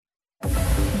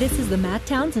This is the Matt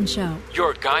Townsend Show.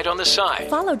 Your guide on the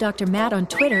side. Follow Dr. Matt on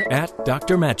Twitter At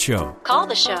Dr. Matt Show. Call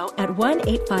the show at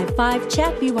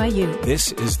 1-855-CHAT-BYU.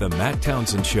 This is the Matt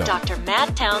Townsend Show. Dr.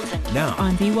 Matt Townsend. Now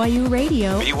On BYU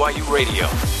Radio. BYU Radio.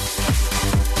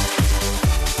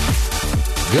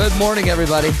 Good morning,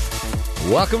 everybody.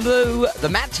 Welcome to the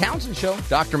Matt Townsend Show.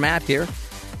 Dr. Matt here,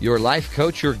 your life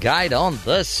coach, your guide on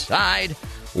the side.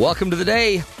 Welcome to the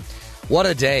day. What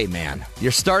a day, man.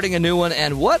 You're starting a new one,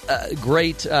 and what a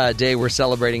great day we're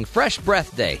celebrating. Fresh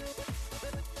Breath Day.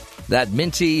 That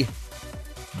minty,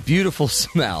 beautiful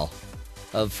smell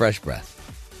of fresh breath.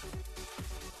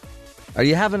 Are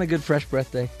you having a good Fresh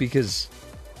Breath Day? Because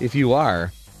if you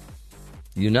are,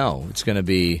 you know it's going to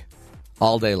be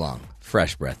all day long.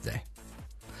 Fresh Breath Day.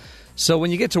 So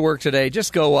when you get to work today,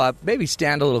 just go up, maybe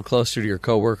stand a little closer to your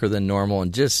coworker than normal,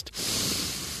 and just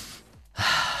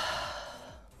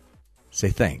say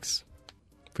thanks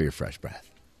for your fresh breath.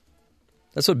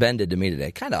 That's what Ben did to me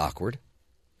today. Kind of awkward.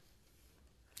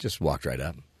 Just walked right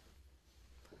up.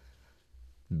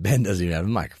 Ben doesn't even have a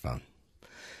microphone.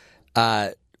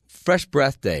 Fresh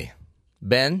Breath Day.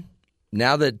 Ben,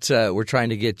 now that we're trying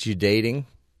to get you dating,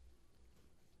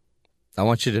 I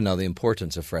want you to know the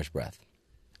importance of fresh breath.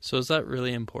 So is that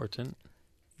really important?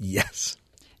 Yes.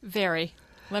 Very.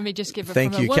 Let me just give it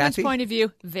Thank from you, a woman's Kathy. point of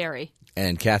view, very.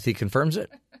 And Kathy confirms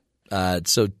it.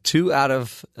 So 9 out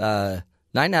of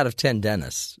 10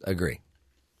 dentists agree.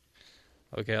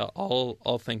 Okay,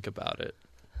 I'll think about it.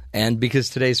 And because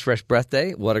today's Fresh Breath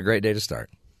Day, what a great day to start.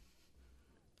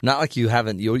 Not like you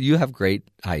haven't, you have great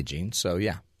hygiene, so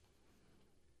yeah.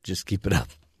 Just keep it up.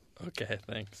 Okay,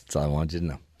 thanks. That's all I wanted you to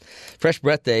know. Fresh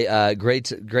Breath Day,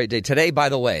 great day. Today, by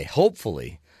the way,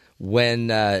 hopefully, when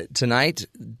tonight,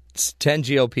 10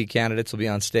 GOP candidates will be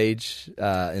on stage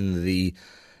in the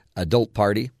adult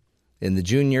party. In the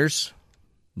juniors,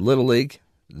 Little League,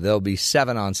 there'll be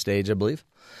 7 on stage, I believe.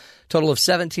 Total of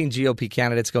 17 GOP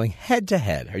candidates going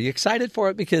head-to-head. Are you excited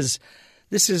for it? Because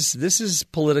this is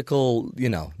political,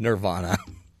 nirvana.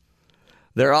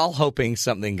 They're all hoping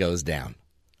something goes down.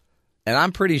 And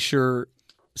I'm pretty sure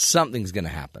something's going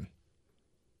to happen.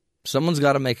 Someone's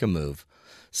got to make a move.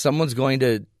 Someone's going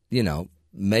to,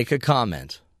 make a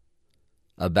comment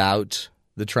about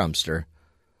the Trumpster,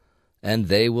 and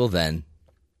they will then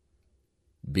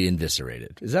be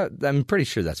eviscerated. I'm pretty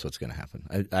sure that's what's going to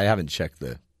happen. I haven't checked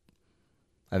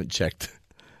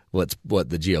what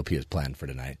the GOP has planned for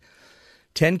tonight.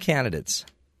 10 candidates.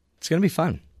 It's going to be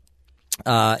fun.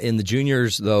 In the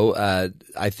juniors, though,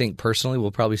 I think personally we'll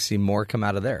probably see more come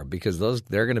out of there because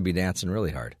they're going to be dancing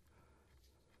really hard.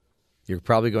 You're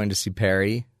probably going to see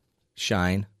Perry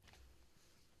shine.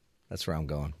 That's where I'm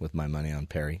going with my money on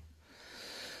Perry.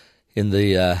 In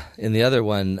the other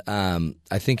one,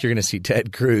 I think you're going to see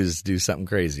Ted Cruz do something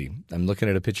crazy. I'm looking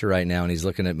at a picture right now, and he's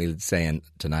looking at me saying,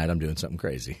 "Tonight I'm doing something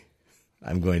crazy.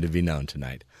 I'm going to be known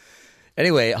tonight."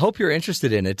 Anyway, I hope you're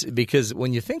interested in it because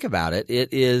when you think about it,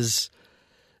 it's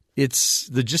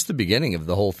just the beginning of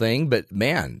the whole thing. But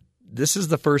man, this is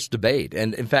the first debate,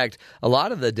 and in fact, a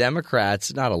lot of the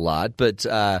Democrats, not a lot, but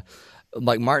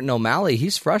like Martin O'Malley,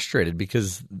 he's frustrated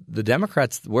because the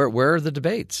Democrats, where are the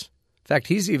debates? In fact,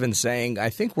 he's even saying, I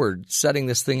think we're setting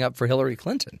this thing up for Hillary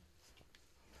Clinton.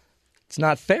 It's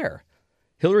not fair.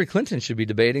 Hillary Clinton should be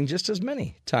debating just as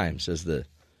many times as the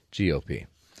GOP.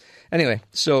 Anyway,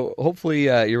 so hopefully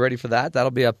you're ready for that.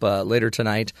 That'll be up later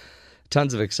tonight.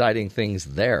 Tons of exciting things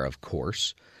there, of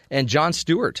course. And Jon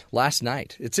Stewart last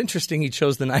night. It's interesting he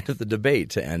chose the night of the debate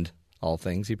to end all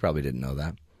things. He probably didn't know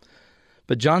that.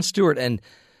 But Jon Stewart, and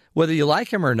whether you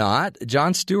like him or not,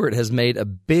 Jon Stewart has made a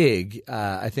big,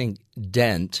 I think,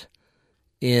 dent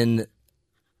in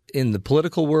the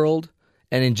political world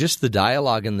and in just the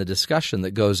dialogue and the discussion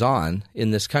that goes on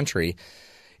in this country.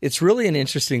 It's really an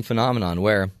interesting phenomenon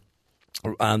where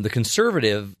the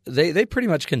conservative, they pretty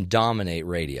much can dominate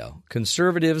radio.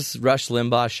 Conservatives, Rush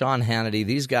Limbaugh, Sean Hannity,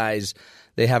 these guys,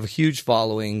 they have huge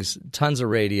followings, tons of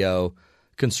radio.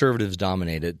 Conservatives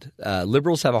dominate it.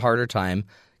 Liberals have a harder time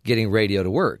getting radio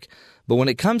to work. But when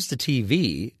it comes to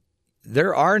TV,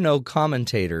 there are no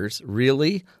commentators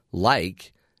really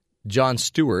like Jon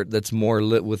Stewart that's more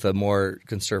lit with a more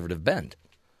conservative bent.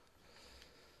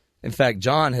 In fact,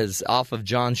 John has, off of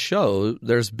John's show,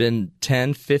 there's been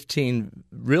 10, 15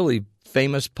 really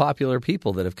famous, popular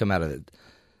people that have come out of it.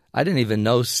 I didn't even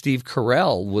know Steve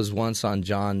Carell was once on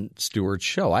Jon Stewart's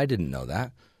show. I didn't know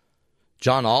that.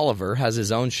 John Oliver has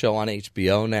his own show on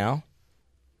HBO now.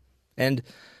 And,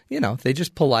 they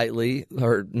just politely,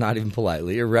 or not even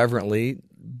politely, irreverently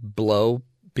blow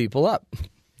people up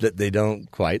that they don't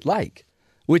quite like,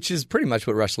 which is pretty much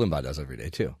what Rush Limbaugh does every day,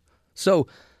 too. So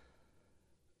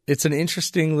It's an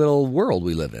interesting little world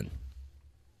we live in.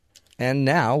 And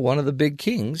now one of the big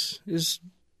kings is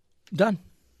done.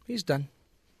 He's done.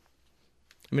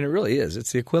 I mean, it really is.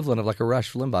 It's the equivalent of like a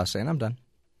Rush Limbaugh saying, I'm done.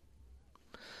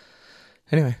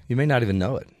 Anyway, you may not even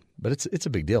know it, but it's a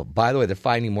big deal. By the way, they're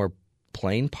finding more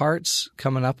plane parts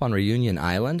coming up on Reunion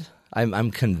Island.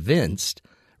 I'm convinced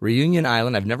Reunion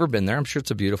Island, I've never been there. I'm sure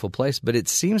it's a beautiful place, but it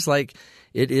seems like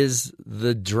it is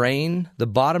the drain, the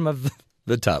bottom of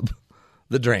the tub,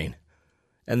 the drain.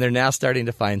 And they're now starting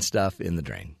to find stuff in the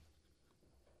drain.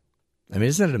 I mean,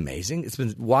 isn't it amazing? It's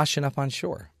been washing up on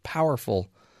shore. Powerful.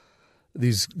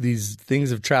 These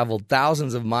things have traveled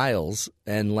thousands of miles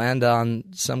and land on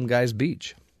some guy's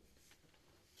beach.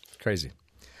 Crazy.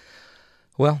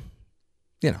 Well,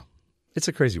 it's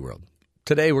a crazy world.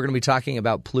 Today we're going to be talking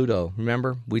about Pluto.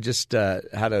 Remember, we just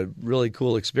had a really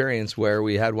cool experience where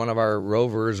we had one of our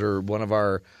rovers or one of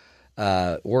our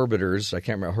orbiters, I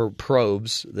can't remember, her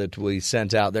probes that we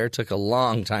sent out there. It took a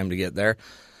long time to get there.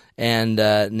 And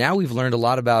now we've learned a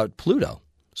lot about Pluto.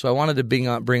 So I wanted to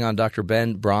bring on Dr.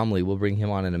 Ben Bromley. We'll bring him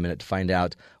on in a minute to find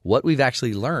out what we've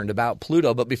actually learned about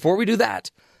Pluto. But before we do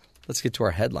that, let's get to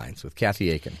our headlines with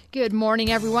Kathy Aiken. Good morning,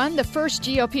 everyone. The first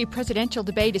GOP presidential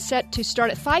debate is set to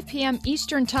start at 5 p.m.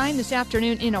 Eastern Time this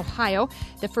afternoon in Ohio.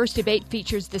 The first debate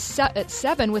features at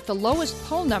 7 with the lowest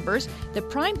poll numbers. The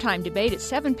primetime debate at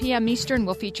 7 p.m. Eastern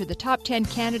will feature the top 10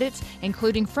 candidates,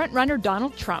 including frontrunner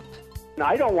Donald Trump.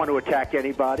 I don't want to attack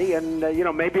anybody, and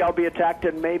maybe I'll be attacked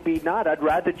and maybe not. I'd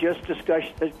rather just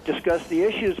discuss the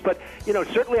issues, but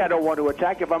certainly I don't want to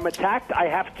attack. If I'm attacked, I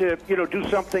have to do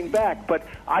something back. But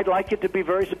I'd like it to be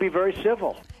very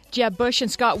civil. Jeb Bush and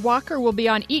Scott Walker will be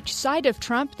on each side of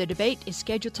Trump. The debate is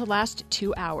scheduled to last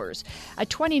 2 hours. A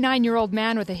 29-year-old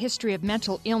man with a history of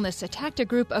mental illness attacked a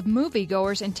group of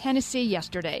moviegoers in Tennessee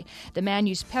yesterday. The man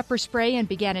used pepper spray and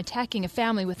began attacking a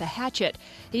family with a hatchet.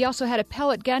 He also had a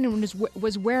pellet gun and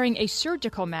was wearing a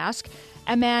surgical mask.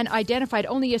 A man identified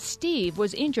only as Steve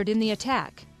was injured in the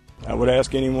attack. I would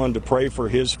ask anyone to pray for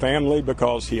his family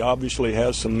because he obviously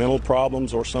has some mental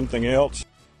problems or something else.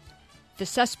 The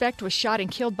suspect was shot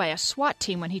and killed by a SWAT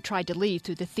team when he tried to leave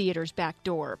through the theater's back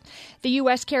door. The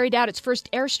U.S. carried out its first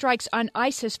airstrikes on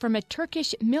ISIS from a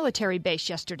Turkish military base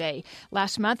yesterday.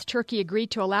 Last month, Turkey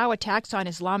agreed to allow attacks on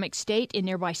Islamic State in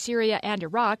nearby Syria and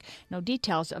Iraq. No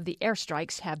details of the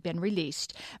airstrikes have been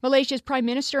released. Malaysia's Prime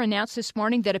Minister announced this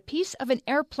morning that a piece of an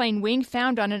airplane wing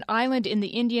found on an island in the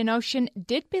Indian Ocean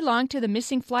did belong to the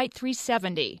missing Flight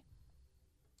 370.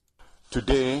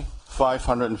 Today,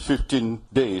 515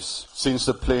 days since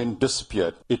the plane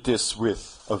disappeared, it is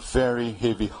with a very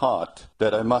heavy heart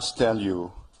that I must tell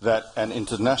you that an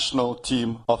international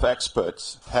team of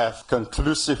experts have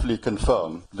conclusively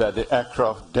confirmed that the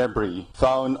aircraft debris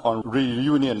found on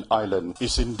Reunion Island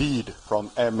is indeed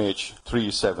from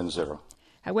MH370.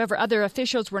 However, other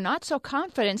officials were not so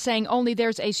confident, saying only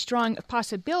there's a strong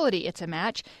possibility it's a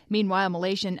match. Meanwhile,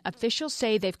 Malaysian officials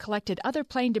say they've collected other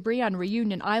plane debris on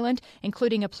Reunion Island,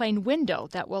 including a plane window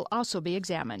that will also be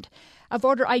examined. A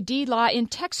voter ID law in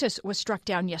Texas was struck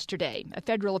down yesterday. A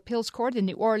federal appeals court in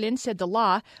New Orleans said the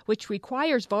law, which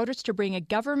requires voters to bring a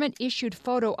government-issued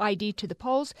photo ID to the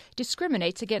polls,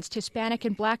 discriminates against Hispanic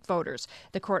and black voters.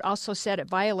 The court also said it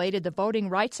violated the Voting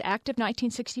Rights Act of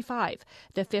 1965.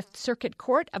 The Fifth Circuit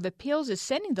Court of Appeals is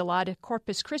sending the law to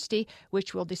Corpus Christi,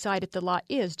 which will decide if the law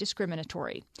is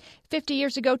discriminatory. 50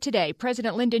 years ago today,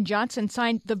 President Lyndon Johnson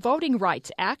signed the Voting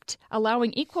Rights Act,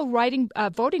 allowing equal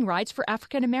voting rights for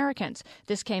African Americans.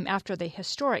 This came after the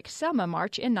historic Selma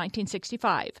March in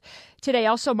 1965. Today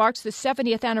also marks the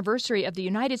 70th anniversary of the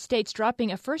United States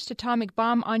dropping a first atomic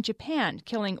bomb on Japan,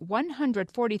 killing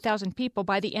 140,000 people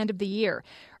by the end of the year.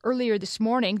 Earlier this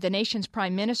morning, the nation's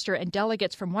prime minister and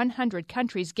delegates from 100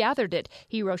 countries gathered at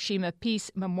Hiroshima Peace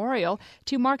Memorial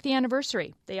to mark the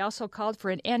anniversary. They also called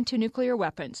for an end to nuclear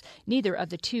weapons. Neither of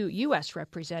the two U.S.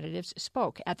 representatives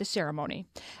spoke at the ceremony.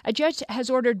 A judge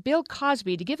has ordered Bill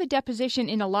Cosby to give a deposition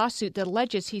in a lawsuit that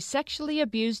alleges he sexually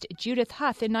abused Judith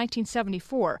Huth in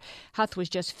 1974. Huth was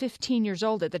just 15 years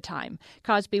old at the time.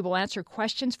 Cosby will answer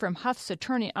questions from Huth's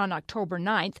attorney on October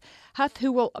 9th. Huth,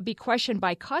 who will be questioned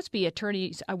by Cosby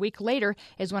attorneys a week later,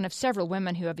 is one of several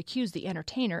women who have accused the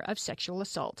entertainer of sexual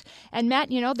assault. And Matt,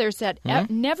 there's that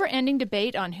never-ending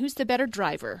debate on who's the better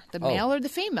driver, the male or the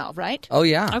female, right? Oh,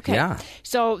 yeah. Okay. Yeah.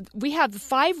 So we have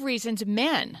 5 reasons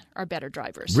men are better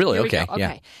drivers. Really? Here we Okay. go. Okay.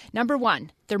 Yeah. Number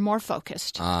 1, they're more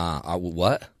focused.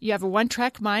 What? You have a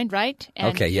one-track mind, right?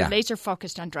 And Okay, yeah. you're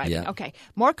laser-focused on driving. Yeah. Okay.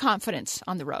 More confidence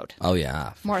on the road. Oh,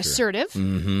 yeah. More assertive.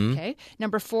 Mm-hmm. Okay.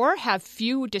 Number 4, have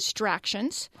few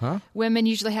distractions. Women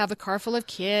usually have a car full of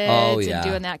kids. kids yeah. and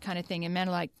doing that kind of thing. And men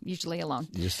are like usually alone.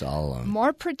 Just all alone.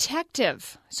 More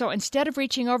protective. So instead of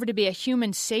reaching over to be a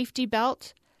human safety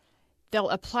belt, they'll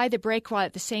apply the brake while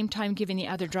at the same time giving the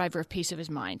other driver a piece of his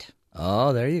mind.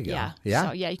 Oh, there you go. Yeah.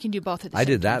 So, you can do both at the same time. I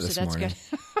did that this so that's morning.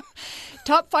 Good.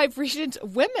 Top 5 reasons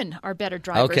women are better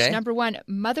drivers. Okay. Number 1,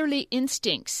 motherly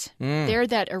instincts. They're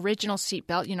that original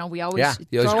seatbelt. You know, we always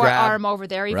you always throw grab. our arm over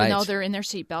there, even Right. though they're in their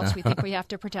seatbelts. We think we have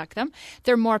to protect them.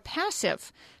 They're more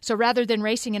passive. So rather than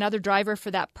racing another driver for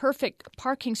that perfect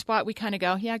parking spot, we kind of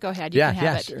go, go ahead, you can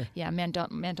have it. Sure. Yeah, men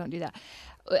don't do that.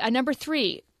 Number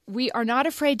 3, we are not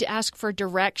afraid to ask for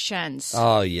directions.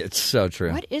 Oh, yeah, it's so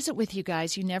true. What is it with you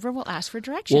guys? You never will ask for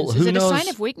directions. Well, is who it knows? a sign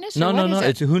of weakness? No, or no, what no. is it?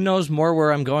 It's who knows more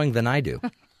where I'm going than I do.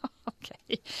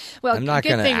 Okay. Well, I'm not good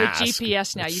gonna thing ask. with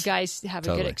GPS now. You guys have a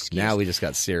Totally. good excuse. Now we just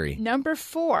got Siri. Number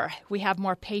 4, we have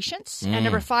more patience. And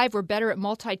number 5, we're better at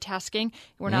multitasking.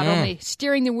 We're not only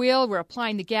steering the wheel, we're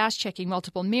applying the gas, checking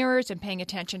multiple mirrors, and paying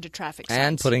attention to traffic signs.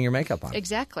 And putting your makeup on.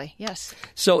 Exactly, yes.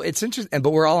 So it's interesting, but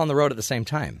we're all on the road at the same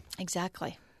time.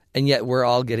 Exactly. And yet we're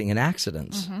all getting in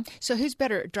accidents. So who's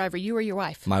better driver, you or your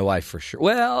wife? My wife, for sure.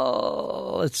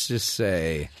 Well, let's just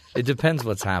say it depends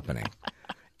what's happening.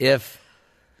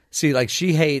 Like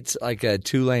she hates like a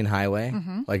 2-lane highway.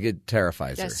 Like it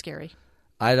terrifies her. That's scary.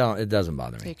 It doesn't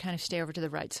bother So me. you kind of stay over to the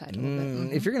right side a little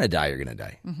bit. If you're going to die, you're going to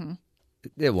die.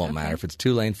 It won't matter if it's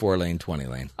 2-lane, 4-lane,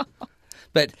 20-lane.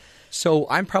 But so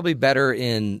I'm probably better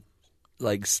in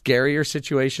like scarier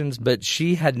situations, but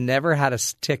she had never had a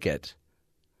ticket.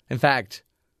 In fact,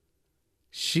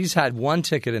 she's had 1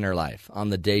 ticket in her life on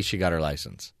the day she got her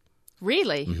license.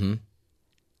 Really? Mm-hmm.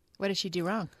 What did she do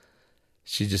wrong?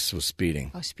 She just was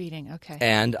speeding. Oh, speeding. Okay.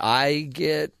 And I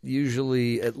get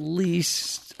usually at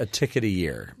least a ticket a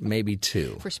year, maybe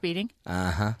 2. For speeding?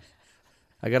 I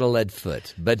got a lead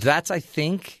foot. But I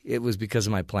think it was because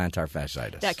of my plantar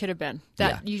fasciitis. That could have been.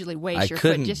 That usually weighs I your foot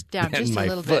couldn't just down bend just a my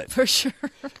little foot. bit, for sure.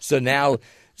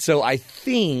 So I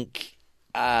think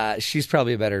she's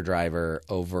probably a better driver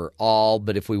overall.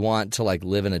 But if we want to like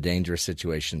live in a dangerous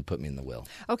situation, put me in the wheel.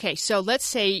 Okay, so let's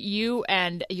say you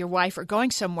and your wife are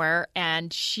going somewhere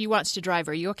and she wants to drive.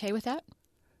 Are you okay with that?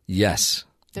 Yes.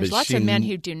 There's But lots of men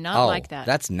who do not like that.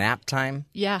 That's nap time.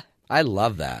 Yeah. I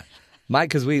love that.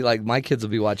 Because my kids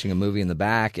will be watching a movie in the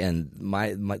back, and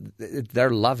they're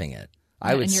loving it.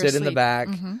 I would and you're sit in the asleep. back.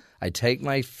 I'd take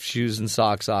my shoes and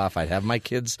socks off. I'd have my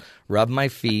kids rub my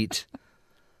feet.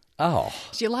 Oh,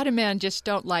 See, a lot of men just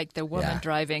don't like the woman Yeah.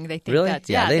 driving. They think Really? that's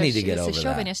Yeah, they need to it's get over a that.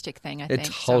 chauvinistic thing, I It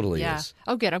think. totally so, yeah. is.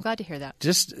 Oh, good. I'm glad to hear that.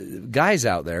 just guys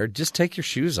out there, just take your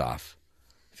shoes off.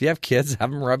 If you have kids,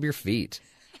 have them rub your feet.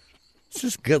 This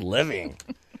is good living.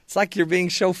 It's like you're being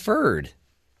chauffeured.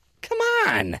 Come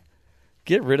on.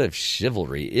 Get rid of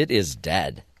chivalry. It is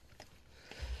dead.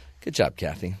 Good job,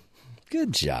 Kathy.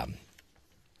 Good job.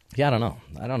 Yeah,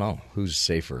 I don't know who's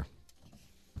safer.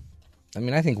 I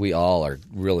mean, I think we all are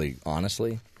really,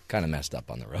 honestly, kind of messed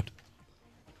up on the road.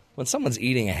 When someone's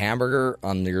eating a hamburger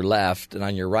on your left and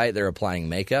on your right they're applying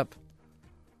makeup,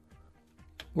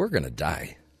 we're going to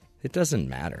die. It doesn't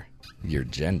matter your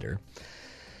gender.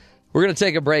 We're going to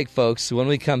take a break, folks. When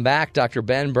we come back, Dr.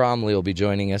 Ben Bromley will be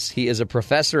joining us. He is a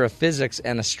professor of physics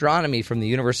and astronomy from the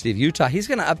University of Utah. He's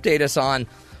going to update us on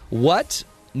what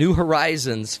New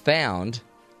Horizons found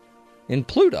in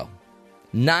Pluto.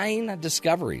 9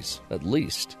 discoveries, at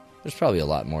least. There's probably a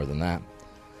lot more than that.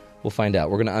 We'll find out.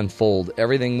 We're going to unfold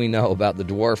everything we know about the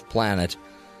dwarf planet.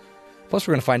 Plus,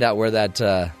 we're going to find out where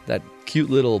that cute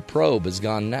little probe has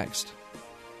gone next.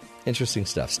 Interesting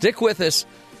stuff. Stick with us.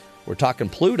 We're talking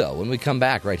Pluto when we come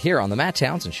back right here on The Matt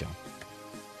Townsend Show.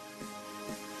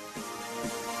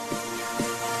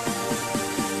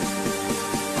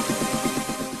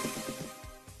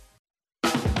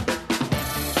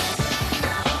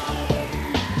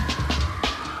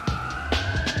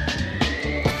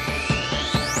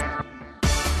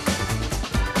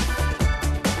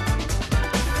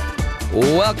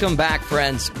 Welcome back,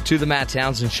 friends, to The Matt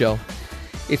Townsend Show.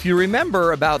 If you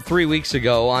remember, about 3 weeks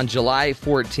ago, on July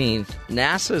 14th,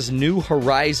 NASA's New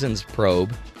Horizons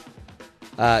probe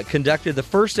conducted the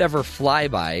first ever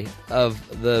flyby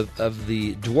of the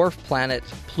dwarf planet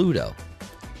Pluto.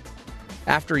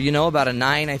 After, about a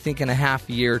 9.5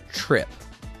 year trip.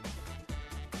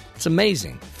 It's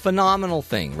amazing. Phenomenal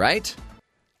thing, right?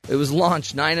 It was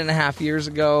launched 9.5 years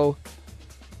ago,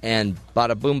 and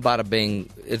bada boom, bada bing,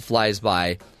 it flies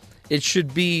by. It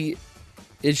should be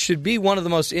one of the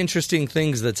most interesting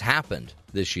things that's happened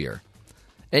this year.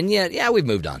 And yet, we've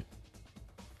moved on.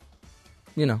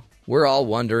 We're all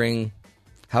wondering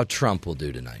how Trump will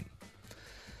do tonight.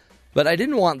 But I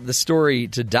didn't want the story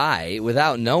to die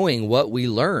without knowing what we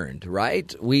learned,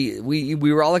 right? We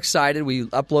were all excited. We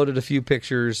uploaded a few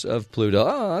pictures of Pluto.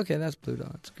 Oh, okay, that's Pluto.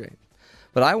 That's great.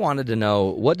 But I wanted to know,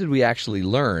 what did we actually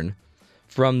learn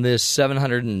from this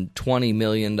 $720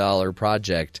 million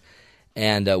project,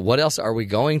 and what else are we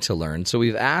going to learn? So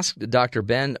we've asked Dr.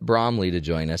 Ben Bromley to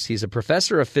join us. He's a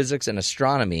professor of physics and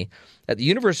astronomy at the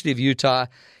University of Utah.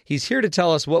 He's here to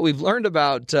tell us what we've learned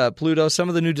about Pluto, some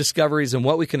of the new discoveries, and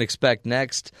what we can expect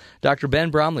next. Dr. Ben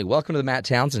Bromley, welcome to the Matt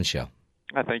Townsend Show.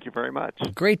 Thank you very much.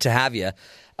 Great to have you.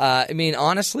 I mean,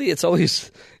 honestly, it's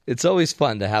always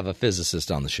fun to have a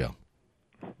physicist on the show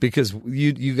because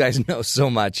you guys know so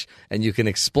much, and you can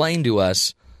explain to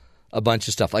us a bunch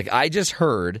of stuff. Like I just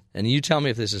heard, and you tell me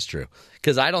if this is true,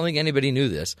 because I don't think anybody knew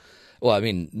this. Well, I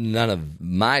mean, none of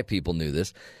my people knew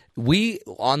this.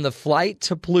 On the flight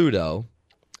to Pluto,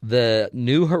 the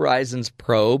New Horizons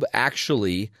probe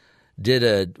actually did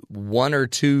a 1 or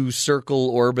 2 circle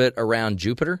orbit around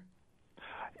Jupiter?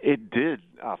 It did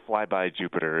fly by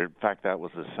Jupiter. In fact, that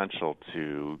was essential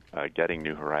to getting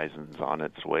New Horizons on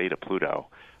its way to Pluto.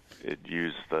 It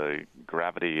used the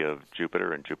gravity of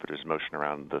Jupiter and Jupiter's motion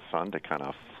around the sun to kind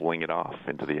of fling it off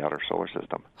into the outer solar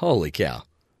system. Holy cow.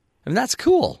 I mean, that's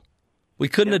cool. We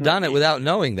couldn't have done it without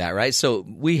knowing that, right? So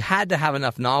we had to have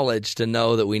enough knowledge to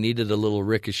know that we needed a little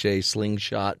ricochet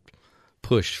slingshot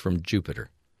push from Jupiter.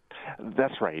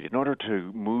 That's right. In order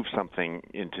to move something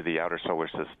into the outer solar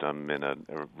system in a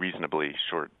reasonably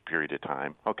short period of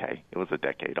time, okay, it was a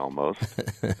decade almost.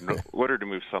 In order to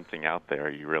move something out there,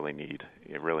 you really need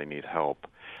help.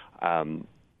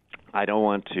 I don't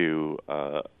want to.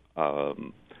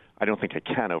 I don't think I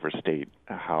can overstate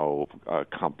how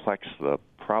complex the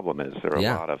problem is. There are a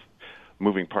lot of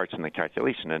moving parts in the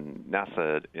calculation, and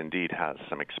NASA indeed has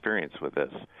some experience with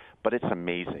this. But it's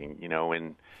amazing. You know,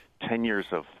 in 10 years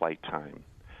of flight time,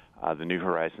 the New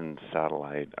Horizons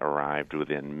satellite arrived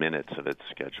within minutes of its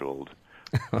scheduled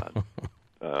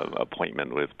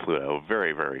appointment with Pluto.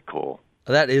 Very, very cool.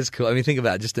 That is cool. I mean, think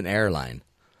about it, just an airline.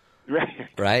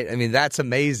 Right? I mean, that's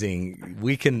amazing.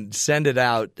 We can send it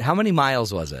out. How many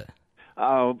miles was it?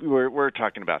 We're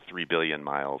talking about 3 billion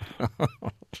miles.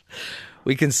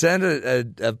 We can send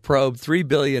a probe 3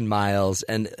 billion miles,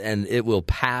 and it will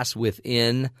pass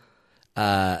within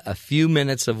a few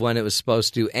minutes of when it was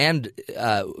supposed to, and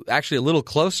actually a little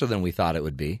closer than we thought it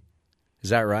would be.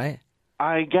 Is that right?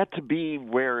 I get to be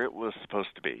where it was supposed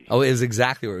to be. Oh, it was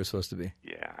exactly where it was supposed to be.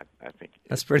 Yeah, I think.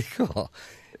 That's pretty cool.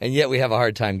 And yet we have a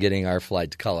hard time getting our flight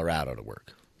to Colorado to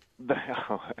work.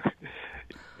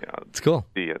 It's cool.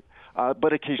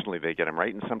 But occasionally they get them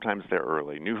right, and sometimes they're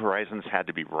early. New Horizons had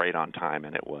to be right on time,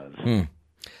 and it was.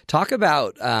 Talk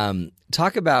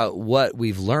about what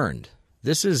we've learned.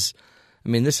 This is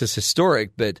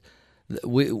historic, but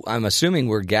I'm assuming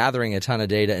we're gathering a ton of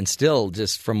data, and still,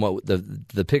 just from what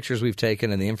the pictures we've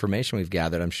taken and the information we've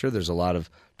gathered, I'm sure there's a lot of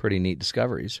pretty neat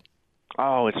discoveries.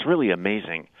 Oh, it's really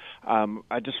amazing.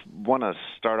 I just want to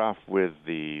start off with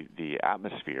the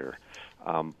atmosphere.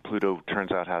 Pluto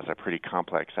turns out has a pretty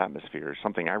complex atmosphere,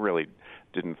 something I really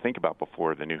didn't think about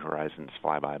before the New Horizons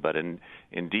flyby. But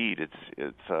indeed,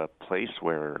 it's a place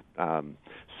where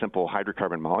simple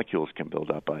hydrocarbon molecules can build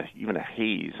up, even a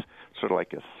haze, sort of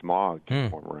like a smog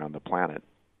can form around the planet,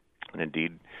 and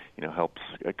indeed, helps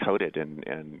coat it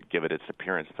and give it its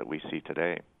appearance that we see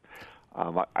today.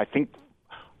 I think,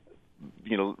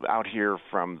 out here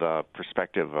from the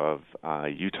perspective of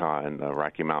Utah and the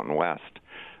Rocky Mountain West,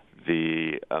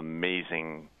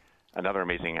 another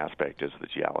amazing aspect is the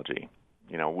geology.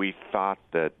 We thought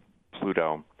that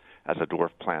Pluto, as a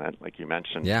dwarf planet, like you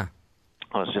mentioned,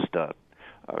 was just a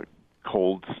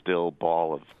cold, still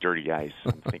ball of dirty ice.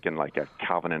 I'm thinking like a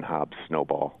Calvin and Hobbes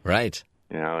snowball. Right.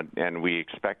 And we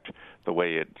expect the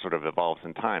way it sort of evolves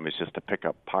in time is just to pick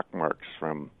up pockmarks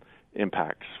from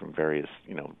impacts from various,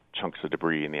 chunks of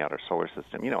debris in the outer solar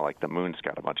system. Like the moon's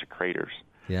got a bunch of craters.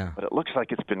 Yeah. But it looks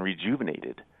like it's been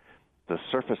rejuvenated. The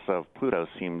surface of Pluto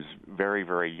seems very,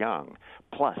 very young.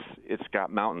 Plus, it's got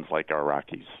mountains like our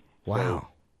Rockies. Wow. So,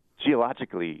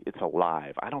 geologically, it's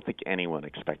alive. I don't think anyone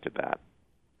expected that.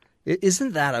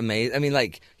 Isn't that amazing? I mean,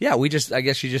 I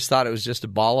guess you just thought it was just a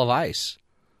ball of ice.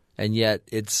 And yet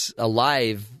it's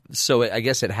alive, so I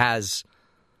guess it has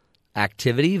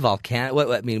activity, volcanic.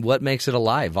 What makes it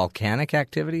alive? Volcanic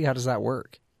activity? How does that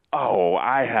work? Oh,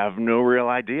 I have no real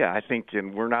idea. I think,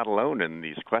 and we're not alone in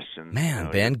these questions. Man,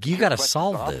 Ben, you got to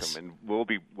solve this. And we'll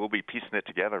be piecing it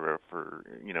together for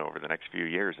over the next few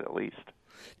years at least.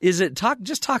 Is it talk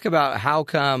about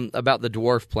about the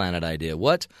dwarf planet idea?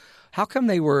 How come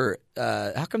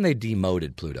they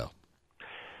demoted Pluto?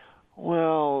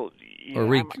 Well,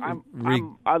 Or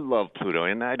I love Pluto,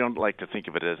 and I don't like to think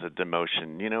of it as a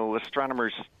demotion. You know,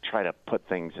 astronomers try to put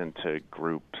things into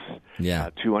groups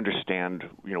to understand,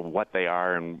 what they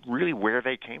are and really where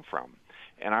they came from.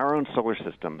 And our own solar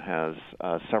system has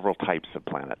several types of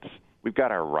planets. We've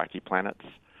got our rocky planets,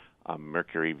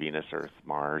 Mercury, Venus, Earth,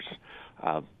 Mars,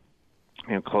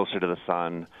 closer to the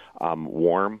sun,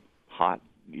 warm, hot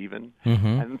even. Mm-hmm.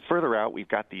 And further out, we've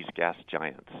got these gas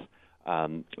giants.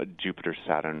 Jupiter,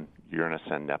 Saturn, Uranus,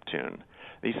 and Neptune.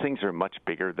 These things are much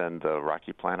bigger than the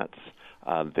rocky planets.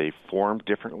 They formed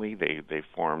differently. They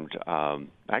formed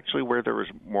actually where there was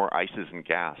more ices and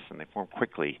gas, and they formed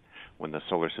quickly when the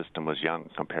solar system was young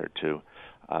compared to,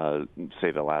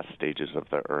 say, the last stages of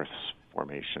the Earth's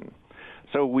formation.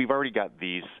 So we've already got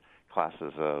these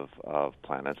classes of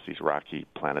planets, these rocky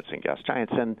planets and gas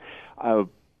giants, and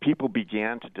people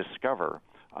began to discover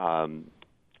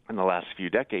in the last few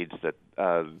decades that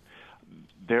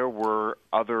there were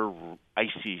other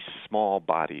icy small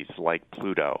bodies like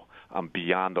Pluto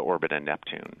beyond the orbit of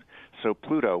Neptune. So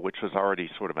Pluto, which was already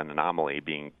sort of an anomaly,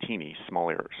 being teeny,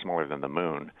 smaller than the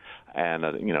Moon, and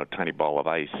a tiny ball of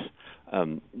ice,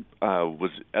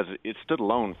 it stood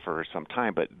alone for some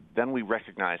time. But then we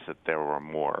recognized that there were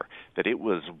more. That it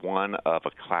was one of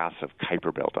a class of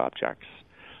Kuiper Belt objects,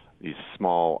 these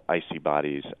small icy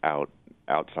bodies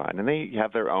outside, and they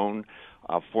have their own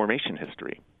formation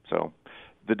history. So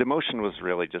the demotion was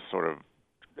really just sort of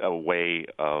a way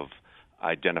of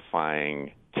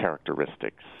identifying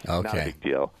characteristics. Okay. Not a big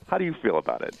deal. How do you feel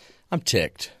about it? I'm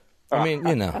ticked. I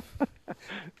mean,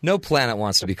 no planet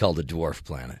wants to be called a dwarf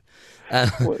planet.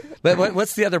 But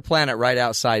what's the other planet right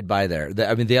outside by there?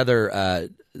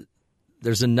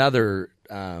 There's another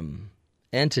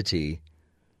entity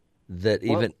that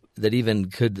even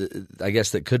could, I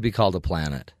guess, that could be called a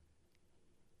planet.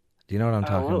 Do you know what I'm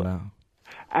talking about?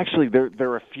 Actually, there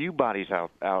are a few bodies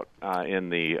out in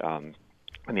the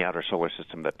outer solar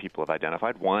system that people have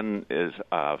identified. One is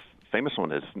famous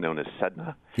one is known as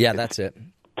Sedna. Yeah, that's it.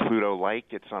 Pluto-like.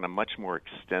 It's on a much more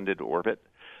extended orbit,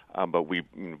 but we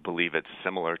believe it's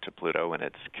similar to Pluto in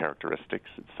its characteristics,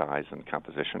 its size, and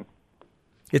composition.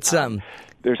 It's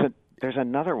there's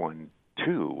another one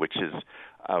too, which is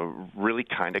really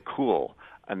kind of cool.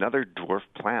 Another dwarf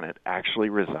planet actually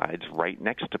resides right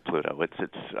next to Pluto. It's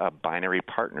its binary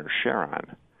partner,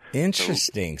 Charon.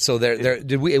 Interesting. So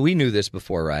we knew this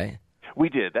before, right? We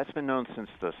did. That's been known since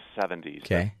the 70s.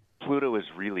 Okay. Pluto is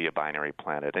really a binary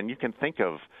planet, and you can think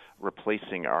of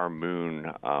replacing our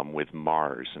moon with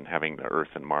Mars and having the Earth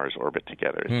and Mars orbit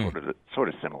together. It's sort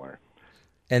of similar.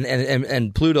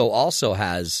 And Pluto also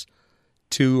has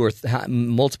two or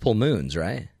multiple moons,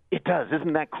 right? It does.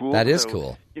 Isn't that cool? That is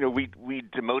cool. We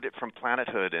demote it from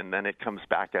planethood, and then it comes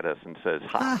back at us and says,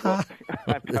 "Ha, look,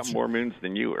 I've got more moons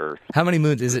than you, Earth." How many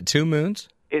moons? Is it 2 moons?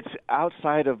 It's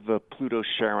outside of the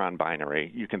Pluto-Charon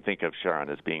binary. You can think of Charon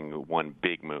as being one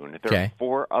big moon. There are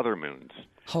 4 other moons.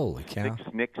 Holy cow.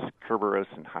 Nix, Kerberos,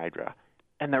 and Hydra.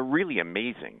 And they're really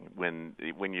amazing when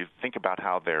you think about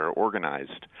how they're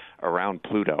organized around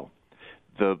Pluto.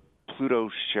 The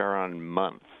Pluto-Charon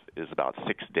month is about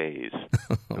 6 days.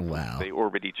 Wow. They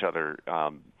orbit each other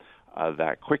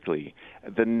that quickly.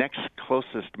 The next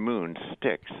closest moon,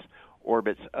 Styx,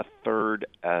 orbits a third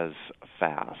as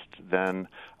fast. Then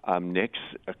Nix,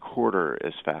 a quarter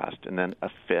as fast. And then a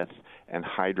fifth. And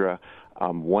Hydra,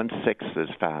 1/6 as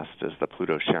fast as the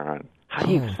Pluto-Charon. How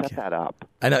do you set that up?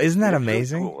 I know. Isn't that It's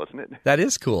amazing? really cool, isn't it? That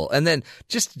is cool. And then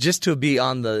just to be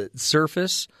on the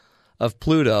surface of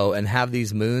Pluto and have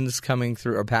these moons coming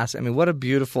through or passing. I mean, what a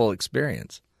beautiful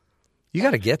experience. You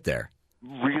got to get there.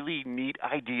 Really neat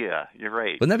idea. You're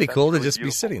right. Wouldn't that be cool to really just beautiful.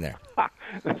 be sitting there?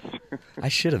 I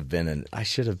should have been an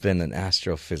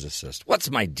astrophysicist.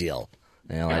 What's my deal?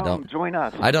 Join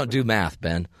us. I don't do math,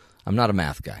 Ben. I'm not a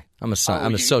math guy. I'm a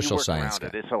social science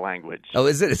guy. It's a language. Oh,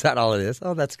 is it? Is that all it is?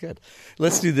 Oh, that's good.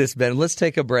 Let's do this, Ben. Let's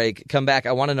take a break. Come back.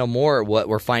 I want to know more what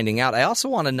we're finding out. I also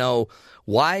want to know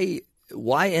why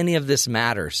any of this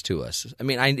matters to us. I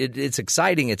mean, it's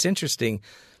exciting, it's interesting,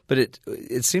 but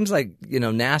it seems like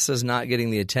NASA's not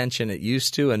getting the attention it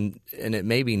used to, and it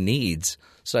maybe needs.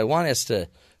 So I want us to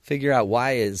figure out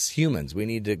why, as humans, we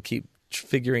need to keep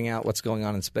figuring out what's going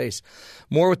on in space.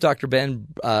 More with Dr. Ben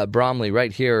Bromley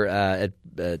right here at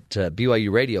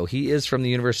BYU Radio. He is from the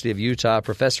University of Utah,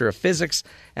 professor of physics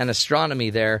and astronomy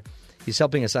there. He's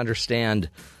helping us understand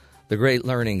the great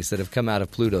learnings that have come out of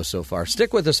Pluto so far.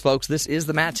 Stick with us, folks. This is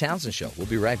the Matt Townsend Show. We'll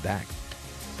be right back.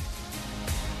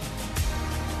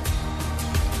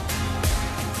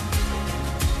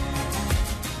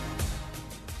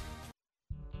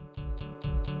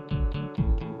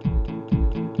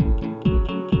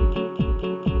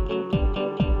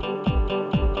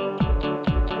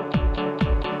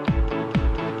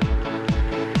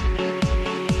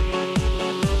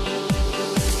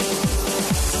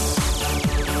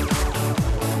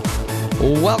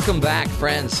 Welcome back,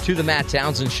 friends, to the Matt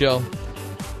Townsend Show.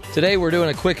 Today we're doing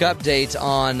a quick update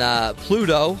on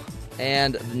Pluto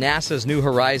and NASA's New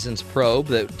Horizons probe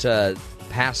that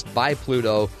passed by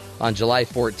Pluto on July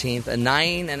 14th, a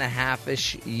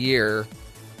 9.5-ish year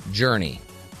journey.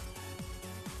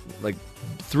 Like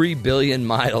 3 billion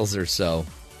miles or so.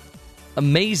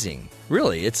 Amazing.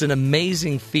 Really, it's an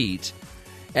amazing feat.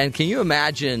 And can you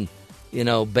imagine,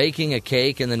 baking a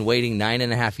cake and then waiting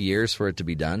 9.5 years for it to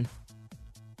be done?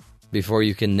 Before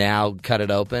you can now cut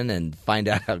it open and find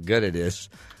out how good it is.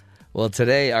 Well,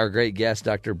 today our great guest,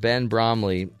 Dr. Ben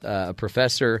Bromley, a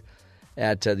professor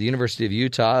at the University of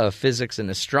Utah of Physics and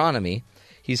Astronomy.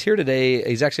 He's here today.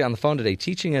 He's actually on the phone today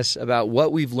teaching us about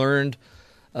what we've learned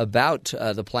about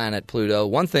the planet Pluto.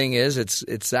 One thing is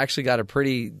it's actually got a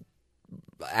pretty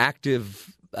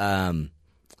active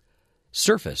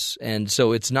surface, and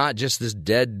so it's not just this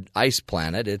dead ice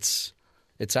planet. It's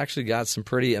actually got some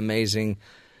pretty amazing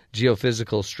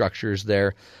geophysical structures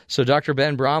there. So, Dr.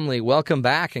 Ben Bromley, welcome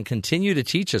back and continue to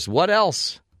teach us. What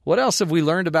else? What else have we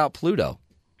learned about Pluto?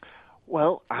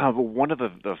 Well, one of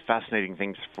the fascinating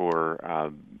things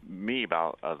for me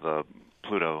about the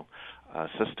Pluto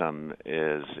system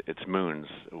is its moons.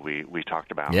 We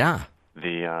talked about. Yeah.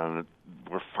 We're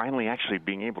finally actually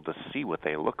being able to see what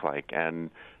they look like, and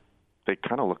they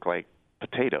kind of look like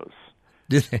potatoes.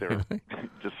 They're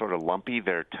just sort of lumpy.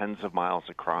 They're tens of miles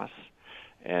across.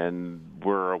 And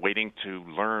we're waiting to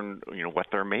learn, what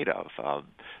they're made of.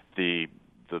 The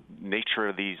nature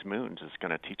of these moons is going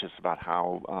to teach us about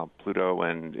how Pluto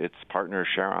and its partner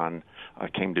Charon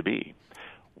came to be.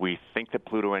 We think that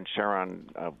Pluto and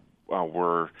Charon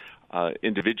were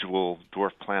individual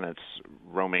dwarf planets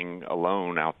roaming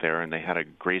alone out there, and they had a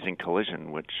grazing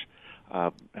collision, which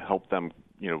helped them,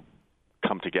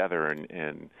 come together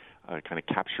and kind of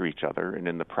capture each other. And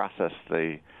in the process,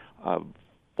 they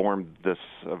formed this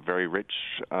very rich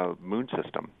moon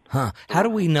system. Huh. How do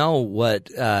we know what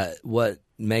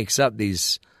makes up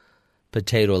these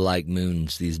potato-like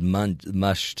moons, these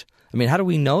mushed? I mean, how do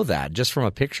we know that? Just from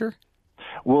a picture?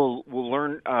 We'll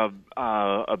learn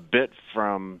a bit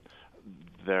from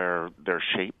their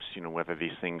shapes. Whether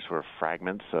these things were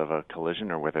fragments of a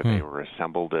collision or whether they were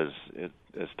assembled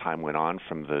as time went on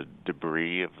from the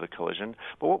debris of the collision.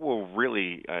 But what we'll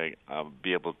really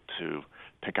be able to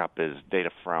pick up is data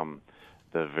from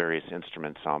the various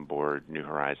instruments on board New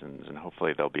Horizons, and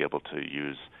hopefully they'll be able to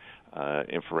use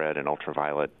infrared and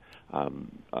ultraviolet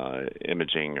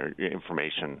imaging or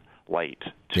information light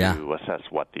to assess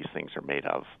what these things are made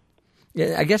of.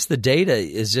 Yeah, I guess the data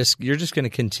is you're just going to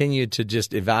continue to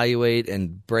just evaluate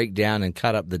and break down and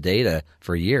cut up the data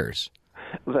for years.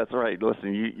 That's right.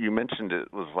 Listen, you mentioned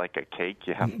it was like a cake.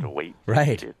 You have to wait to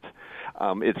right. eat it.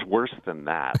 It's worse than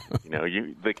that.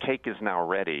 The cake is now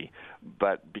ready,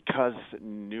 but because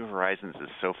New Horizons is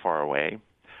so far away,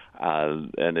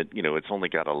 and it's only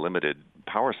got a limited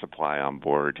power supply on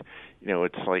board.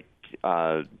 It's like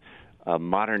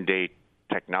modern day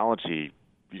technology.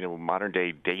 Modern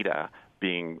day data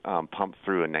being pumped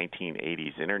through a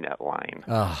 1980s internet line.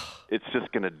 It's just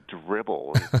going to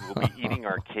dribble. We'll be eating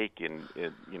our cake in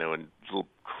little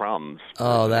crumbs.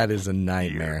 Oh, that is a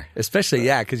nightmare. Especially,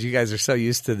 because you guys are so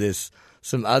used to this.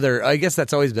 Some other, I guess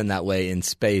that's always been that way in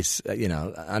space,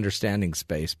 understanding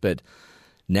space. But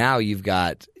now you've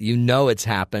got, it's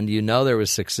happened. There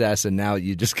was success, and now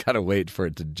you just got to wait for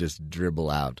it to just dribble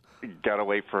out. Got to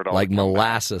wait for it all like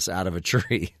molasses out of a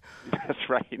tree. That's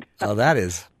right. Oh, that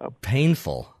is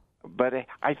painful. But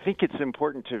I think it's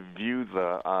important to view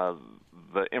the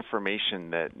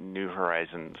information that New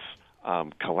Horizons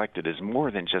collected as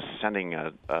more than just sending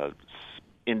a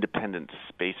independent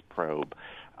space probe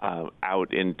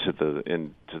out into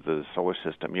the solar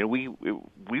system.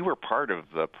 We were part of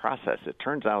the process. It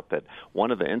turns out that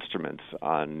one of the instruments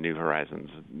on New Horizons,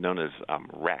 known as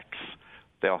REX,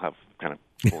 they all have kind of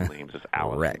cool names as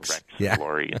Alice, Rex,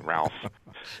 Lori, and Ralph.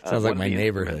 Sounds like my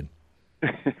neighborhood.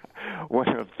 One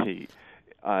of the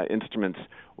instruments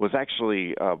was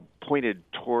actually pointed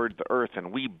toward the Earth,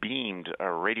 and we beamed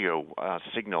a radio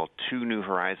signal to New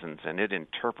Horizons, and it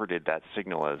interpreted that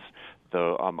signal as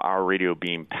our radio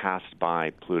beam passed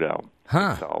by Pluto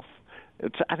itself.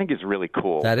 I think it's really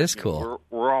cool. That is cool.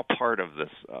 We're all part of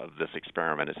this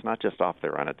experiment. It's not just off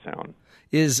there on its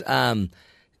own.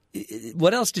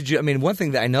 What else did you? I mean, one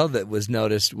thing that I know that was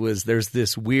noticed was there's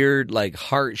this weird, like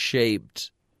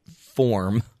heart-shaped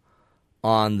form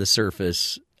on the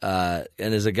surface, and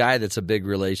as a guy that's a big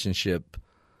relationship,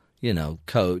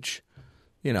 coach,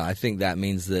 I think that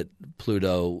means that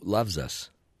Pluto loves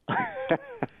us.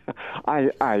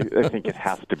 I think it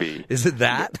has to be. Is it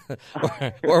that?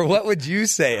 Or what would you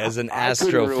say as an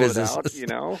astrophysicist?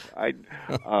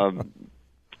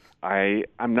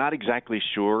 I'm not exactly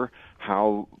sure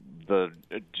how the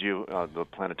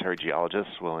planetary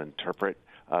geologists will interpret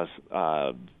sort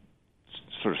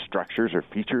of structures or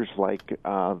features like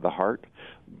the heart,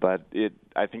 but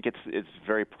I think its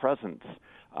very presence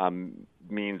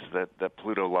means that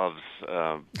Pluto loves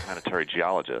planetary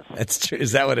geologists. That's true.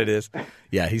 Is that what it is?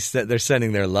 Yeah, they're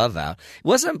sending their love out.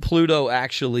 Wasn't Pluto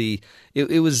actually?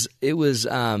 It was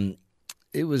the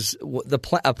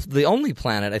only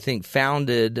planet I think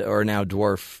founded, or now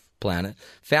dwarf planet,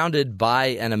 founded by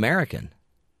an American.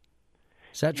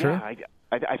 Is that true? Yeah,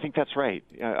 I think that's right.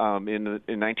 In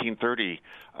 1930,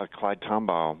 Clyde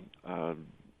Tombaugh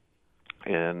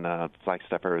in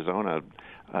Flagstaff, Arizona,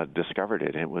 discovered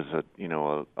it. It was a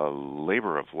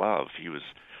labor of love. He was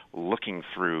looking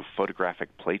through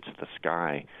photographic plates of the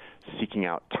sky, seeking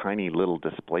out tiny little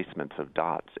displacements of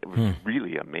dots. It was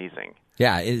really amazing.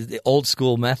 Yeah, it's the old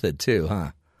school method too,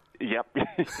 huh? Yep.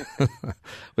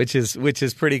 which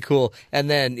is pretty cool. And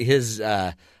then his,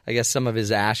 I guess some of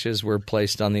his ashes were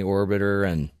placed on the orbiter,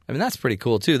 and I mean that's pretty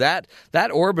cool too. That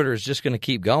orbiter is just going to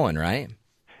keep going, right?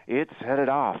 It's headed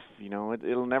off.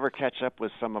 It'll never catch up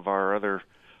with some of our other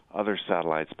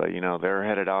satellites, but they're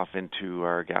headed off into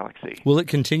our galaxy. Will it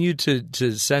continue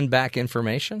to send back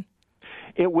information?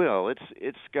 It will.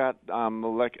 It's got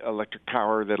electric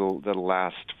power that'll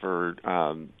last for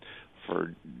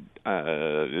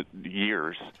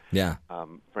years. Yeah.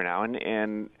 For now,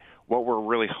 and what we're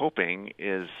really hoping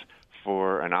is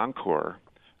for an encore.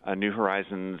 New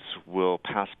Horizons will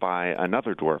pass by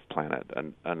another dwarf planet,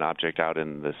 an object out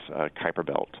in this Kuiper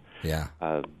belt,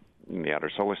 in the outer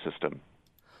solar system.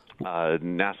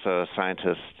 NASA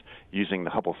scientists using the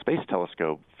Hubble Space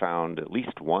Telescope found at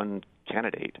least one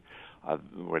candidate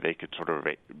where they could sort of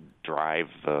drive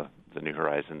the New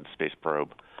Horizons space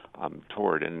probe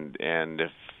toward, and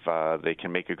if they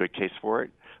can make a good case for it,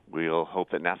 we'll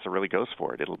hope that NASA really goes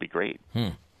for it. It'll be great.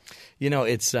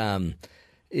 It's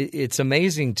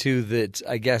amazing too that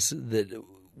I guess that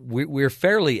we're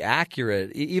fairly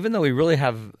accurate, even though we really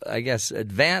have, I guess,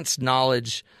 advanced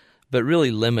knowledge, but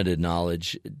really limited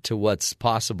knowledge to what's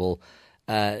possible.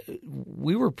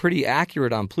 We were pretty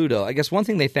accurate on Pluto. I guess one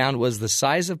thing they found was the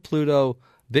size of Pluto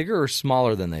bigger or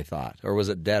smaller than they thought, or was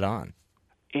it dead on?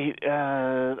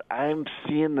 I'm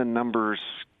seeing the numbers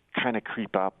kind of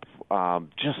creep up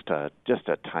just a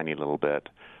tiny little bit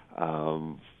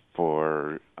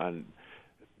for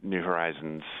New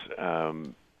Horizons.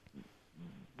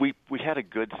 We had a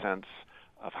good sense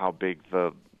of how big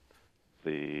the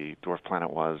dwarf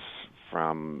planet was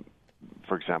from,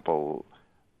 for example,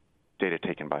 data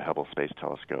taken by Hubble Space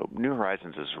Telescope. New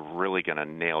Horizons is really going to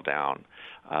nail down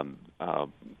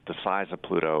the size of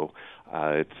Pluto,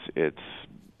 its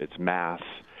mass,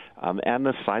 and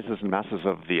the sizes and masses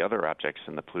of the other objects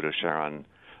in the Pluto-Charon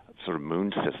sort of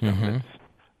moon system.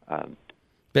 Mm-hmm.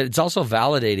 But it's also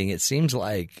validating, it seems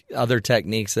like, other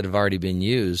techniques that have already been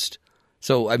used.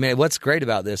 So, I mean, what's great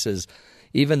about this is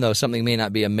even though something may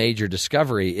not be a major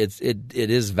discovery, it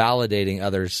is validating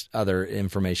other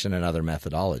information and other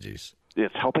methodologies.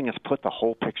 It's helping us put the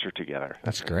whole picture together.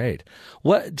 That's great.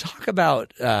 Talk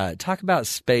about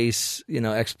space,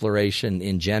 exploration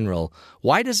in general.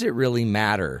 Why does it really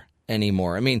matter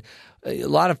anymore? I mean,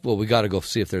 we got to go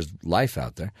see if there's life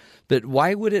out there. But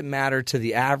why would it matter to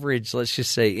the average, let's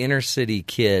just say, inner city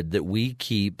kid that we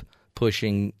keep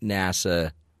pushing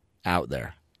NASA out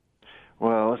there?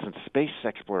 Well, listen, space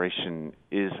exploration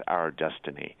is our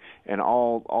destiny. And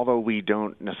although we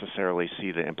don't necessarily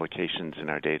see the implications in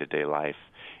our day-to-day life,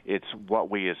 it's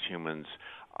what we as humans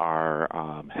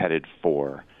are headed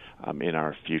for in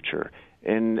our future.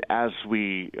 And as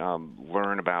we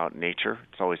learn about nature,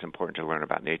 it's always important to learn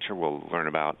about nature. We'll learn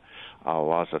about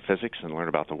laws of physics and learn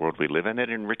about the world we live in. It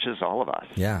enriches all of us.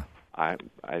 Yeah. I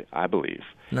believe.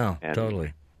 No, and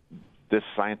totally. This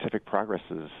scientific progress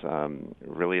is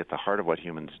really at the heart of what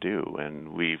humans do,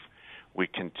 and we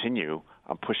continue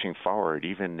pushing forward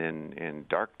even in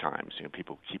dark times.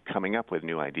 People keep coming up with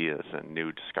new ideas and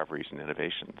new discoveries and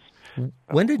innovations.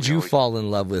 When did you fall in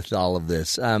love with all of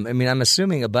this? I mean, I'm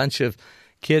assuming a bunch of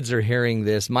kids are hearing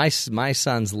this. My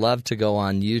sons love to go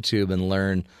on YouTube and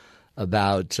learn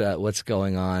about what's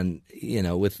going on,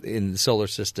 in the solar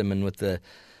system and with the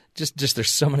just there's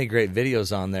so many great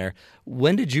videos on there.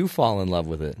 When did you fall in love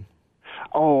with it?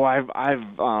 Oh, I've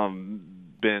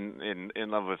been in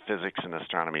love with physics and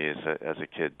astronomy as a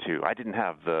kid too. I didn't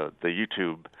have the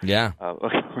YouTube. Yeah.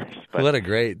 But what a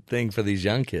great thing for these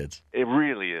young kids. It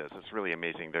really is. It's really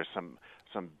amazing. There's some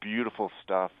some beautiful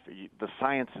stuff. The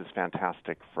science is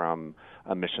fantastic from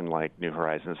a mission like New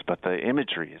Horizons, but the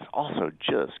imagery is also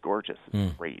just gorgeous.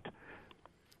 It's great.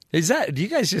 Do you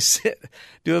guys just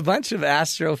do a bunch of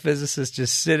astrophysicists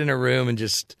just sit in a room and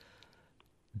just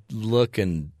look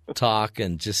and talk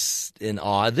and just in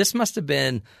awe? This must have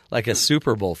been like a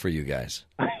Super Bowl for you guys.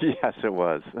 Yes, it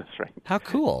was. That's right. How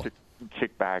cool.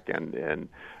 Kick back and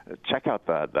check out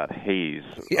that haze.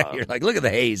 Yeah, you're like, look at the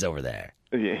haze over there.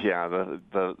 Yeah,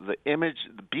 the image,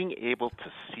 being able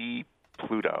to see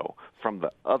Pluto from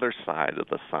the other side of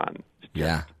the sun.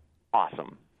 Yeah.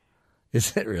 Awesome.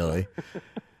 Is it really?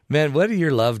 Man, what do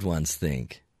your loved ones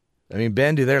think? I mean,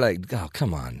 Ben, they're like, oh,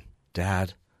 come on,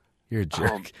 Dad, you're a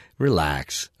jerk.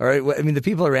 Relax. All right. I mean, the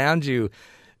people around you,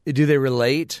 do they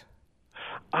relate?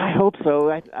 I hope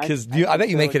so. Because I bet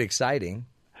you make it exciting.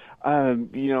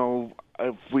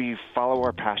 If we follow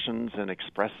our passions and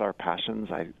express our passions,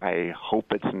 I hope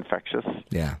it's infectious.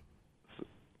 Yeah.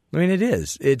 I mean, it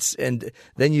is. And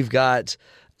then you've got,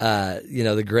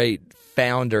 the great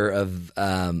founder of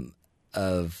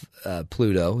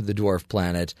Pluto, the dwarf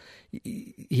planet.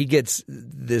 He gets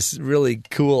this really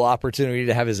cool opportunity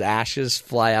to have his ashes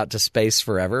fly out to space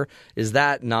forever. Is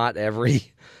that not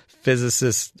every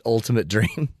physicist's ultimate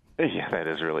dream? Yeah, that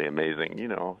is really amazing.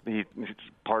 He's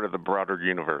part of the broader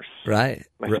universe. Right.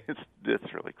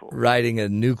 It's really cool. Riding a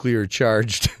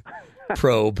nuclear-charged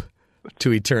probe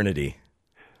to eternity.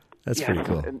 That's pretty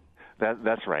cool. And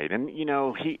that's right. And,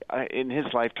 he in his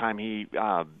lifetime, he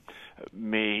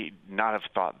may not have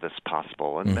thought this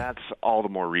possible. And that's all the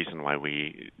more reason why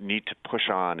we need to push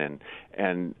on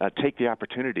and take the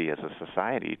opportunity as a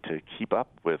society to keep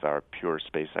up with our pure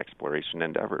space exploration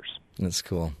endeavors. That's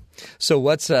cool. So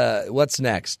what's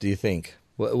next, do you think?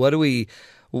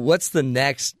 What's the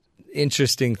next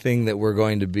interesting thing that we're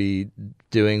going to be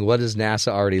doing? What has NASA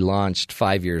already launched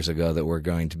 5 years ago that we're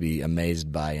going to be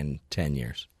amazed by in 10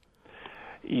 years?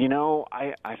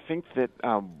 I think that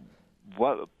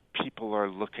what people are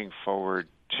looking forward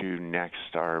to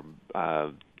next are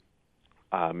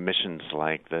missions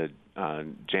like the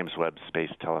James Webb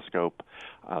Space Telescope,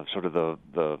 sort of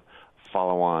the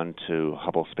follow-on to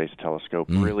Hubble Space Telescope,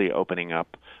 really opening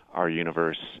up our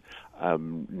universe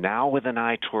now with an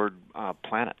eye toward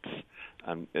planets,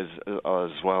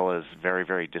 as well as very,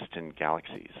 very distant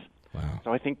galaxies. Wow.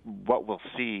 So I think what we'll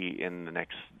see in the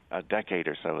next decade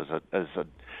or so is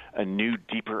a new,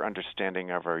 deeper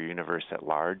understanding of our universe at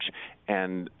large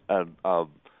and a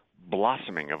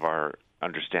blossoming of our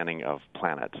understanding of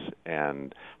planets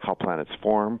and how planets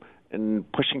form,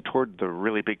 and pushing toward the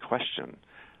really big question,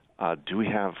 do we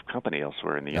have company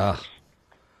elsewhere in the universe?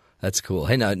 That's cool.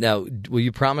 Hey, now, will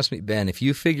you promise me, Ben, if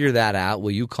you figure that out,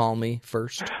 will you call me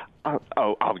first?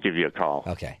 I'll give you a call.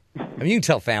 Okay. I mean, you can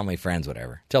tell family, friends,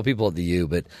 whatever. Tell people at the U,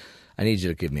 but I need you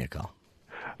to give me a call.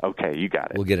 Okay, you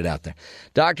got it. We'll get it out there.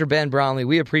 Dr. Ben Bromley,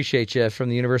 we appreciate you from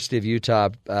the University of Utah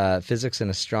Physics and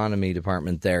Astronomy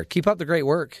Department there. Keep up the great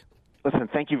work. Listen,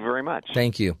 thank you very much.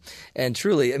 Thank you. And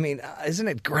truly, I mean, isn't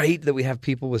it great that we have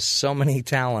people with so many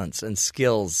talents and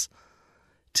skills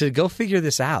to go figure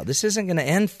this out? This isn't going to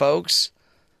end, folks.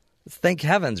 Thank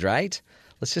heavens, right?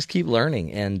 Let's just keep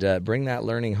learning and bring that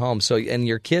learning home. So, and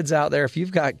your kids out there, if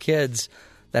you've got kids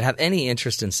that have any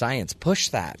interest in science, push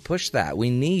that.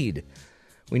 We need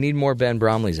more Ben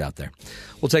Bromleys out there.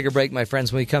 We'll take a break, my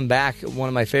friends. When we come back, one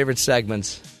of my favorite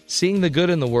segments, Seeing the Good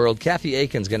in the World. Kathy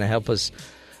Aiken's going to help us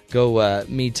go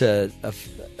meet a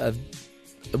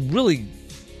really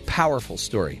powerful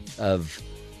story of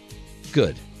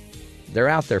good. They're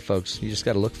out there, folks. You just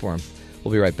got to look for them.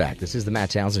 We'll be right back. This is the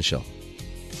Matt Townsend Show.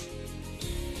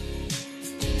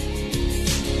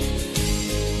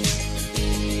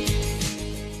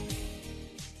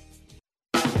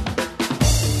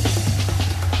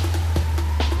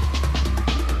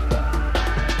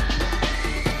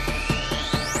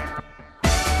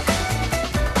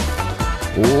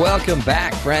 Welcome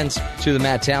back, friends, to the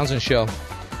Matt Townsend Show.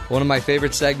 One of my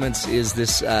favorite segments is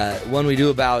this one we do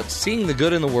about seeing the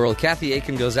good in the world. Kathy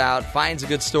Aiken goes out, finds a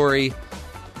good story,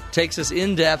 takes us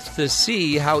in depth to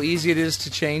see how easy it is to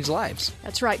change lives.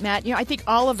 That's right, Matt. I think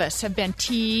all of us have been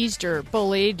teased or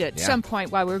bullied at some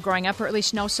point while we were growing up, or at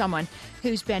least know someone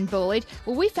who's been bullied.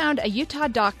 Well, we found a Utah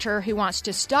doctor who wants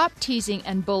to stop teasing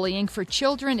and bullying for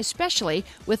children, especially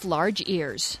with large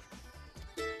ears.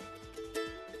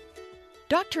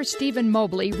 Dr. Stephen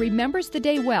Mobley remembers the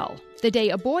day well, the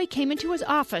day a boy came into his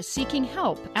office seeking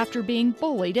help after being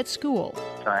bullied at school.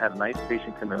 I had a nice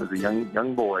patient come in. It was a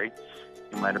young boy.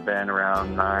 He might have been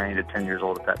around 9 to 10 years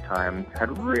old at that time.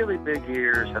 Had really big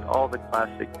ears, had all the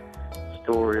classic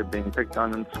story of being picked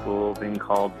on in school, being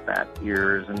called bat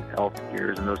ears and elf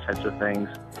ears and those types of things.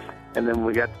 And then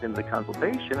we got into the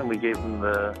consultation, and we gave them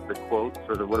the quote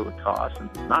for what it would cost, and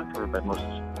it's not covered by most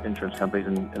insurance companies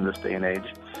in this day and age.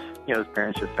 You know, his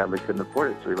parents just sadly couldn't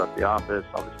afford it, so he left the office,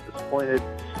 obviously disappointed,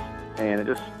 and it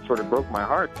just sort of broke my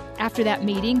heart. After that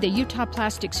meeting, the Utah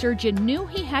plastic surgeon knew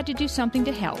he had to do something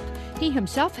to help. He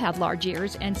himself had large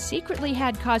ears and secretly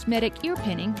had cosmetic ear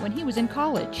pinning when he was in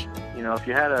college. You know, if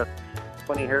you had a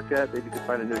funny haircut, maybe you could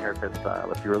find a new haircut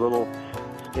style. If you were a little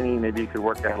skinny, maybe you could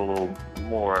work out a little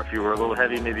more. If you were a little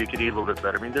heavy, maybe you could eat a little bit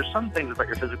better. I mean, there's some things about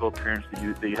your physical appearance that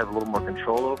you have a little more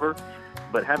control over.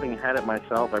 But having had it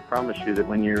myself, I promise you that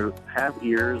when you have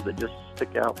ears that just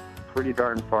stick out pretty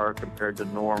darn far compared to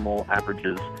normal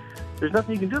averages, there's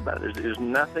nothing you can do about it. There's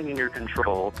nothing in your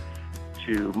control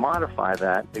to modify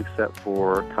that except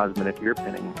for cosmetic ear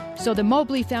pinning. So the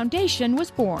Mobley Foundation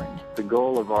was born. The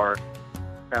goal of our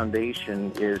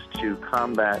foundation is to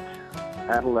combat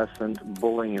adolescent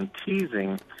bullying and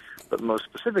teasing, but most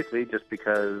specifically, just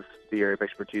because the area of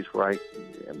expertise where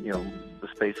the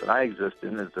space that I exist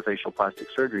in is the facial plastic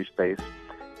surgery space.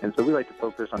 And so we like to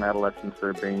focus on adolescents that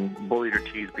are being bullied or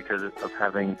teased because of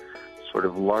having sort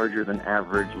of larger than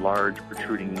average, large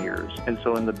protruding ears. And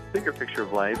so in the bigger picture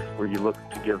of life, where you look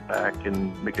to give back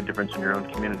and make a difference in your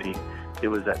own community, it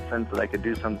was that sense that I could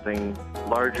do something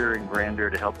larger and grander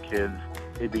to help kids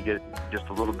maybe get just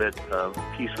a little bit of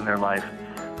peace in their life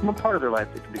from a part of their life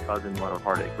that could be causing a lot of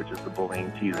heartache, which is the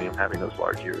bullying, teasing of having those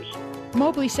large ears.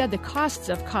 Mobley said the costs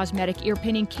of cosmetic ear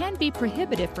pinning can be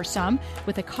prohibitive for some,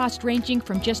 with a cost ranging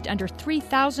from just under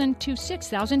 $3,000 to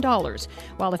 $6,000.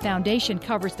 While the foundation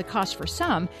covers the cost for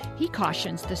some, he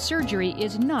cautions the surgery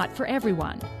is not for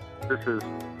everyone. This is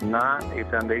not a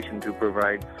foundation to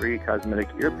provide free cosmetic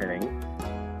ear pinning.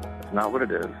 That's not what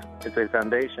it is. It's a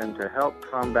foundation to help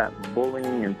combat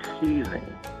bullying and teasing,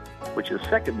 which is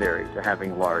secondary to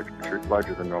having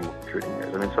larger than normal protruding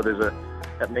ears. I mean, so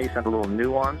that may sound a little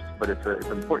nuanced, but it's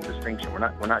an important distinction. We're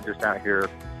not just out here,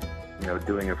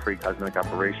 doing a free cosmetic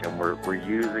operation. We're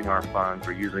using our funds,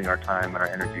 we're using our time and our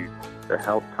energy to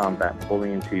help combat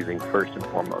bullying and teasing first and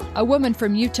foremost. A woman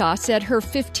from Utah said her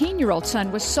 15-year-old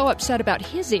son was so upset about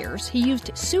his ears, he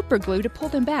used super glue to pull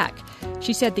them back.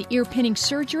 She said the ear pinning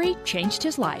surgery changed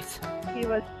his life. He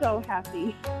was so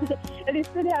happy, and he's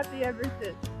been happy ever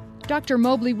since. Dr.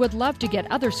 Mobley would love to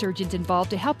get other surgeons involved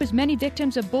to help as many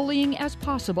victims of bullying as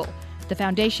possible. The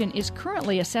foundation is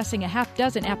currently assessing a half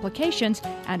dozen applications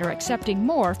and are accepting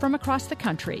more from across the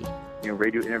country.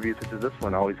 Radio interviews such as this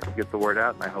one always help get the word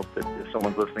out, and I hope that if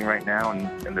someone's listening right now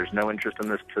and there's no interest in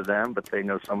this to them, but they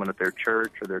know someone at their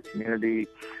church or their community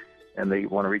and they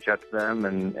want to reach out to them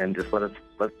and just let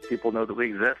people know that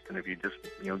we exist. And if you just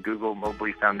Google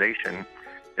Mobley Foundation,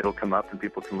 it'll come up and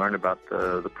people can learn about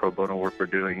the pro bono work we're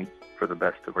doing for the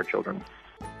best of our children.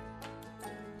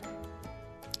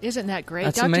 Isn't that great?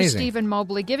 That's Dr. amazing. Stephen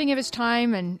Mobley giving of his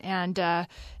time and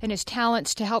his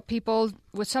talents to help people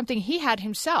with something he had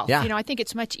himself. Yeah. I think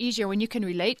it's much easier when you can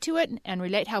relate to it and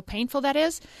relate how painful that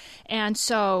is. And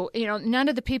so, none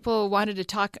of the people wanted to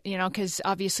talk, because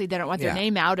obviously they don't want their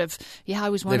name out of, I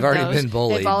was one They've of those. already been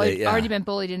bullied. They've already been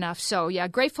bullied enough. So,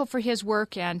 grateful for his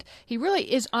work. And he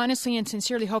really is honestly and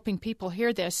sincerely hoping people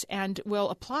hear this and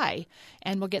will apply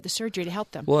and will get the surgery to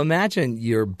help them. Well, imagine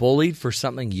you're bullied for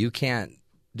something you can't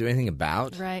do anything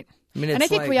about. Right. I mean, and I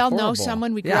think we all know horrible.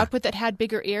 someone we grew up with that had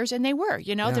bigger ears, and they were.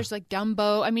 There's like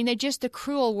Dumbo. I mean, they just the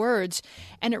cruel words,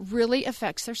 and it really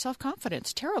affects their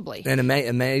self-confidence terribly. And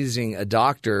amazing, a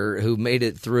doctor who made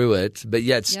it through it, but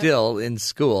yet still in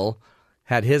school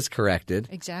had his corrected.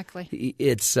 Exactly.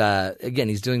 It's again,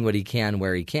 he's doing what he can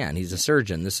where he can. He's a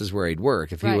surgeon. This is where he'd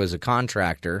work. If he was a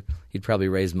contractor, he'd probably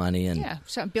raise money and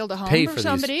build a home pay for for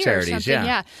somebody these charities, or something.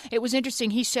 yeah. It was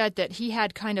interesting. He said that he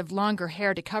had kind of longer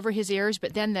hair to cover his ears,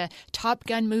 but then the Top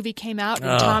Gun movie came out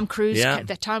and Tom Cruise,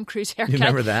 the Tom Cruise haircut. You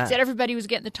remember that? Said everybody was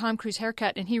getting the Tom Cruise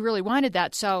haircut, and he really wanted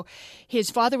that. So his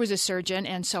father was a surgeon,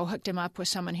 and so hooked him up with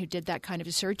someone who did that kind of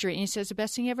a surgery. And he says the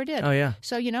best thing he ever did. Oh yeah.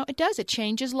 So it does. It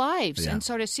changes lives, Yeah. and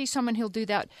so to see someone who'll do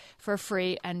that for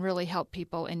free and really help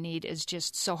people in need is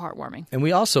just so heartwarming. And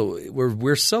we also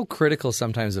we're so critical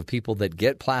sometimes of people that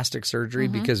get plastic surgery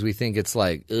because we think it's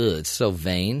like, it's so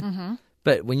vain.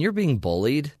 But when you're being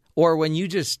bullied or when you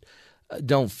just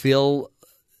don't feel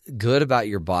good about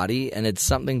your body and it's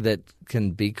something that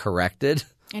can be corrected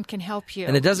And can help you.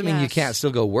 and it doesn't mean you Yes. can't still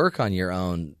go work on your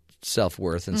own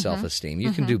self-worth and self-esteem.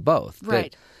 You can do both.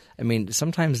 Right. But, I mean,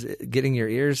 sometimes getting your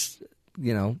ears,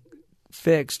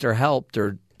 fixed or helped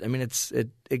or – I mean, it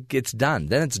it gets done.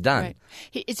 Then it's done. Right.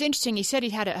 It's interesting. He said he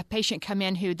had a patient come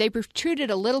in who they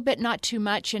protruded a little bit, not too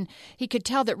much, and he could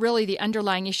tell that really the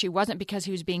underlying issue wasn't because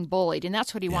he was being bullied, and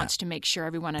that's what he wants to make sure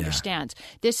everyone understands.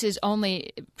 This is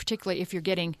only, particularly if you're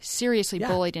getting seriously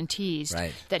bullied and teased,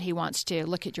 that he wants to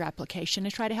look at your application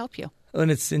and try to help you. And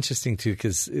it's interesting, too,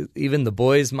 because even the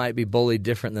boys might be bullied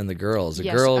different than the girls. A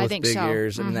girl with big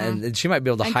ears, and she might be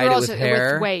able to hide it with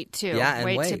hair. With weight, too. Yeah, and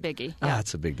Weight's weight. a biggie. Yeah.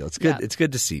 It's a big deal. It's good. It's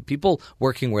good to see people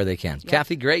working where they can. Yep.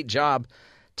 Kathy, great job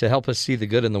to help us see the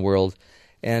good in the world.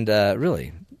 And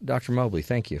really, Dr. Mobley,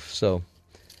 thank you for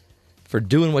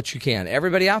doing what you can.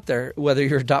 Everybody out there, whether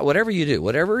you're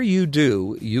whatever you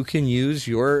do, you can use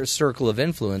your circle of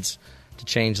influence to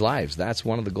change lives. That's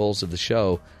one of the goals of the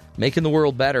show, making the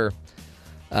world better.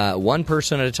 One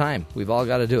person at a time. We've all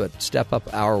got to do it. Step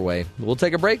up our way. We'll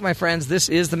take a break, my friends. This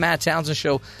is the Matt Townsend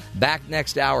Show. Back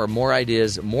next hour. More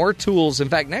ideas, more tools. In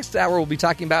fact, next hour we'll be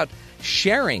talking about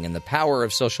sharing and the power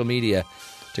of social media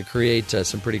to create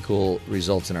some pretty cool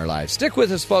results in our lives. Stick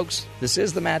with us, folks. This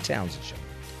is the Matt Townsend Show.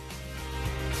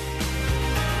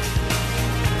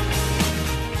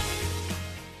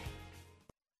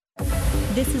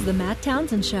 This is the Matt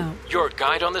Townsend Show. Your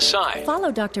guide on the side.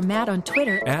 Follow Dr. Matt on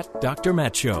Twitter at Dr.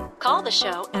 Matt Show. Call the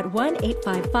show at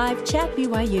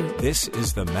 1-855-CHAT-BYU. This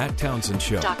is the Matt Townsend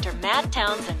Show. Dr. Matt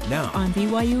Townsend. Now on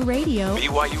BYU Radio.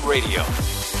 BYU Radio.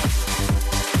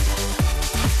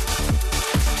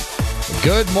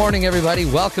 Good morning, everybody.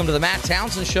 Welcome to the Matt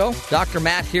Townsend Show. Dr.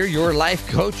 Matt here, your life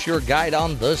coach, your guide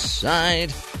on the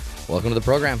side. Welcome to the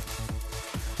program.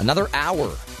 Another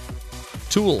hour.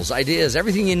 Tools, ideas,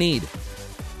 everything you need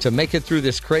to make it through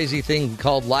this crazy thing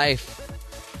called life.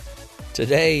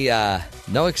 Today,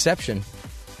 no exception.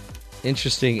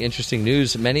 Interesting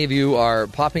news. Many of you are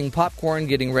popping popcorn,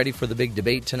 getting ready for the big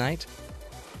debate tonight.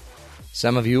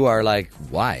 Some of you are like,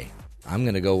 why? I'm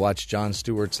going to go watch Jon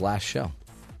Stewart's last show.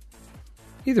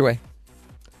 Either way,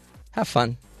 have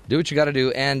fun. Do what you got to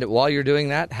do. And while you're doing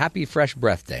that, happy Fresh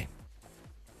Breath Day.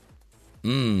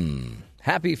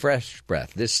 Happy Fresh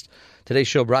Breath. Today's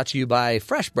show brought to you by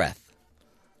Fresh Breath.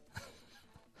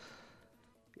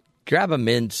 Grab a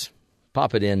mint,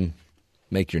 pop it in,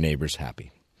 make your neighbors happy.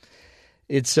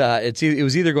 It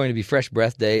was either going to be Fresh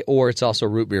Breath Day or it's also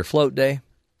Root Beer Float Day.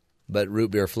 But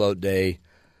Root Beer Float Day,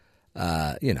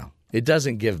 it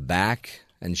doesn't give back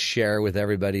and share with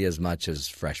everybody as much as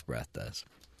Fresh Breath does.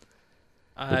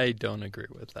 I don't agree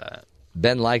with that.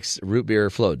 Ben likes Root Beer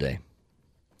Float Day.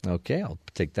 Okay, I'll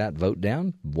take that vote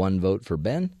down. 1 vote for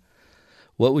Ben.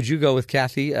 What would you go with,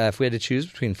 Kathy, if we had to choose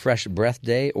between Fresh Breath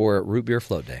Day or Root Beer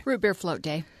Float Day? Root Beer Float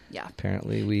Day, yeah.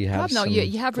 Apparently we have no,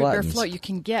 you have Root Beer gluttons. Float, you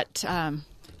can get kind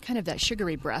of that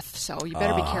sugary breath, so you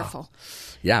better be careful.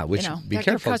 Yeah, be that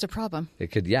careful. Could cause a problem.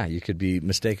 It could, you could be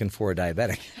mistaken for a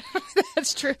diabetic.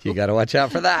 That's true. You got to watch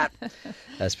out for that,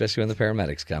 especially when the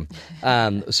paramedics come.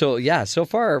 So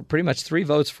far, pretty much 3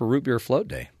 votes for Root Beer Float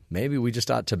Day. Maybe we just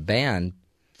ought to ban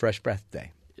Fresh Breath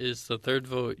Day. Is the third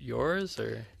vote yours,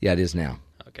 or? Yeah, it is now.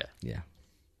 Okay. Yeah.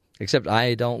 Except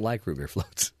I don't like root beer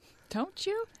floats. Don't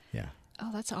you? Yeah. Oh,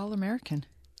 that's all American.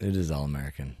 It is all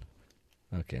American.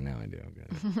 Okay, now I do. Okay.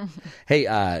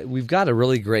 Hey, we've got a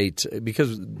really great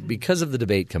because of the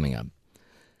debate coming up.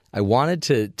 I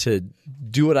wanted to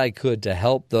do what I could to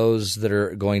help those that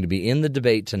are going to be in the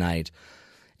debate tonight,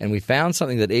 and we found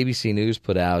something that ABC News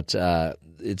put out.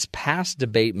 It's past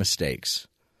debate mistakes.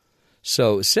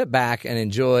 So sit back and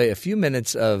enjoy a few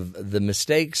minutes of the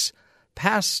mistakes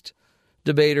past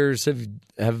debaters have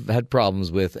had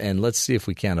problems with, and let's see if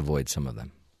we can avoid some of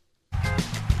them. Nice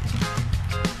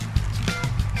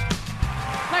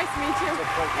to meet you.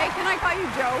 Hey, can I call you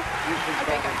Joe?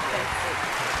 Okay, good.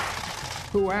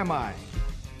 Who am I?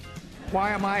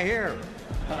 Why am I here?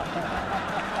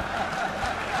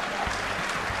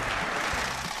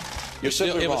 You're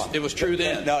simply wrong. It was true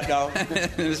then. No.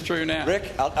 It is true now.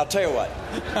 Rick, I'll tell you what.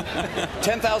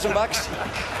 $10,000 bucks?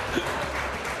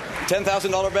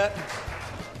 $10,000 bet?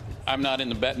 I'm not in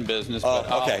the betting business, but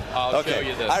okay. I'll show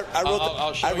you this.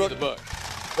 I'll show you the book.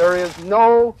 There is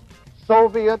no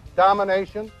Soviet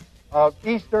domination of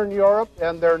Eastern Europe,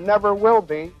 and there never will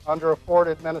be under a Ford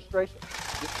administration.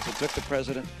 It took the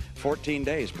president 14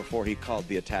 days before he called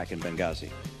the attack in Benghazi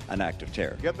an act of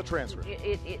terror. Get the transcript.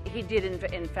 He did,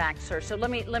 in fact, sir. So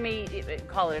let me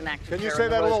call it an act of terror. Can you say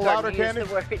that a little louder, Candy?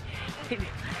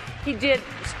 He did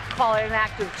call it an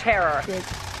act of terror.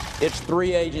 It's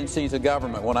 3 agencies of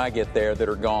government when I get there that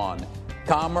are gone.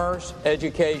 Commerce,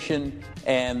 education,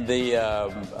 and the,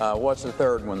 what's the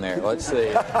third one there? Let's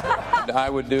see. I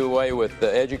would do away with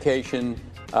the education,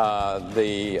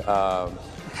 Commerce.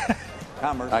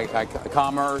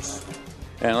 Commerce,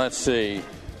 and let's see.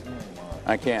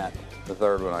 I can't. The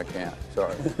third one I can't.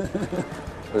 Sorry.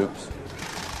 Oops.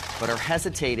 But are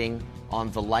hesitating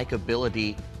on the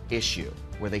likability issue,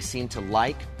 where they seem to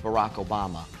like Barack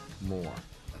Obama more.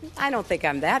 I don't think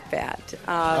I'm that bad.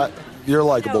 You're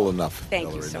likable enough. Thank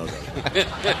Hillary, you so no much. doubt.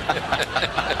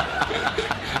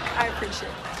 I appreciate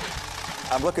it.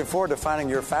 I'm looking forward to finding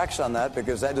your facts on that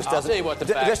because that just doesn't. I'll tell you what the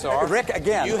facts are. Rick,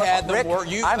 again. You had the Rick, word.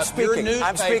 I'm speaking. Your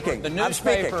I'm speaking. The I'm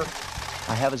newspaper. speaking.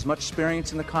 I have as much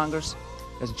experience in the Congress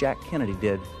as Jack Kennedy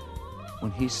did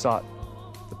when he sought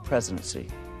the presidency.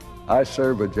 I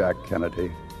served with Jack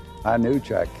Kennedy. I knew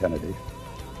Jack Kennedy.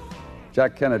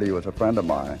 Jack Kennedy was a friend of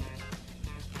mine.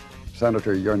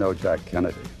 Senator, you're no Jack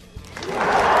Kennedy.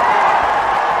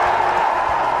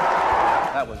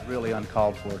 That was really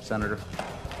uncalled for, Senator.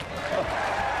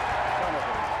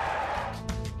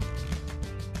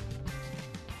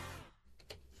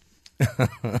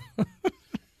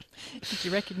 Did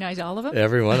you recognize all of them?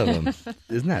 Every one of them.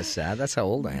 Isn't that sad? That's how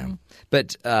old I am.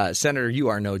 But, Senator, you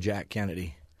are no Jack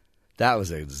Kennedy. That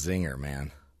was a zinger,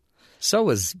 man. So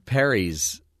was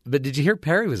Perry's. But did you hear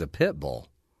Perry was a pit bull?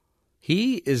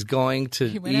 He is going to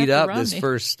eat up Romney. this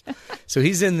first. So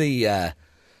he's in the, I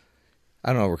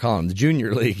don't know what we're calling him, the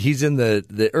junior league. He's in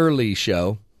the early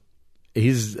show.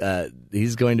 He's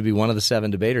going to be one of the 7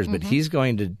 debaters, but he's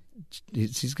going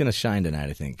to shine tonight,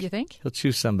 I think. You think? He'll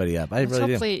chew somebody up. I really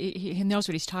do. Hopefully he knows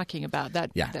what he's talking about.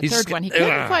 That he's third one he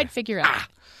couldn't quite figure out.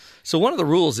 So one of the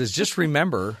rules is just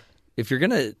remember, if you're going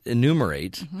to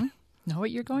enumerate, know what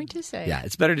you're going to say. yeah,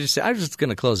 it's better to just say, I'm just going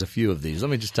to close a few of these.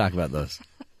 Let me just talk about those.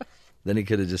 Then he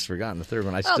could have just forgotten the third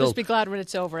one. I'll just be glad when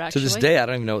it's over, actually. To this day, I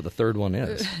don't even know what the third one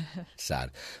is. Sad.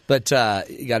 But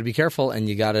you got to be careful, and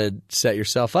you got to set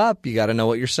yourself up. You got to know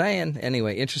what you're saying.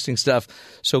 Anyway, interesting stuff.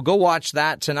 So go watch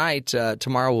that tonight.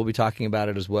 Tomorrow we'll be talking about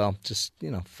it as well. Just,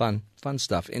 fun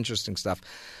stuff, interesting stuff.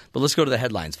 But let's go to the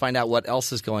headlines, find out what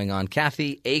else is going on.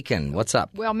 Kathy Aiken, what's up?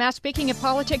 Well, Matt, speaking of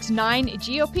politics, 9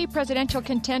 GOP presidential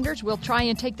contenders will try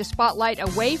and take the spotlight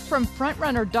away from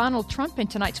frontrunner Donald Trump in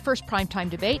tonight's first primetime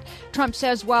debate. Trump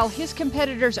says while his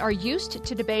competitors are used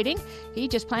to debating, he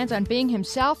just plans on being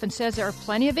himself and says there are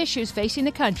plenty of issues facing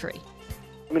the country.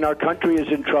 I mean, our country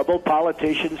is in trouble.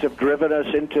 Politicians have driven us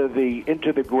into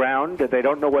the ground. They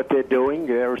don't know what they're doing.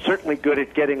 They're certainly good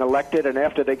at getting elected, and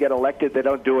after they get elected, they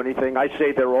don't do anything. I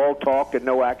say they're all talk and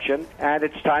no action, and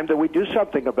it's time that we do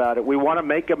something about it. We want to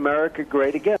make America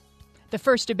great again. The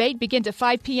first debate begins at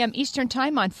 5 p.m. Eastern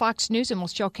Time on Fox News and will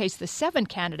showcase the 7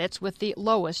 candidates with the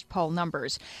lowest poll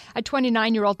numbers. A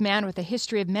 29-year-old man with a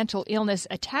history of mental illness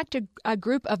attacked a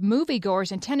group of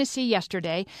moviegoers in Tennessee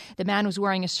yesterday. The man was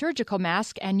wearing a surgical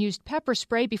mask and used pepper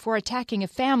spray before attacking a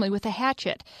family with a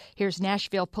hatchet. Here's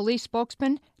Nashville police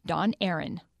spokesman Don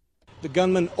Aaron. The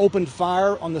gunman opened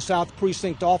fire on the South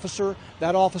Precinct officer.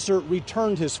 That officer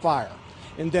returned his fire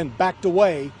and then backed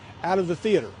away out of the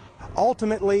theater.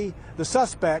 Ultimately, the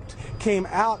suspect came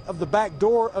out of the back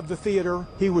door of the theater.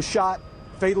 He was shot,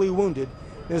 fatally wounded,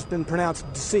 and has been pronounced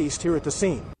deceased here at the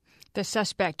scene. The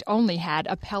suspect only had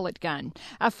a pellet gun.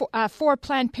 4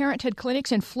 Planned Parenthood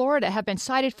clinics in Florida have been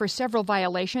cited for several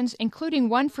violations, including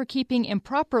one for keeping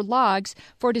improper logs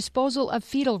for disposal of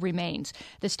fetal remains.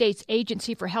 The state's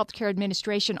Agency for Healthcare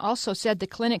Administration also said the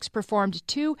clinics performed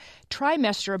 2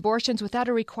 trimester abortions without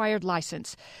a required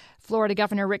license. Florida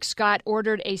Governor Rick Scott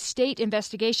ordered a state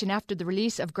investigation after the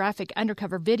release of graphic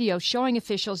undercover video showing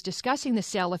officials discussing the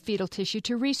sale of fetal tissue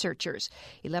to researchers.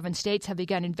 11 states have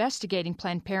begun investigating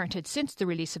Planned Parenthood since the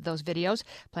release of those videos.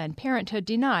 Planned Parenthood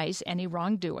denies any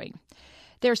wrongdoing.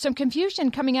 There's some confusion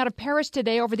coming out of Paris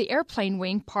today over the airplane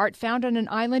wing part found on an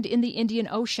island in the Indian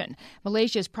Ocean.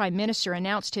 Malaysia's Prime Minister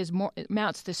announced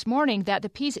this morning that the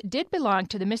piece did belong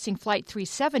to the missing Flight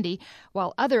 370,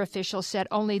 while other officials said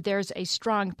only there's a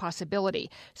strong possibility.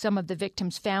 Some of the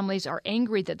victims' families are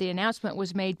angry that the announcement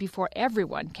was made before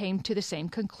everyone came to the same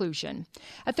conclusion.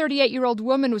 A 38-year-old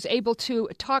woman was able to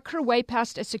talk her way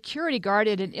past a security guard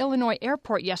at an Illinois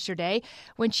airport yesterday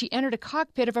when she entered a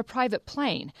cockpit of a private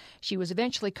plane. She was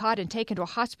eventually caught and taken to a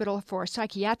hospital for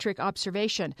psychiatric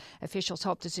observation. Officials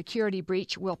hope the security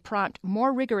breach will prompt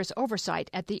more rigorous oversight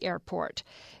at the airport.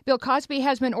 Bill Cosby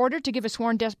has been ordered to give a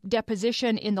sworn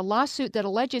deposition in the lawsuit that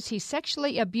alleges he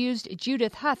sexually abused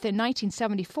Judith Huth in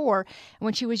 1974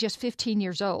 when she was just 15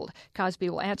 years old. Cosby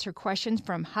will answer questions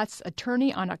from Huth's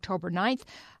attorney on October 9th.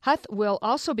 Huth will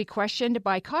also be questioned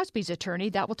by Cosby's attorney.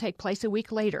 That will take place a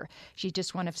week later. She's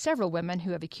just one of several women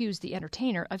who have accused the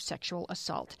entertainer of sexual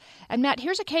assault. And Matt,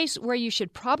 here's a case where you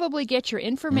should probably get your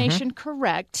information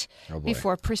correct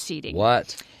before proceeding.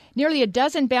 What? Nearly a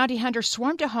dozen bounty hunters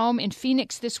swarmed a home in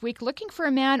Phoenix this week looking for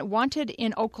a man wanted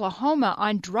in Oklahoma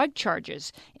on drug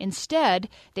charges. Instead,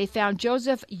 they found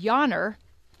Joseph Yonner,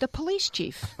 the police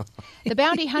chief. The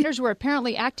bounty hunters were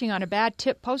apparently acting on a bad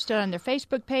tip posted on their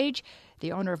Facebook page.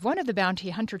 The owner of one of the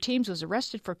bounty hunter teams was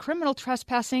arrested for criminal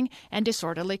trespassing and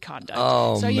disorderly conduct.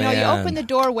 Oh, so, man. you open the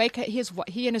door, wake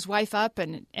he and his wife up,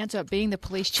 and it ends up being the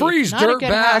police chief. Freeze, Not a good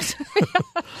dirtbag. house.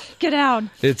 Get down.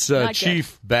 It's Not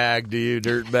chief bag to you,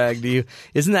 dirt bag to you.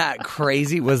 Isn't that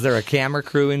crazy? Was there a camera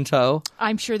crew in tow?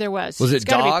 I'm sure there was. Was it It's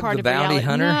gotta be Dog, part the of bounty reality.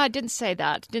 hunter? No, it didn't say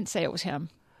that. It didn't say it was him.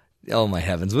 Oh, my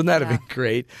heavens. Wouldn't that have been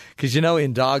great? Because,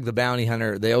 in Dog the Bounty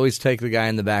Hunter, they always take the guy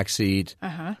in the back seat,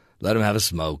 let him have a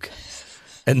smoke.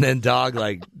 And then Dog,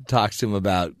 talks to him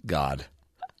about God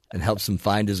and helps him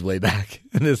find his way back.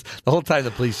 And the whole time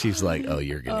the police chief's like, oh,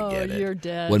 you're going to get it. You're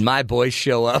dead. When my boys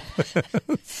show up,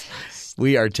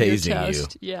 we are tasing you.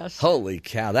 Yes. Holy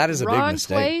cow. That is a big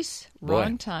mistake. Wrong place,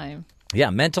 wrong Boy. time.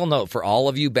 Yeah, mental note for all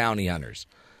of you bounty hunters.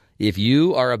 If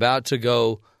you are about to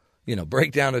go,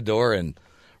 break down a door and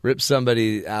rip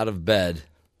somebody out of bed,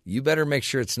 you better make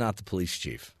sure it's not the police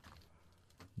chief.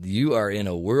 You are in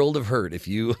a world of hurt if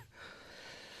you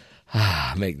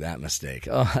make that mistake.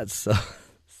 Oh, that's so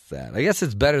sad. I guess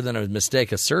it's better than a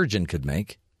mistake a surgeon could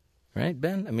make. Right,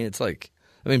 Ben? I mean,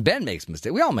 Ben makes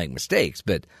mistakes. We all make mistakes,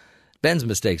 but Ben's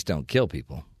mistakes don't kill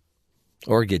people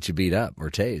or get you beat up or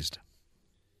tased.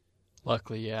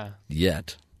 Luckily, yeah.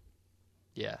 Yet.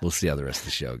 Yeah. We'll see how the rest of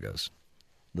the show goes.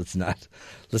 Let's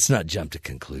not jump to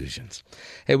conclusions.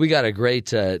 Hey, we got a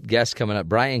great guest coming up.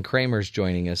 Brian Kramer's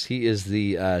joining us. He is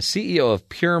the CEO of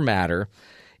Pure Matter,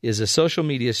 is a social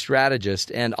media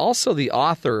strategist, and also the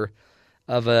author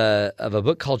of a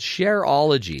book called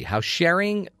Shareology: How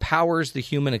Sharing Powers the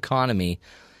Human Economy.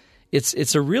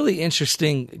 It's a really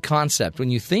interesting concept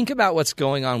when you think about what's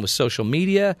going on with social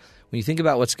media. When you think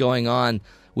about what's going on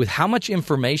with how much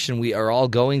information we are all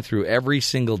going through every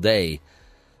single day.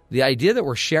 The idea that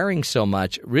we're sharing so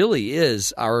much really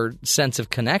is our sense of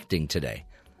connecting today.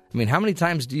 I mean, how many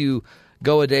times do you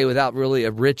go a day without really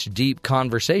a rich, deep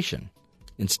conversation?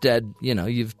 Instead,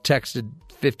 you've texted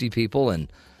 50 people and,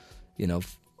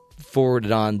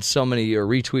 forwarded on so many or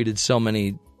retweeted so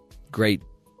many great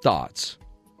thoughts.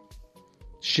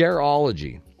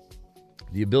 Shareology,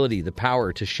 the ability, the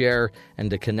power to share and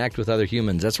to connect with other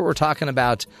humans. That's what we're talking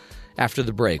about after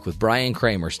the break with Brian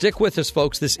Kramer. Stick with us,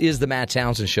 folks. This is the Matt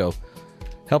Townsend Show,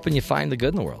 helping you find the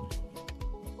good in the world.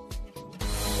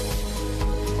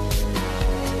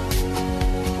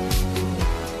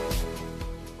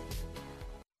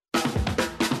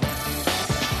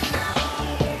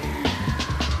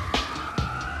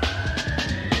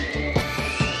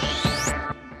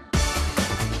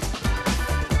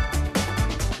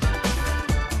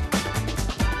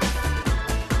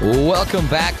 Welcome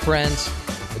back, friends,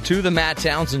 to the Matt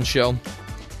Townsend Show.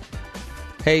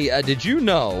 Hey, did you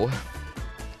know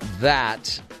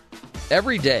that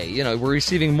every day, we're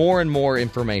receiving more and more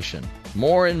information,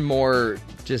 more and more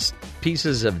just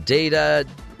pieces of data,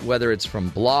 whether it's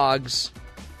from blogs,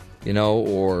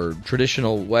 or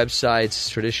traditional websites,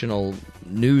 traditional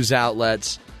news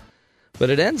outlets. But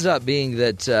it ends up being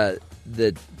that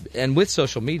and with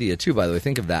social media, too, by the way,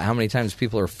 think of that. How many times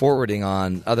people are forwarding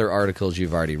on other articles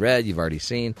you've already read, you've already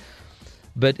seen.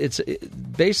 But it's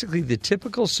basically the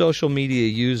typical social media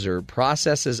user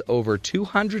processes over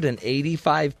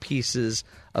 285 pieces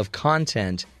of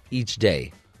content each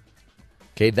day.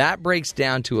 Okay, that breaks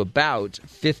down to about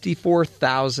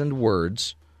 54,000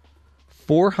 words,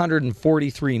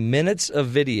 443 minutes of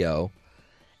video,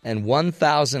 and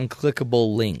 1,000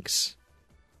 clickable links.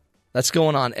 That's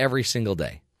going on every single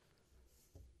day.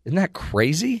 Isn't that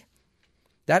crazy?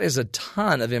 That is a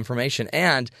ton of information,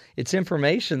 and it's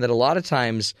information that a lot of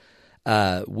times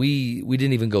we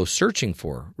didn't even go searching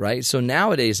for, right? So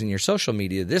nowadays in your social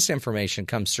media, this information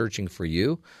comes searching for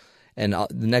you, and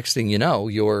the next thing you know,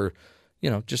 you're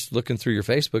just looking through your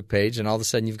Facebook page, and all of a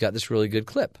sudden you've got this really good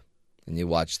clip, and you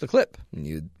watch the clip, and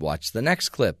you watch the next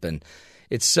clip, and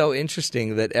it's so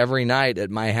interesting that every night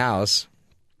at my house,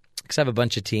 because I have a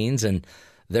bunch of teens, and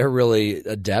they're really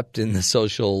adept in the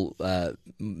social,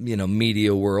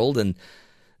 media world, and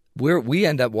we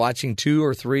end up watching 2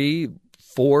 or 3,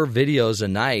 4 videos a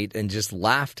night and just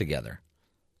laugh together.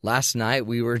 Last night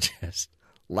we were just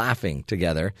laughing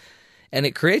together, and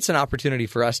it creates an opportunity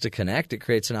for us to connect. It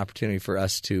creates an opportunity for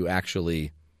us to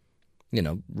actually,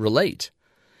 relate.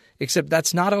 Except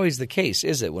that's not always the case,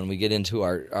 is it? When we get into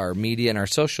our media and our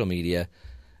social media,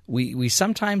 we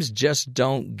sometimes just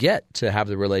don't get to have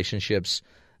the relationships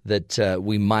that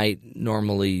we might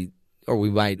normally, or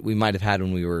we might have had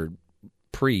when we were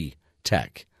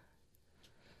pre-tech.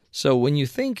 So when you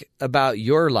think about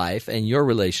your life and your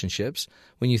relationships,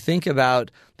 when you think about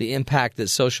the impact that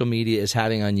social media is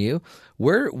having on you,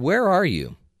 where are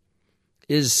you?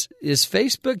 Is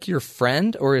Facebook your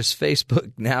friend, or is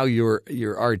Facebook now your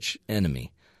arch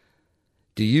enemy?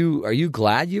 Are you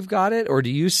glad you've got it, or do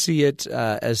you see it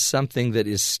as something that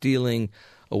is stealing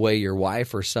away your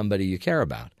wife or somebody you care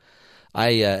about?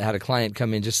 I had a client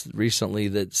come in just recently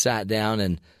that sat down,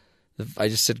 and I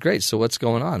just said, "Great, so what's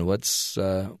going on? What's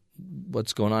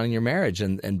going on in your marriage?"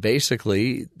 And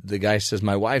basically, the guy says,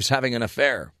 "My wife's having an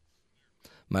affair.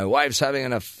 My wife's having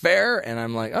an affair," and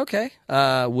I'm like, "Okay,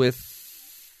 with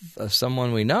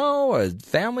someone we know, a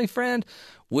family friend,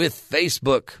 with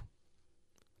Facebook.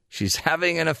 She's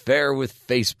having an affair with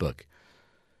Facebook.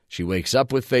 She wakes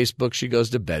up with Facebook. She goes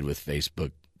to bed with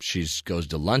Facebook. She goes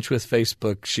to lunch with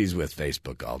Facebook. She's with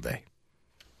Facebook all day."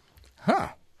 Huh.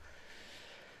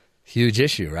 Huge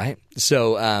issue, right?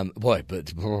 So,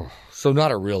 so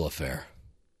not a real affair.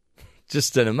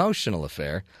 Just an emotional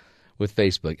affair with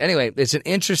Facebook. Anyway, it's an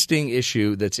interesting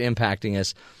issue that's impacting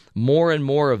us. More and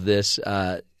more of this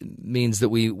means that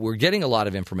we're getting a lot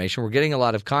of information. We're getting a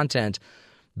lot of content,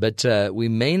 but we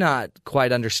may not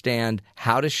quite understand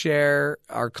how to share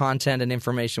our content and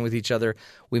information with each other.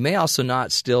 We may also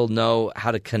not still know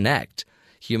how to connect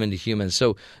human to human.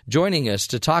 So joining us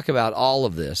to talk about all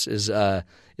of this is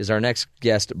our next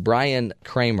guest, Brian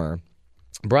Kramer.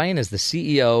 Brian is the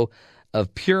CEO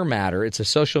of Pure Matter. It's a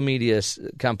social media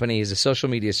company. He's a social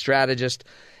media strategist,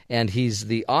 and he's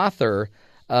the author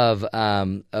of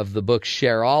the book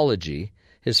Shareology.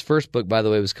 His first book, by the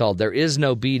way, was called "There Is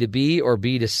No B2B or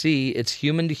B2C. It's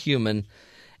Human to Human."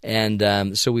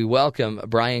 And so we welcome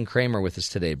Brian Kramer with us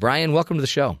today. Brian, welcome to the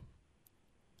show.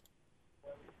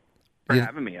 For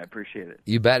having me. I appreciate it.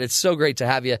 You bet. It's so great to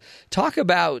have you. Talk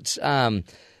about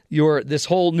this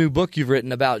whole new book you've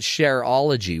written about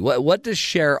Shareology. What does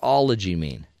Shareology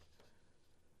mean?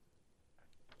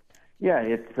 Yeah,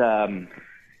 it's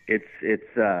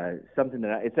something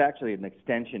that it's actually an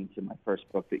extension to my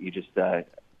first book that you just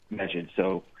mentioned.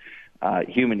 So,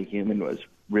 Human to Human was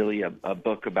really a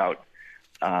book about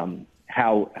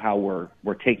how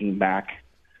we're taking back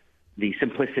the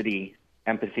simplicity,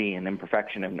 empathy, and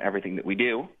imperfection in everything that we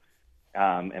do,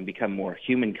 and become more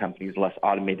human companies, less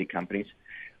automated companies.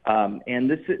 And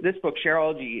this book,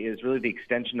 Shareology, is really the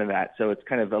extension of that. So it's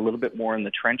kind of a little bit more in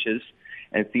the trenches,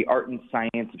 and it's the art and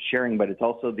science of sharing, but it's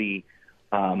also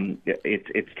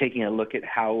it's taking a look at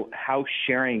how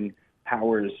sharing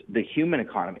powers the human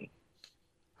economy.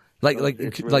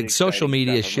 Like social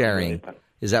media sharing.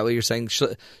 Is that what you're saying?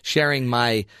 Sharing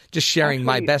my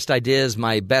best ideas,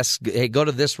 hey, go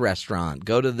to this restaurant,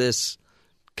 go to this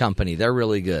company. They're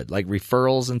really good. Like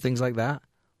referrals and things like that?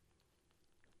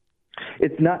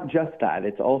 It's not just that.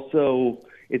 It's also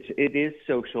it is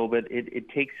social, but it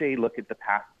takes a look at the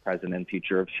past, present, and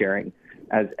future of sharing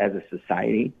as a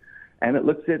society. And it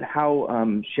looks at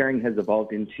how sharing has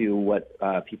evolved into what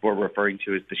people are referring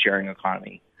to as the sharing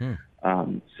economy.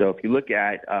 So if you look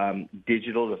at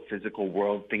digital to physical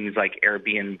world, things like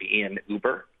Airbnb and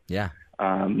Uber. Yeah.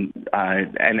 And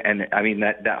I mean,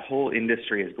 that whole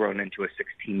industry has grown into a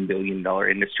 $16 billion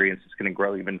industry, and it's just going to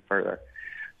grow even further.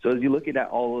 So as you look at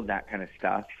all of that kind of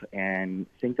stuff and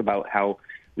think about how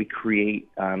we create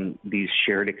these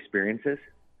shared experiences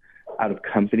out of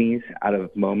companies, out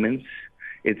of moments,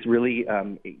 it's really,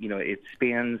 it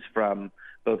spans from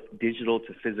both digital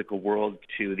to physical world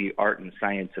to the art and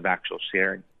science of actual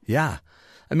sharing. Yeah.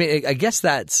 I mean, I guess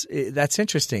that's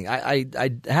interesting. I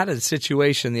had a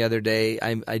situation the other day.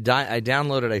 I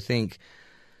downloaded, I think,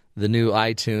 the new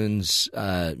iTunes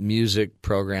music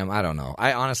program. I don't know.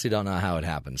 I honestly don't know how it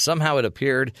happened. Somehow it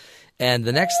appeared, and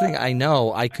the next thing I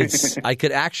know, I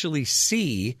could actually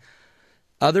see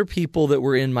other people that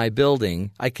were in my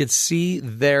building. I could see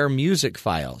their music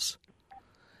files.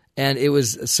 And it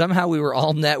was somehow we were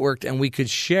all networked and we could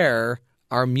share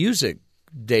our music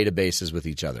databases with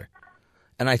each other.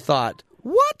 And I thought,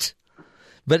 what?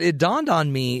 But it dawned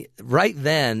on me right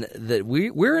then that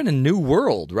we're in a new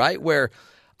world, right, where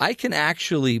I can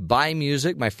actually buy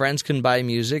music, my friends can buy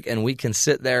music, and we can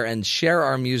sit there and share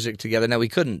our music together. Now, I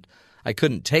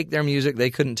couldn't take their music, they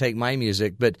couldn't take my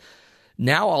music, but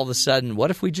now all of a sudden,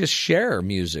 what if we just share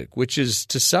music, which is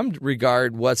to some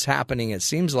regard what's happening, it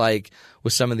seems like,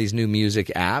 with some of these new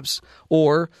music apps.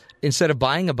 Or instead of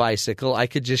buying a bicycle, I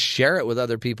could just share it with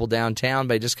other people downtown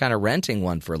by just kind of renting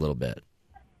one for a little bit.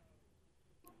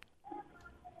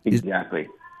 Exactly.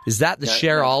 Is that the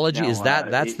Shareology?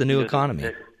 That's the new economy?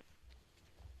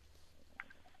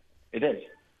 It is.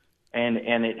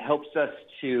 And it helps us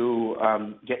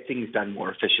to get things done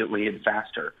more efficiently and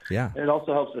faster. Yeah. And it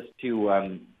also helps us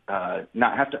to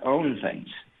not have to own things.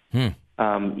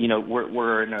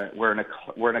 We're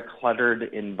in a cluttered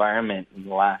environment in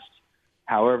the last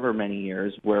however many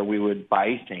years where we would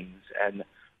buy things and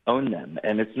own them,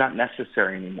 and it's not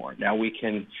necessary anymore. Now we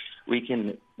can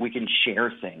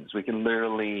share things. We can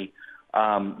literally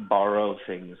borrow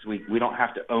things. We don't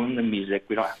have to own the music.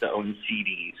 We don't have to own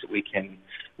CDs. We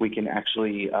can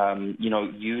actually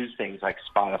use things like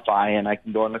Spotify, and I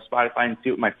can go on to Spotify and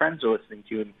see what my friends are listening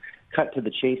to and cut to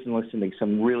the chase and listen to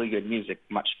some really good music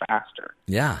much faster.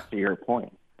 Yeah. To your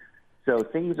point. So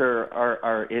things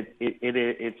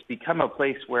it's become a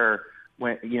place where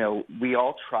we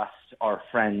all trust our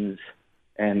friends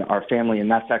and our family, and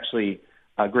that's actually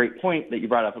a great point that you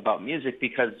brought up about music,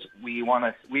 because we want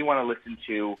to listen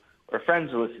to what our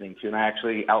friends are listening to, and I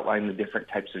actually outline the different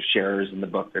types of sharers in the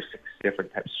book. There's 6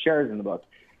 different types of sharers in the book,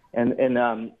 and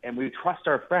we trust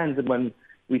our friends, and when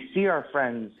we see our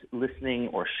friends listening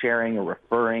or sharing or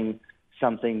referring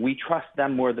something, we trust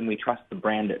them more than we trust the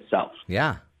brand itself.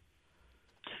 Yeah.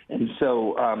 And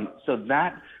so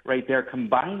that right there,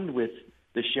 combined with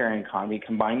the sharing economy,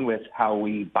 combined with how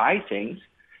we buy things,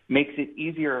 makes it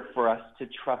easier for us to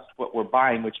trust what we're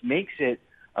buying, which makes it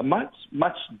a much,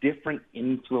 much different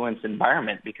influence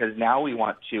environment, because now we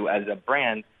want to, as a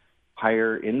brand,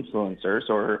 hire influencers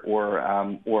or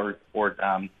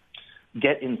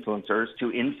get influencers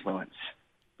to influence,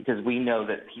 because we know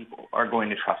that people are going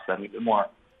to trust them even more.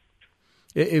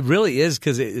 It really is,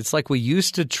 because it's like we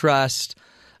used to trust,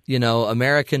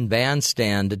 American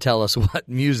Bandstand to tell us what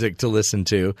music to listen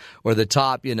to, or the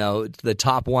top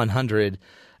 100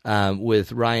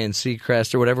 with Ryan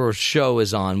Seacrest or whatever show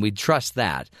is on. We'd trust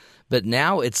that. But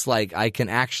now it's like I can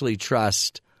actually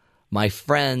trust my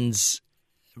friends'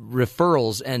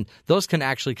 referrals, and those can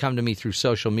actually come to me through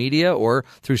social media or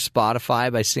through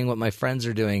Spotify by seeing what my friends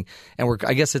are doing. And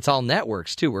I guess it's all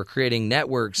networks too. We're creating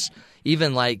networks,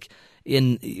 even like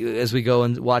as we go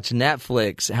and watch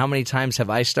Netflix. How many times have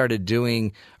I started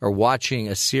doing or watching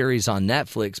a series on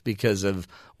Netflix because of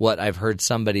what I've heard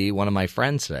one of my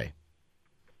friends say?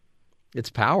 It's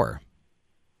power.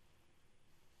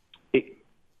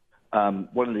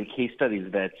 One of the case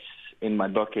studies that's in my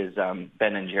book is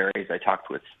Ben and Jerry's. I talked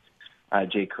with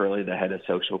Jay Curley, the head of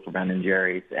social for Ben and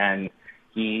Jerry's, and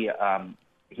he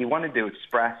wanted to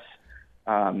express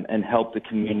and help the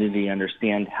community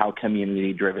understand how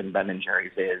community-driven Ben and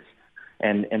Jerry's is.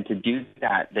 And to do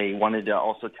that, they wanted to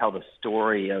also tell the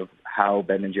story of how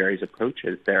Ben and Jerry's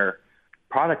approaches their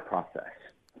product process.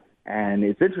 And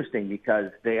it's interesting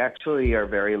because they actually are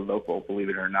very local, believe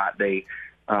it or not. They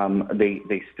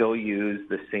still use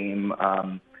the same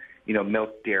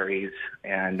milk dairies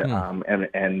and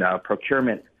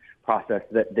procurement process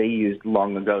that they used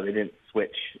long ago. They didn't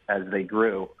switch as they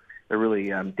grew. They're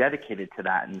really dedicated to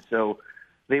that, and so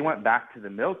they went back to the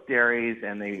milk dairies,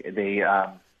 and they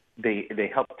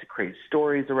helped to create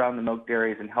stories around the milk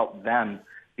dairies and help them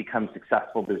become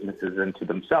successful businesses unto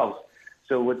themselves.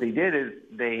 So what they did is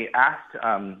they asked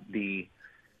the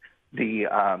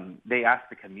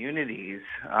communities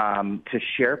to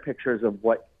share pictures of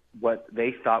what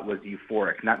they thought was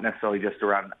euphoric, not necessarily just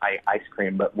around ice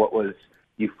cream, but what was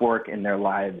euphoric in their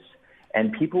lives.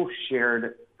 And people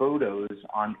shared photos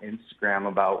on Instagram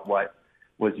about what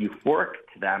was euphoric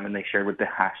to them, and they shared with the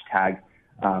hashtag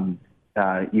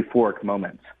euphoric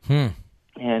moments.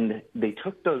 And they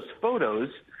took those photos,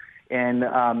 and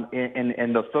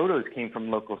the photos came from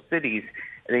local cities.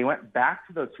 They went back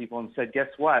to those people and said, guess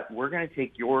what? We're going to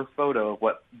take your photo of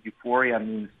what euphoria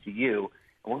means to you,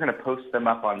 and we're going to post them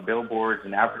up on billboards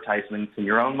and advertisements in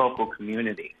your own local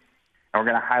community, and we're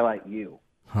going to highlight you.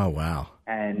 Oh, wow.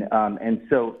 And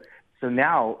so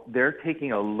now they're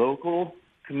taking a local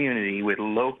community with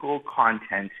local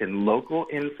content and local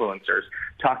influencers,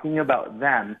 talking about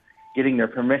them, getting their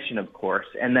permission, of course,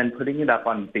 and then putting it up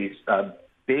on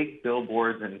big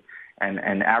billboards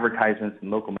and advertisements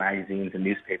in local magazines and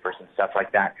newspapers and stuff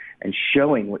like that, and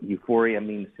showing what euphoria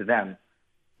means to them,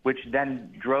 which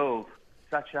then drove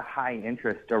such a high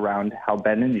interest around how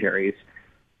Ben and Jerry's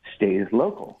stays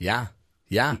local. Yeah.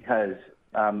 Because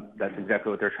that's exactly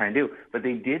what they're trying to do. But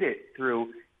they did it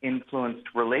through influenced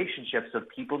relationships of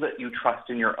people that you trust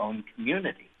in your own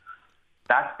community.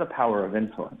 That's the power of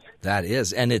influence. That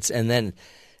is. And then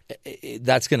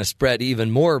that's going to spread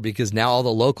even more, because now all the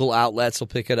local outlets will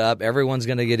pick it up. Everyone's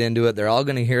going to get into it. They're all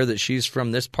going to hear that she's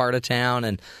from this part of town.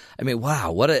 And I mean,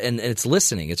 wow, and it's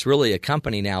listening. It's really a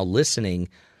company now listening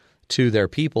to their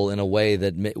people in a way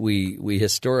that we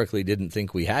historically didn't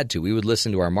think we had to. We would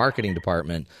listen to our marketing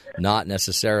department, not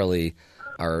necessarily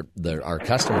our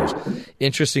customers.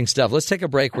 Interesting stuff. Let's take a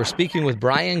break. We're speaking with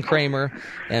Brian Kramer,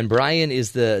 and Brian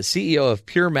is the CEO of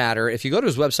Pure Matter. If you go to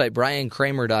his website,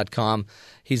 briankramer.com,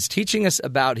 he's teaching us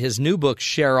about his new book,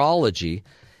 Shareology,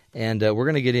 and we're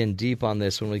going to get in deep on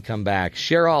this when we come back.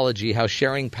 Shareology, how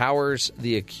sharing powers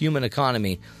the human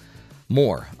economy.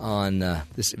 More on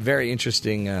this very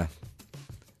interesting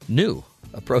new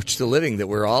approach to living that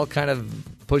we're all kind of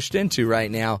pushed into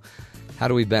right now. How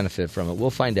do we benefit from it? We'll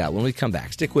find out when we come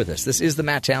back. Stick with us. This is the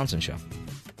Matt Townsend Show.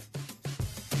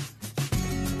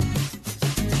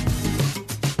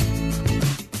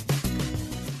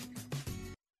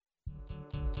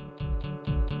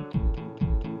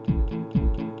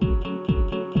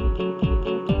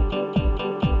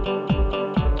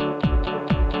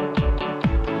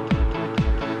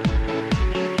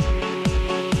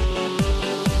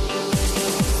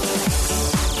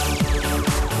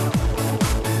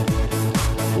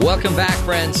 Welcome back,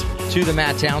 friends, to the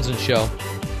Matt Townsend Show.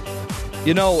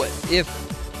 You know,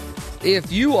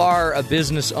 if you are a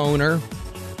business owner,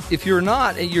 if you're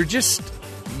not, you just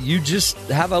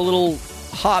have a little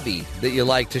hobby that you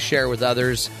like to share with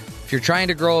others. If you're trying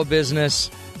to grow a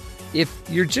business, if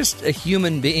you're just a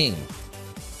human being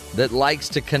that likes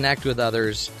to connect with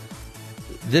others,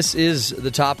 this is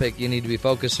the topic you need to be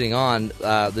focusing on.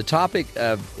 The topic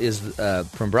is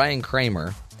from Brian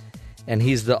Kramer. And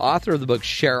he's the author of the book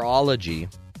Shareology,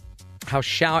 how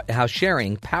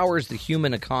sharing powers the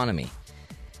human economy.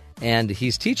 And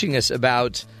he's teaching us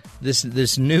about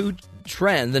this new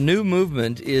trend. The new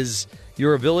movement is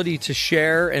your ability to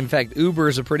share. In fact, Uber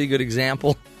is a pretty good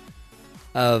example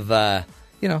of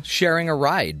sharing a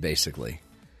ride, basically.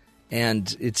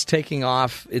 And it's taking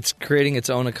off. It's creating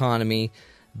its own economy.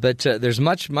 But there's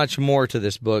much, much more to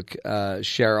this book,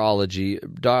 Shareology.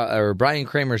 Brian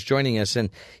Kramer's joining us, and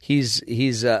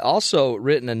he's also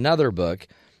written another book.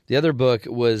 The other book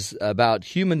was about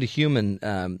human to human,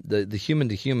 the human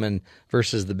to human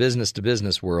versus the business to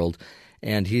business world.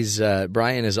 And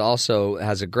Brian has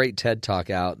a great TED Talk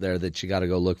out there that you got to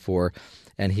go look for.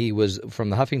 And he was from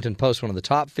the Huffington Post, one of the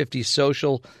top 50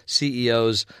 social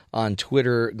CEOs on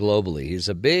Twitter globally. He's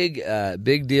a big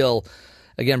deal.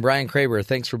 Again, Brian Kramer,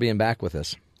 thanks for being back with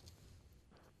us.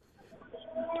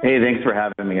 Hey, thanks for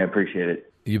having me. I appreciate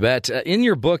it. You bet. In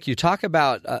your book, you talk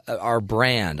about our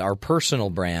brand, our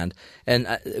personal brand, and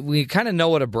we kind of know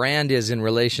what a brand is in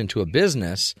relation to a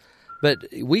business, but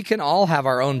we can all have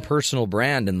our own personal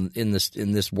brand in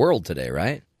this world today,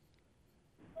 right?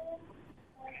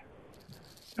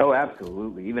 Oh,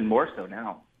 absolutely. Even more so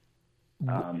now.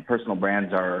 Personal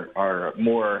brands are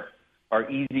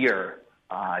easier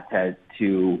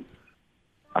to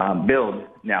build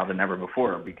now than ever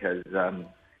before because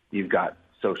you've got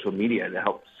social media to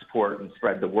help support and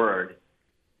spread the word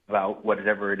about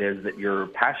whatever it is that you're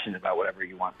passionate about, whatever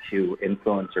you want to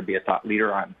influence or be a thought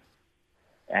leader on.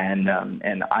 And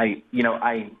I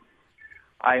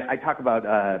talk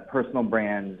about personal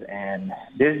brands and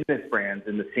business brands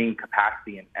in the same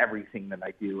capacity in everything that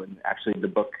I do, and actually the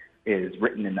book is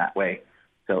written in that way.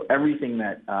 So everything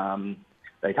that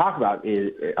I talk about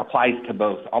applies to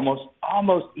both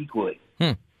almost equally.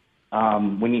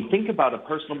 When you think about a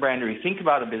personal brand or you think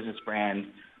about a business brand,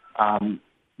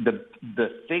 the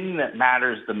thing that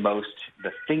matters the most,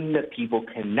 the thing that people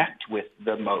connect with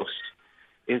the most,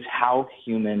 is how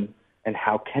human and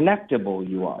how connectable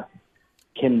you are.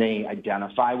 Can they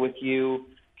identify with you?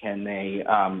 Can they?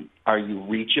 Are you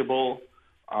reachable?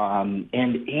 And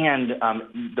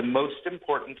the most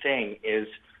important thing is,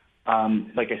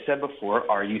 like I said before,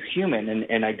 are you human?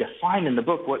 And I define in the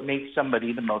book what makes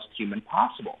somebody the most human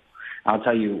possible. I'll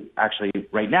tell you actually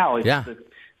right now, it's the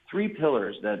three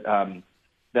pillars that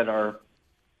are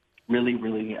really,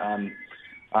 really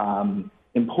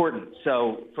important.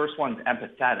 So first one's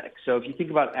empathetic. So if you think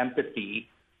about empathy,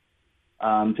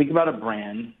 think about a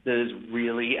brand that is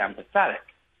really empathetic.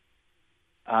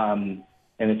 And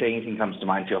if anything comes to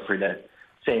mind, feel free to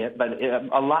say it. But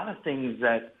a lot of things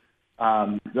that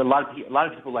a lot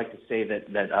of people like to say that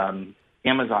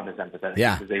Amazon is empathetic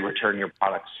because they return your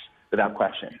products without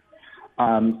question.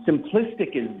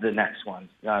 Simplistic is the next one,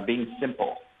 being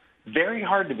simple. Very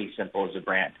hard to be simple as a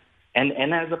brand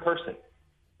and as a person.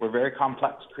 We're very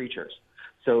complex creatures.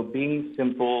 So being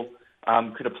simple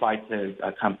could apply to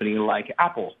a company like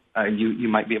Apple. You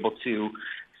might be able to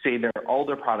say all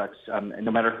their products, and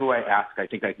no matter who I ask, I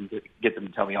think I can get them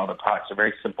to tell me all their products are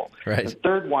very simple. Right. The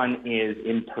third one is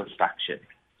imperfection.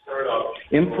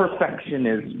 Imperfection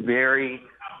is very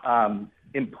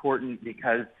important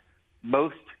because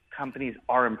most companies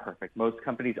are imperfect. Most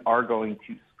companies are going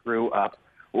to screw up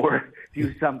or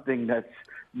do something that's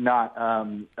not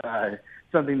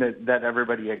something that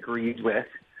everybody agrees with,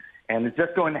 and it's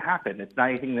just going to happen. It's not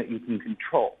anything that you can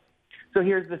control. So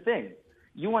here's the thing.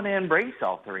 You want to embrace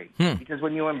all three, because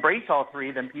when you embrace all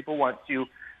three, then people want to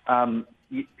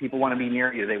be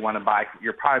near you. They want to buy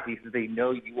your product because they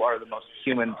know you are the most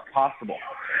human possible,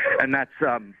 and that's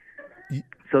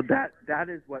so that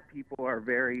is what people are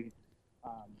very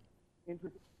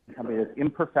interested in. A company that's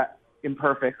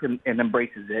imperfect and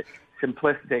embraces it,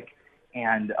 simplistic,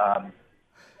 and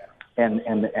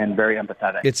very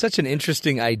empathetic. It's such an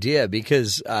interesting idea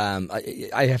because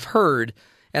I have heard,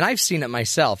 and I've seen it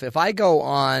myself. If I go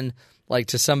on like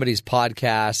to somebody's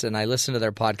podcast and I listen to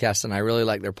their podcast and I really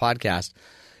like their podcast,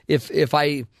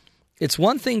 it's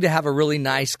one thing to have a really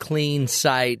nice, clean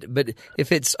site, but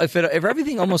if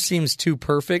everything almost seems too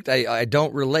perfect, I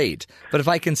don't relate. But if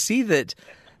I can see that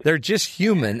they're just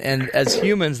human, and as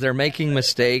humans, they're making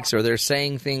mistakes or they're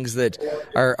saying things that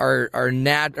are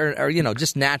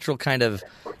just natural kind of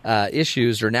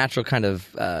issues or natural kind of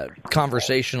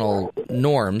conversational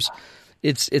norms.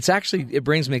 It's actually, it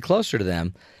brings me closer to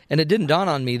them. And it didn't dawn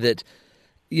on me that,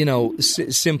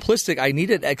 simplistic, I need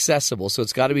it accessible, so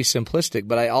it's got to be simplistic,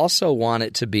 but I also want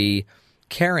it to be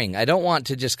caring. I don't want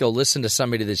to just go listen to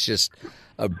somebody that's just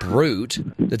a brute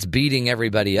that's beating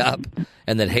everybody up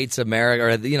and that hates America,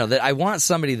 or that I want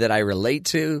somebody that I relate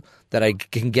to, that I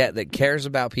can get, that cares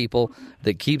about people,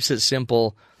 that keeps it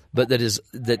simple, but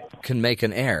that can make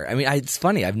an error. I mean, it's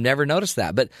funny. I've never noticed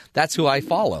that, but that's who I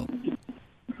follow.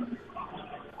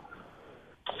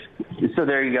 So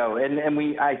there you go. And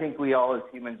I think we all as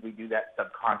humans, we do that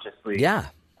subconsciously. Yeah.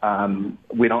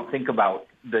 We don't think about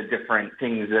the different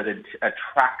things that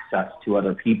attracts us to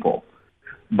other people.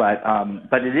 But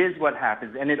it is what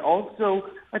happens. And it also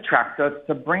attracts us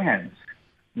to brands.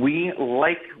 We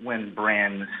like when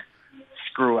brands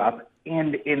screw up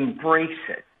and embrace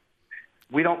it.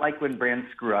 We don't like when brands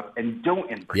screw up and don't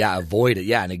embrace it. Yeah, avoid it.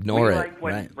 Yeah, and ignore it. We like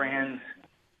when brands...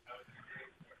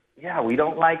 Yeah, we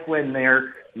don't like when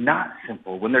they're not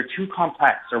simple, when they're too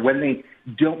complex, or when they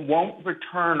won't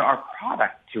return our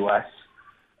product to us,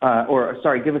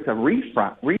 give us a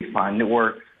refund,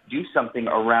 or do something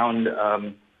around,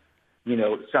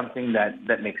 something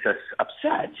that makes us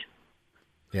upset.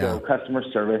 Yeah. So customer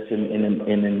service in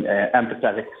an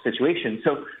empathetic situation.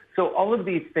 So all of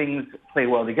these things play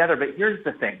well together. But here's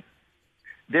the thing: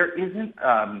 there isn't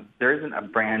a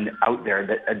brand out there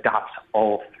that adopts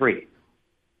all three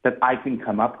that I can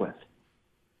come up with.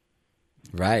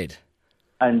 Right.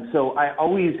 And so I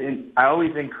always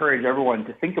encourage everyone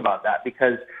to think about that,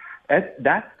 because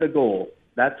that's the goal.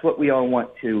 That's what we all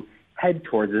want to head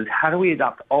towards, is how do we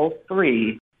adopt all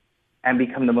three and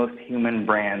become the most human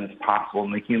brands possible,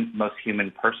 and the most human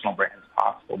personal brands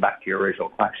possible, back to your original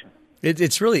question.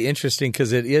 It's really interesting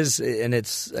because it is, and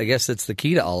I guess it's the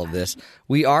key to all of this.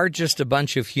 We are just a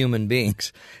bunch of human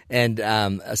beings. And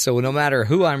so no matter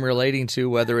who I'm relating to,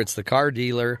 whether it's the car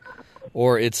dealer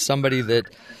or it's somebody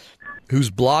whose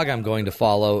blog I'm going to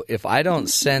follow, if I don't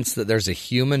sense that there's a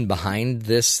human behind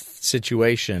this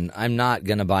situation, I'm not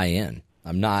going to buy in.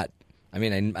 I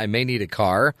may need a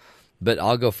car, but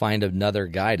I'll go find another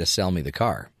guy to sell me the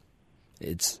car.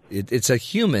 It's a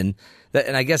human.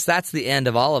 And I guess that's the end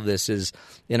of all of this, is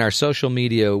in our social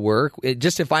media work.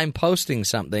 If I'm posting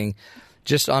something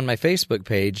just on my Facebook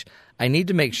page, I need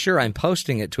to make sure I'm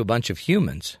posting it to a bunch of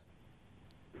humans.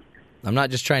 I'm not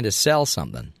just trying to sell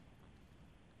something.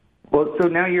 Well, so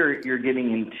now you're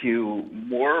getting into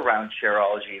more around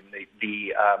Shareology and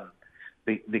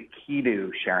the key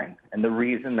to sharing and the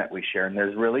reason that we share. And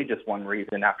there's really just one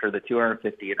reason. After the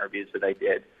 250 interviews that I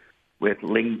did with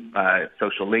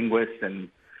social linguists and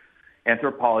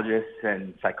anthropologists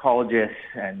and psychologists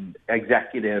and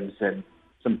executives and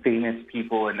some famous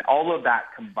people, and all of that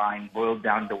combined boiled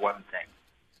down to one thing.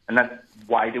 And that's,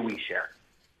 why do we share?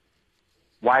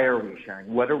 Why are we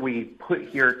sharing? What are we put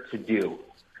here to do?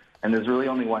 And there's really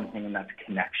only one thing, and that's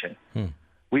connection.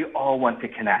 We all want to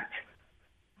connect.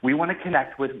 We want to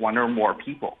connect with one or more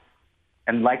people.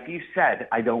 And like you said,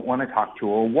 I don't want to talk to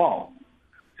a wall.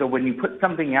 So when you put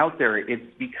something out there, it's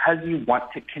because you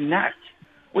want to connect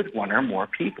with one or more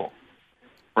people,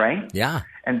 right? Yeah.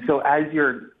 And so as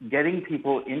you're getting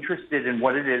people interested in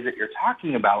what it is that you're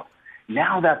talking about,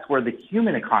 now that's where the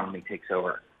human economy takes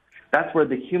over. That's where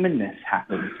the humanness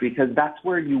happens, because that's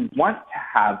where you want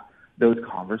to have those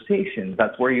conversations.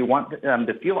 That's where you want them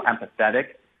to feel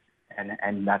empathetic,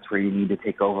 and that's where you need to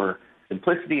take over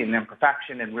simplicity and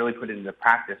imperfection and really put into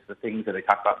practice the things that I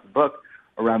talk about in the book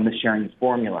around the sharing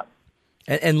formula.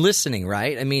 And listening,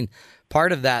 right? I mean,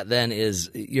 part of that then is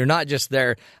you're not just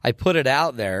there, I put it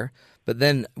out there, but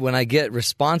then when I get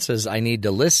responses, I need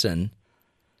to listen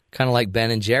kind of like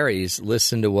Ben and Jerry's,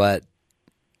 listen to what,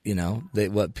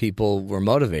 what people were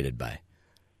motivated by.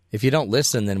 If you don't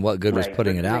listen, then what good was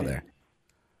putting it out there?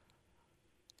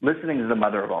 Listening is the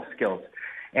mother of all skills.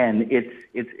 And it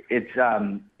is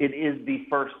the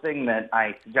first thing that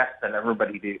I suggest that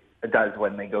everybody does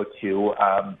when they go to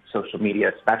social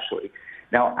media, especially.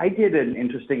 Now, I did an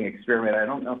interesting experiment. I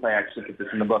don't know if I actually put this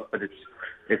in the book, but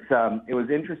it was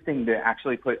interesting to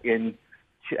actually put in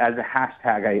as a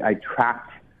hashtag. I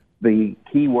tracked the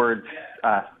keywords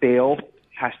fail,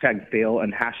 hashtag fail,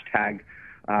 and hashtag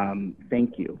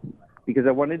thank you, because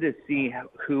I wanted to see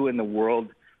who in the world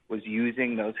was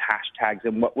using those hashtags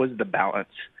and what was the balance.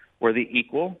 Were they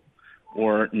equal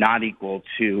or not equal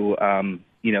to,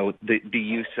 the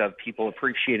use of people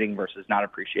appreciating versus not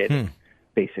appreciating,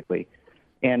 basically.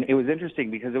 And it was interesting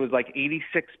because it was like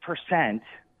 86%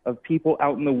 of people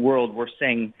out in the world were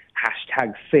saying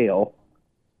hashtag fail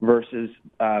versus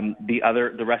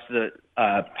the rest of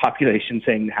the population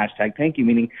saying hashtag thank you,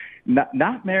 meaning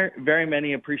not very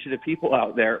many appreciative people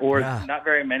out there, or not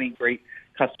very many great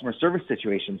customer service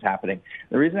situations happening.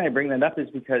 The reason I bring that up is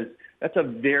because that's a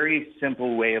very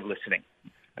simple way of listening.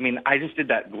 I mean, I just did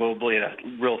that globally at a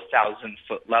real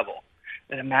 1,000-foot level.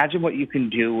 And imagine what you can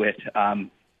do with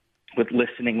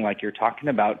listening, like you're talking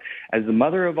about, as the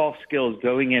mother of all skills,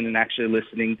 going in and actually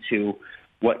listening to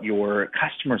what your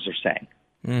customers are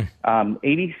saying.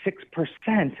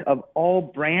 86% of all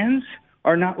brands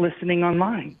are not listening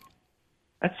online.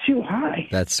 That's too high.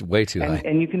 That's way too high.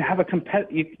 And you can have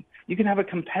you can have a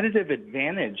competitive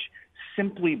advantage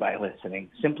simply by listening,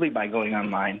 simply by going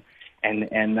online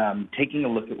and taking a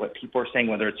look at what people are saying,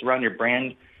 whether it's around your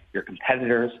brand, your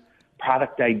competitors,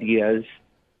 product ideas,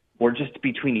 or just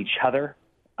between each other,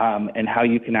 and how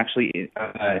you can actually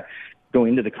go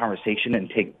into the conversation and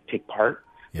take part.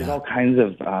 There's all kinds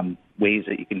of ways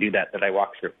that you can do that I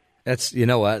walk through. That's,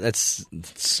 that's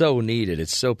so needed.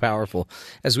 It's so powerful.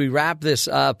 As we wrap this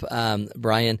up,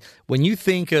 Brian, when you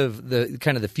think of the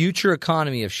kind of the future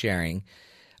economy of sharing,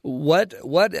 what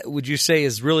would you say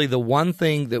is really the one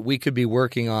thing that we could be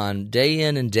working on day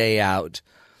in and day out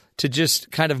to just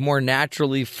kind of more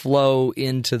naturally flow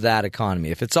into that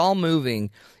economy? If it's all moving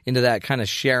into that kind of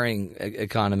sharing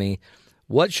economy,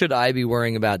 what should I be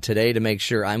worrying about today to make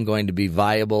sure I'm going to be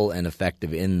viable and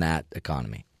effective in that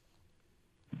economy?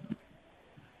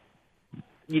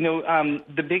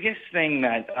 The biggest thing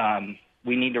that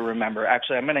we need to remember,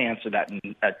 actually, I'm going to answer that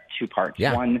in two parts.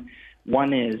 Yeah.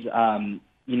 One is,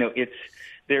 it's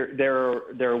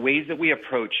there are ways that we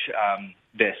approach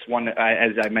this. One,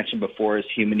 as I mentioned before, is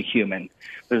human to human.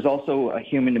 There's also a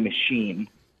human to machine,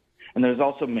 and there's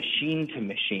also machine to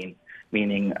machine,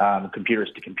 meaning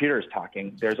computers to computers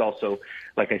talking. There's also,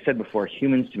 like I said before,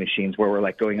 humans to machines, where we're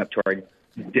like going up to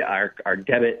our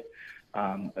debit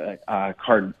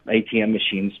card ATM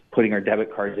machines, putting our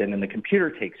debit cards in, and the computer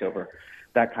takes over,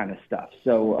 that kind of stuff.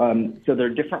 So there are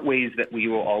different ways that we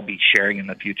will all be sharing in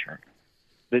the future.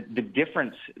 The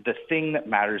difference, the thing that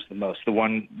matters the most, the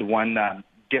one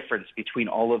difference between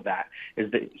all of that is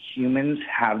that humans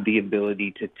have the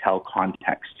ability to tell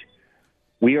context.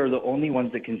 We are the only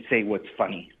ones that can say what's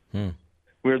funny.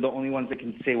 We're the only ones that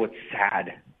can say what's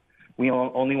sad. We are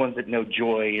the only ones that know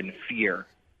joy and fear.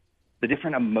 The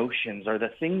different emotions are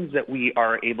the things that we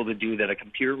are able to do that a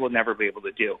computer will never be able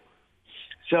to do.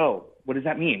 So what does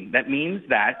that mean? That means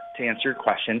that, to answer your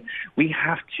question, we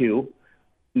have to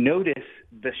notice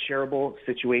the shareable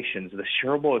situations, the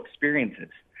shareable experiences.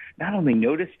 Not only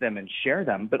notice them and share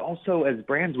them, but also as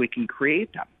brands, we can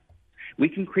create them. We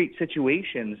can create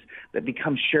situations that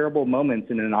become shareable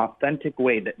moments in an authentic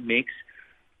way that makes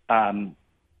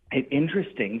it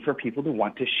interesting for people to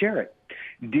want to share it.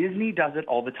 Disney does it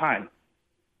all the time.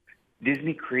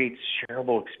 Disney creates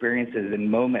shareable experiences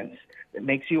and moments that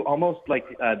makes you almost like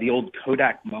the old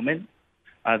Kodak moment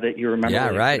that you remember. Yeah,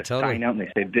 right, totally. Sign out and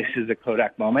they say, "This is a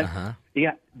Kodak moment."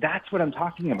 Yeah, that's what I'm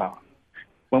talking about.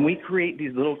 When we create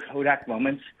these little Kodak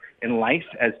moments in life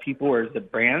as people or as the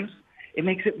brands, it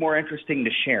makes it more interesting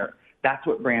to share. That's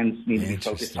what brands need to be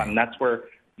focused on. And that's where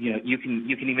you can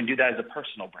even do that as a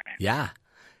personal brand. Yeah,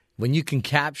 when you can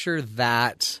capture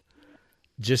that,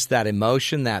 just that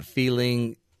emotion, that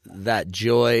feeling, that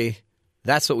joy,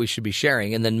 that's what we should be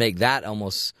sharing, and then make that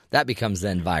that becomes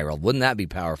then viral. Wouldn't that be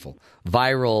powerful?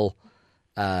 Viral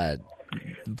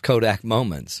Kodak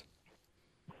moments.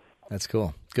 That's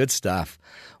cool. Good stuff.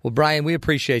 Well, Brian, we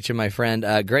appreciate you, my friend.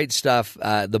 Great stuff.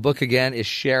 The book, again, is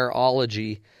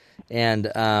Shareology, and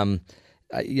you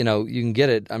can get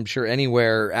it, I'm sure,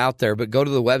 anywhere out there. But go to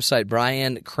the website,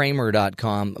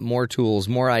 briankramer.com. More tools,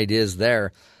 more ideas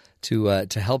there to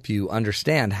help you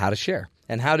understand how to share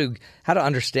and how to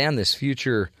understand this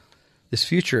future this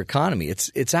future economy.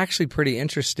 It's actually pretty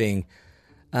interesting.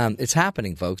 It's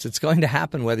happening, folks. It's going to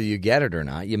happen whether you get it or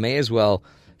not. You may as well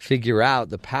figure out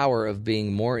the power of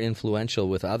being more influential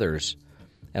with others.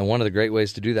 And one of the great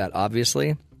ways to do that,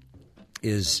 obviously,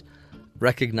 is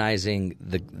recognizing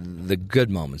the good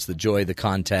moments, the joy, the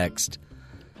context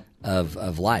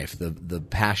of life, the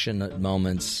passionate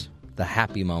moments, the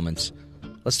happy moments.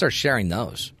 Let's start sharing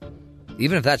those.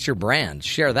 Even if that's your brand,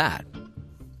 share that.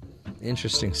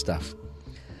 Interesting stuff.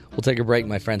 We'll take a break,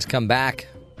 my friends. Come back,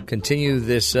 continue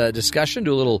this discussion,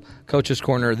 do a little Coach's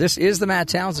Corner. This is the Matt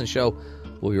Townsend Show.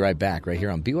 We'll be right back right here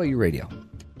on BYU Radio.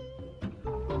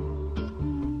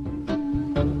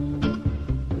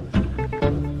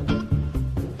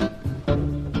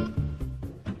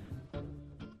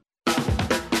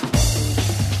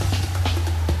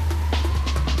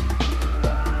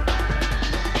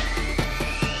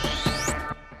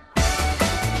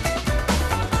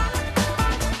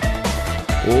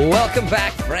 Welcome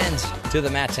back, friends, to the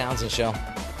Matt Townsend Show.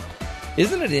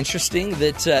 Isn't it interesting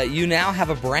that you now have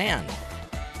a brand?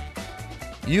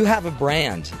 You have a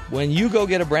brand. When you go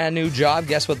get a brand new job,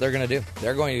 guess what they're going to do?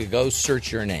 They're going to go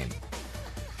search your name.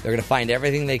 They're going to find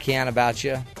everything they can about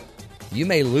you. You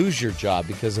may lose your job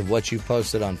because of what you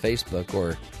posted on Facebook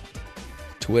or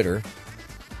Twitter.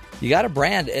 You got a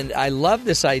brand, and I love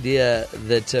this idea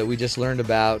that we just learned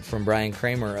about from Brian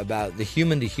Kramer about the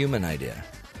human-to-human idea,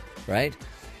 right?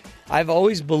 I've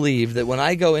always believed that when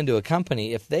I go into a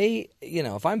company, if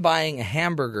I'm buying a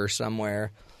hamburger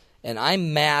somewhere and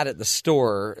I'm mad at the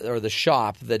store or the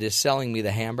shop that is selling me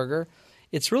the hamburger,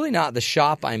 it's really not the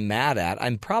shop I'm mad at.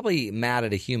 I'm probably mad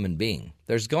at a human being.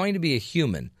 There's going to be a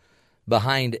human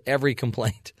behind every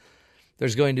complaint.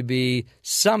 There's going to be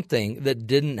something that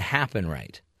didn't happen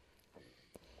right.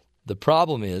 The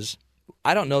problem is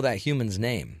I don't know that human's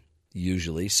name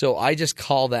usually, so I just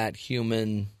call that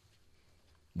human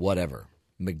whatever,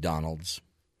 McDonald's.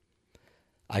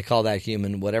 I call that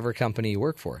human whatever company you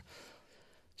work for.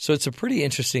 So it's a pretty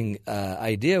interesting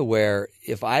idea where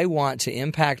if I want to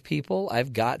impact people,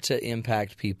 I've got to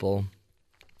impact people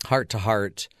heart to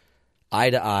heart, eye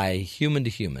to eye, human to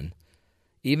human.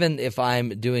 Even if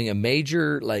I'm doing a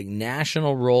major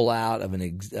national rollout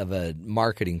of a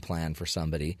marketing plan for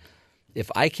somebody, if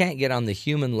I can't get on the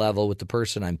human level with the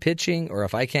person I'm pitching, or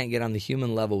if I can't get on the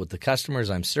human level with the customers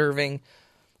I'm serving,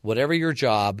 whatever your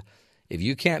job, if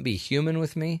you can't be human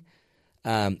with me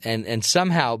and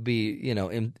somehow be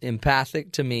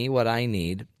empathic to me, what I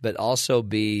need, but also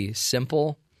be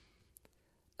simple,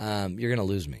 you're going to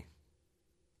lose me.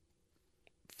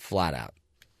 Flat out.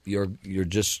 You're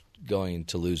just going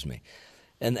to lose me.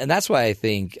 And that's why I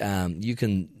think you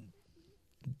can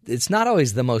 – it's not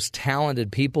always the most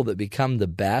talented people that become the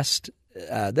best.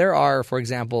 There are, for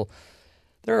example,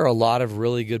 there are a lot of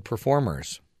really good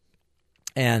performers.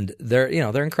 And they're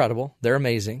incredible. They're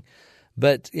amazing.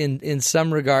 But in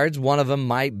some regards, one of them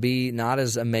might be not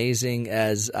as amazing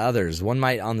as others. One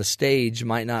on the stage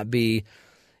might not be,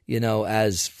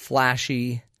 as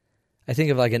flashy. I think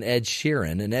of like an Ed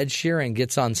Sheeran. And Ed Sheeran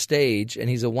gets on stage and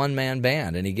he's a one-man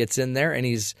band and he gets in there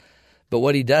but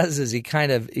what he does is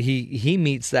he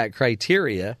meets that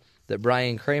criteria that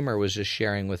Brian Kramer was just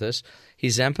sharing with us.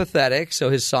 He's empathetic, so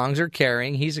his songs are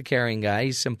caring. He's a caring guy.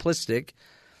 He's simplistic.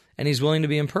 And he's willing to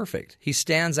be imperfect. He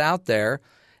stands out there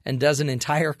and does an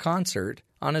entire concert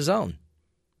on his own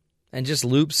and just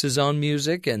loops his own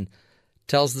music and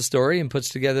tells the story and puts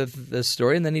together the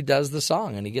story, and then he does the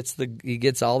song and he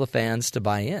gets all the fans to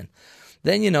buy in.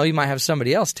 Then, you might have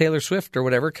somebody else, Taylor Swift or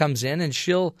whatever, comes in and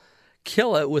she'll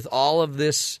kill it with all of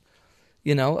this,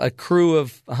 a crew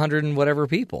of 100 and whatever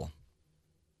people.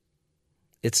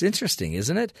 It's interesting,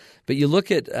 isn't it? But you look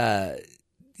at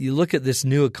this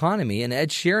new economy, and Ed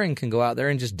Sheeran can go out there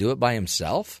and just do it by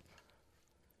himself.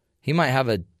 He might have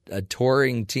a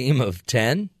touring team of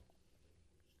 10,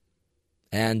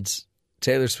 and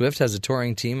Taylor Swift has a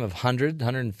touring team of 100,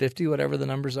 150, whatever the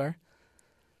numbers are.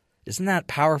 Isn't that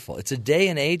powerful? It's a day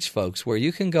and age, folks, where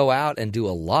you can go out and do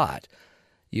a lot.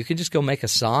 You can just go make a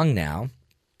song now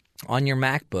on your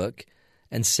MacBook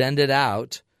and send it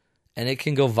out, and it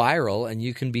can go viral, and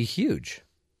you can be huge.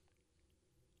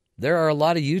 There are a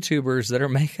lot of YouTubers that are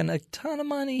making a ton of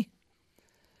money.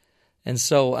 And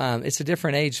so it's a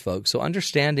different age, folks. So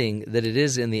understanding that it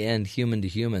is, in the end, human to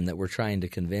human that we're trying to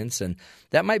convince. And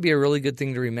that might be a really good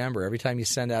thing to remember every time you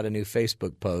send out a new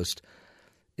Facebook post.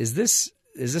 Is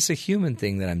this a human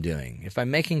thing that I'm doing? If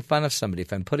I'm making fun of somebody,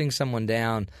 if I'm putting someone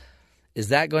down, is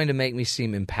that going to make me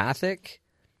seem empathic?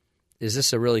 Is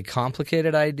this a really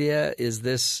complicated idea? Is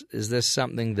this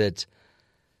something that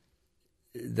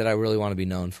that I really want to be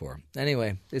known for.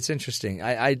 Anyway, it's interesting.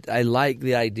 I like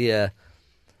the idea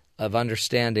of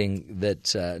understanding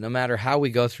that no matter how we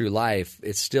go through life,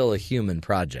 it's still a human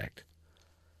project.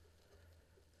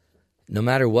 No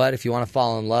matter what, if you want to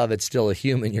fall in love, it's still a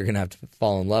human you're going to have to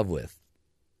fall in love with.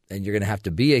 And you're going to have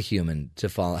to be a human to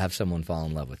have someone fall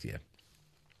in love with you.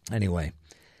 Anyway,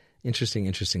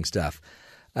 interesting stuff.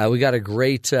 We got a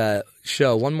great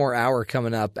show. One more hour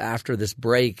coming up after this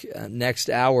break. Next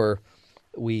hour,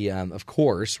 of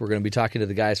course, we're going to be talking to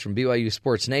the guys from BYU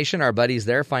Sports Nation, our buddies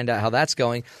there, find out how that's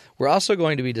going. We're also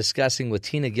going to be discussing with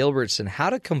Tina Gilbertson how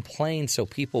to complain so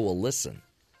people will listen.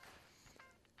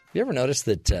 You ever notice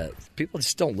that people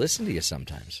just don't listen to you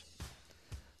sometimes?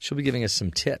 She'll be giving us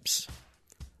some tips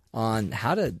on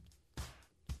how to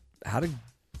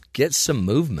get some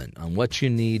movement on what you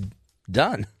need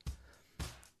done.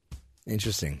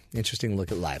 Interesting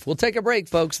look at life. We'll take a break,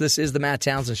 folks. This is the Matt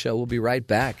Townsend Show. We'll be right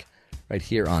back right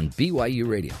here on BYU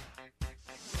Radio.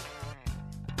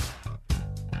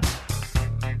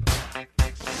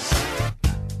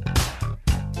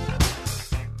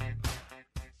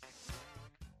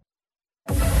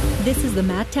 This is the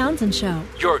Matt Townsend Show.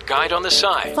 Your guide on the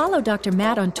side. Follow Dr.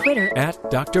 Matt on Twitter At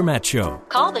Dr. Matt Show.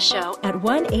 Call the show at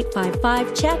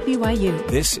 1-855-CHAT-BYU.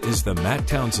 This is the Matt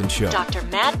Townsend Show. Dr.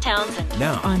 Matt Townsend.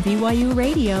 Now on BYU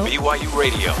Radio. BYU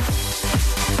Radio.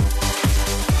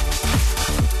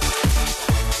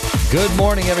 Good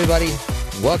morning, everybody.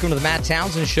 Welcome to the Matt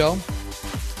Townsend Show.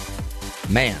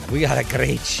 Man, we got a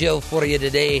great show for you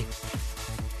today.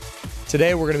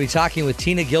 Today we're going to be talking with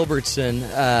Tina Gilbertson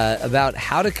about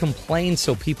how to complain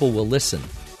so people will listen.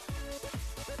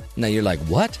 Now you're like,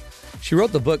 what? She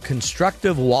wrote the book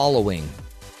Constructive Wallowing.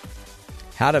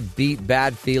 How to beat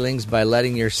bad feelings by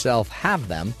letting yourself have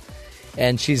them.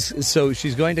 And she's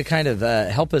going to kind of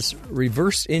help us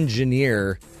reverse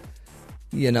engineer,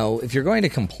 if you're going to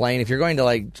complain, if you're going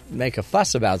to make a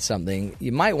fuss about something,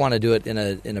 you might want to do it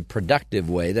in a productive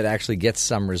way that actually gets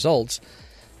some results.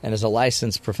 And as a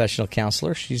licensed professional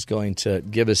counselor, she's going to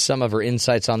give us some of her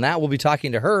insights on that. We'll be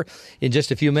talking to her in just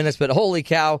a few minutes. But holy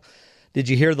cow, did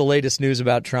you hear the latest news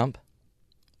about Trump?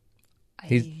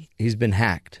 He's been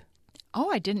hacked.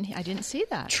 Oh, I didn't see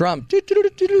that. Trump,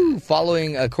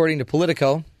 following, according to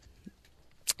Politico,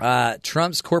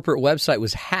 Trump's corporate website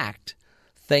was hacked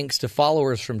thanks to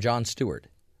followers from Jon Stewart.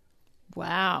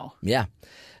 Wow. Yeah.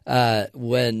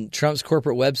 When Trump's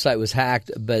corporate website was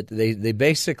hacked, but they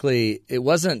basically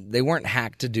they weren't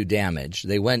hacked to do damage.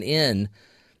 They went in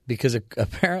because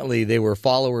apparently they were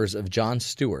followers of Jon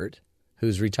Stewart,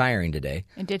 who's retiring today.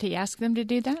 And did he ask them to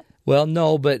do that? Well,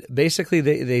 no, but basically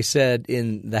they said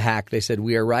in the hack, they said,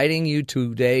 we are writing you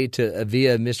today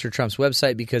via Mr. Trump's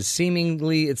website because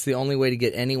seemingly it's the only way to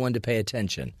get anyone to pay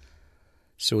attention.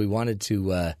 So we wanted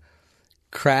to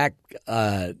crack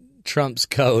Trump's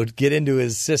code, get into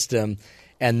his system,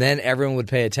 and then everyone would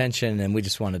pay attention. And we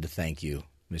just wanted to thank you,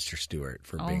 Mr. Stewart,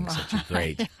 for being such a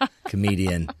great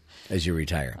comedian as you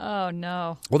retire. Oh,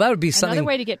 no. Well, that would be something. Another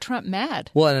way to get Trump mad.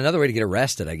 Well, and another way to get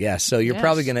arrested, I guess. So you're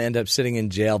probably going to end up sitting in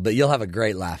jail, but you'll have a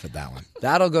great laugh at that one.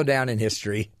 That'll go down in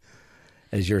history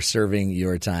as you're serving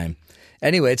your time.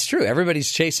 Anyway, it's true.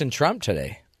 Everybody's chasing Trump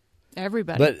today.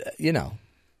 Everybody. But,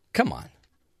 come on.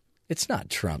 It's not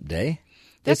Trump Day.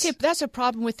 That's a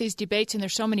problem with these debates, and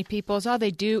there's so many people. All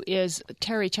they do is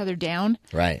tear each other down.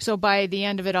 Right. So by the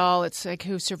end of it all, it's like,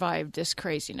 who survived this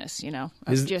craziness,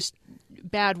 of just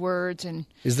bad words. And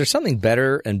is there something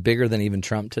better and bigger than even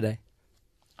Trump today?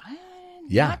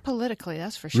 Yeah. Not politically,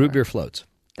 that's for sure. Root beer floats.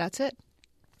 That's it.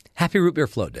 Happy Root Beer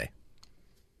Float Day.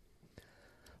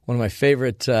 One of my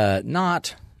favorite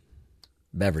not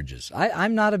beverages.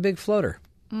 I'm not a big floater.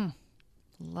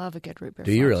 Love a good root beer.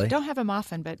 Do you really? Don't have them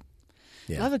often, but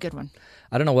love a good one.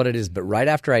 I don't know what it is, but right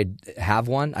after I have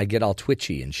one, I get all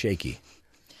twitchy and shaky.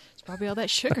 It's probably all that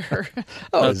sugar.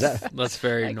 That's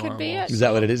very normal. Could be it. Is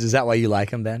that what it is? Is that why you like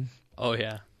them, Ben? Oh,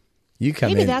 yeah. You come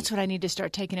Maybe in. that's what I need to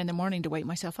start taking in the morning to wake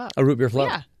myself up. A root beer float?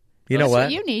 Yeah. You know That's what?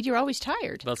 what you need. You're always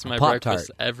tired. That's my Pop-Tart.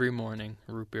 breakfast every morning,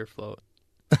 root beer float.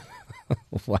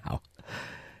 Wow.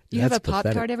 You have a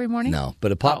Pop-Tart every morning? No,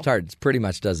 but a Pop-Tart pretty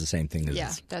much does the same thing as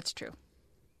Yeah, that's true.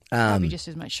 Probably just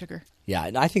as much sugar.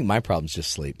 Yeah, I think my problem's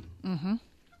just sleep. Mm-hmm.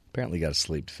 Apparently got to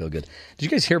sleep to feel good. Did you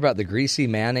guys hear about the greasy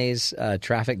mayonnaise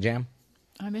traffic jam?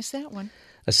 I missed that one.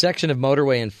 A section of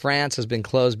motorway in France has been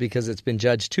closed because it's been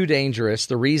judged too dangerous.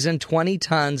 The reason, 20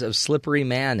 tons of slippery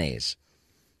mayonnaise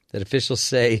that officials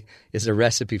say is a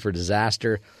recipe for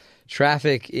disaster.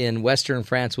 Traffic in western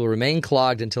France will remain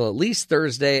clogged until at least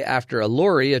Thursday after a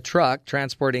lorry, a truck,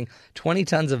 transporting 20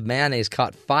 tons of mayonnaise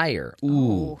caught fire.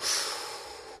 Ooh.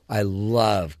 I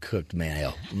love cooked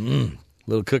mayo.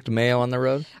 little cooked mayo on the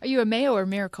road. Are you a mayo or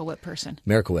Miracle Whip person?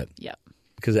 Miracle Whip. Yep.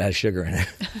 Because it has sugar in it.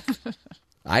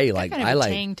 I like. Kind of a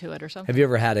tang to it or something. Have you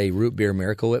ever had a root beer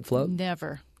Miracle Whip float?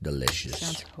 Never. Delicious.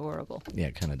 Sounds horrible. Yeah,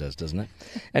 it kind of does, doesn't it?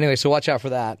 Anyway, so watch out for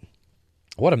that.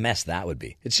 What a mess that would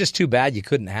be. It's just too bad you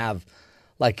couldn't have,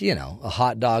 like, a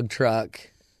hot dog truck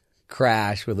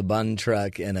crash with a bun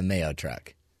truck and a mayo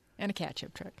truck. And a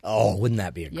ketchup truck. Oh, wouldn't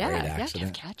that be a great accident? accident? You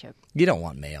have to have ketchup. You don't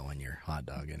want mayo on your hot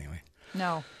dog anyway.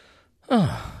 No.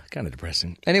 Oh, kind of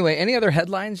depressing. Anyway, any other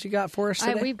headlines you got for us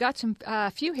today? We've got some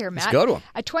few here, Matt. Let's go to them.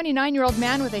 A 29-year-old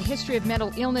man with a history of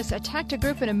mental illness attacked a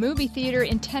group in a movie theater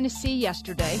in Tennessee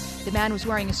yesterday. The man was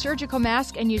wearing a surgical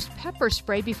mask and used pepper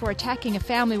spray before attacking a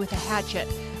family with a hatchet.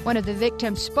 One of the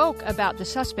victims spoke about the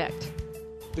suspect.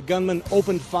 The gunman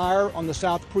opened fire on the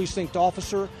South Precinct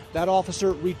officer. That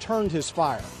officer returned his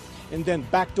fire and then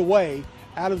backed away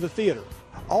out of the theater.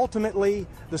 Ultimately,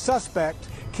 the suspect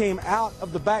came out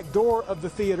of the back door of the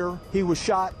theater. He was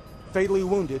shot, fatally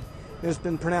wounded, and has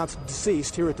been pronounced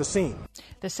deceased here at the scene.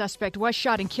 The suspect was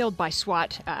shot and killed by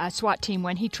a SWAT team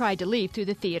when he tried to leave through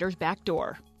the theater's back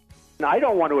door. I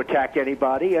don't want to attack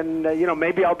anybody, and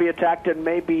maybe I'll be attacked and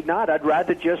maybe not. I'd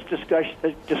rather just discuss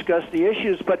the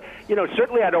issues, but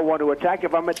certainly I don't want to attack.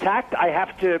 If I'm attacked, I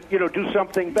have to do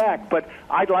something back. But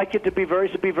I'd like it to be very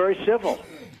civil.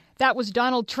 That was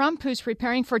Donald Trump, who's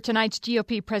preparing for tonight's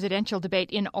GOP presidential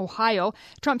debate in Ohio.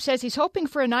 Trump says he's hoping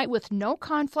for a night with no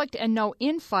conflict and no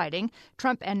infighting.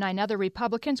 Trump and 9 other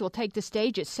Republicans will take the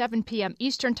stage at 7 p.m.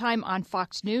 Eastern Time on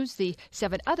Fox News. The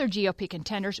 7 other GOP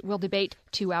contenders will debate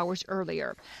 2 hours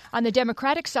earlier. On the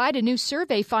Democratic side, a new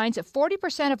survey finds that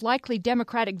 40% of likely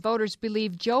Democratic voters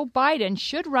believe Joe Biden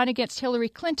should run against Hillary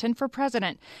Clinton for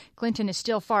president. Clinton is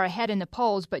still far ahead in the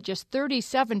polls, but just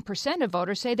 37% of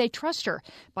voters say they trust her.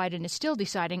 Biden is still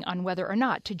deciding on whether or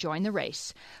not to join the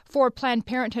race. 4 Planned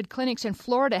Parenthood clinics in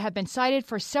Florida have been cited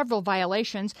for several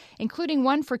violations, including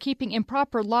one for keeping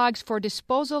improper logs for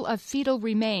disposal of fetal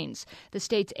remains. The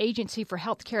state's Agency for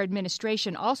Healthcare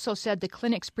Administration also said the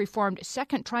clinics performed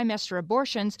second trimester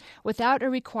abortions without a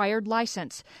required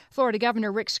license. Florida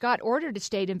Governor Rick Scott ordered a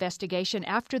state investigation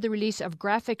after the release of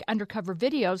graphic undercover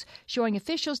videos showing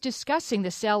officials discussing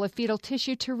the sale of fetal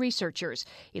tissue to researchers.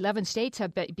 11 states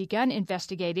have begun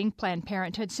investigating Planned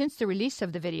Parenthood since the release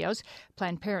of the videos.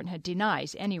 Planned Parenthood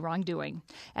denies any wrongdoing.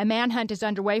 A manhunt is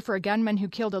underway for a gunman who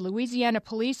killed a Louisiana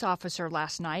police officer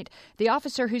last night. The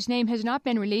officer, whose name has not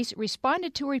been released,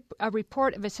 responded to a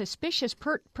report of a suspicious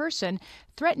person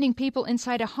threatening people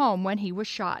inside a home when he was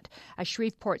shot. A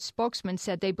Shreveport spokesman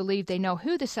said they believe they know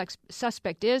who the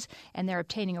suspect is and they're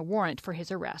obtaining a warrant for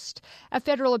his arrest. A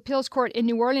federal appeals court in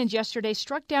New Orleans yesterday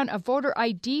struck down a voter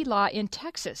ID law in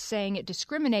Texas, saying it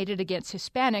discriminated against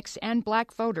Hispanics and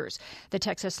black voters. The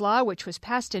Texas law, which was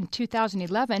passed in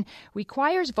 2011,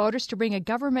 requires voters to bring a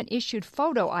government-issued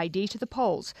photo ID to the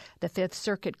polls. The Fifth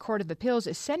Circuit Court of Appeals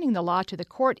is sending the law to the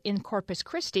court in Corpus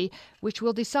Christi, which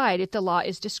will decide if the law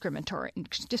is discriminatory.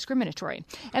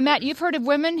 And Matt, you've heard of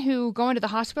women who go into the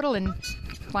hospital and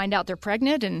find out they're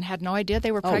pregnant and had no idea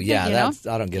they were pregnant. Oh, yeah,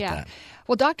 I don't get that.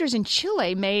 Well, doctors in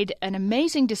Chile made an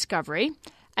amazing discovery.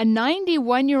 A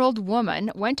 91-year-old woman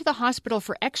went to the hospital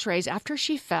for x-rays after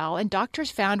she fell, and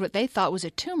doctors found what they thought was a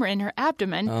tumor in her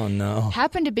abdomen. Oh, no.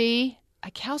 Happened to be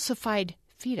a calcified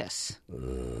fetus.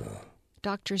 Ugh.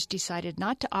 Doctors decided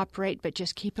not to operate, but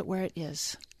just keep it where it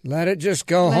is. Let it just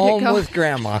go home with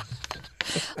Grandma.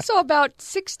 So about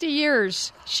 60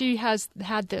 years she has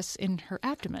had this in her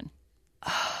abdomen.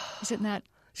 Isn't that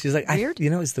She's like, weird?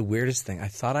 It's the weirdest thing. I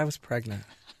thought I was pregnant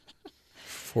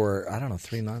for,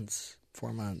 3 months,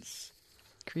 4 months.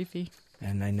 Creepy.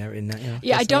 And I never,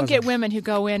 Yeah, I don't get women who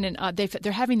go in and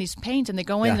they're having these pains and they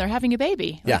go in and they're having a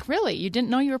baby. Yeah. Like, really? You didn't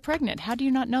know you were pregnant? How do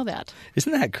you not know that?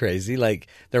 Isn't that crazy? Like,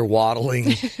 they're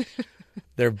waddling.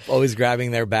 They're always grabbing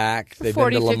their back. They've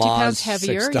 40, been to 50 Lamaze pounds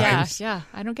heavier. 6 times. Yeah.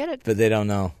 I don't get it. But they don't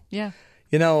know. Yeah.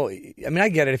 I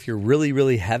get it. If you're really,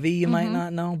 really heavy, you might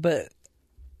not know. But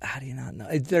how do you not know?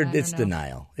 It's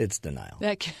denial. It's denial.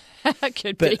 That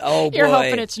could but, be. Oh, boy. You're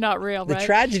hoping it's not real, the right? The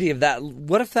tragedy of that,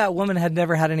 what if that woman had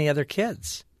never had any other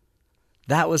kids?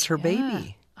 That was her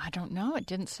baby. I don't know. It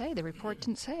didn't say. The report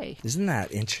didn't say. Isn't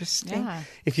that interesting? Yeah.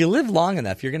 If you live long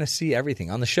enough, you're going to see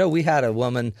everything. On the show, we had a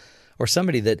woman or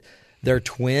somebody that their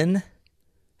twin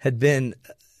had been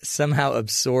somehow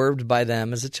absorbed by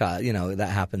them as a child. That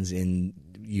happens in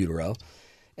utero.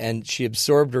 And she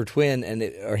absorbed her twin,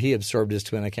 or he absorbed his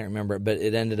twin. I can't remember, but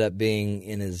it ended up being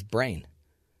in his brain.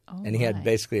 Oh, and he had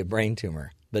basically a brain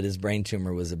tumor, but his brain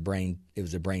tumor was a brain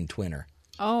twinner.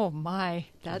 Oh, my.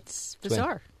 That's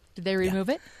bizarre. Did they remove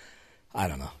it? I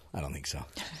don't know. I don't think so.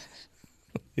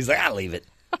 He's like, I'll leave it.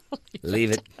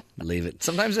 Leave it. Leave it.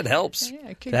 Sometimes it helps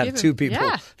Yeah, to have two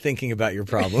people thinking about your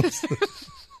problems. Isn't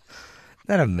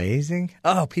that amazing?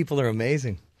 Oh, people are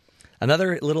amazing.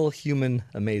 Another little human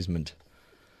amazement.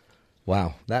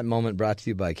 Wow. That moment brought to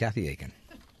you by Kathy Aiken.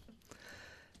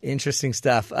 Interesting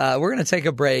stuff. We're going to take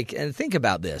a break and think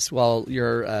about this while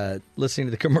you're listening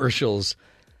to the commercials.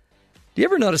 Do you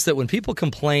ever notice that when people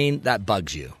complain, that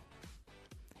bugs you?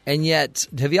 And yet,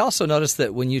 have you also noticed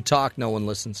that when you talk, no one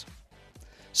listens?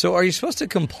 So are you supposed to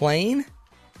complain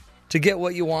to get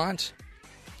what you want?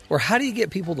 Or how do you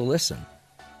get people to listen?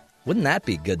 Wouldn't that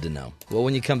be good to know? Well,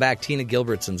 when you come back, Tina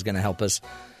Gilbertson's going to help us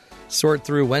sort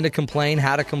through when to complain,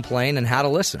 how to complain, and how to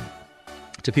listen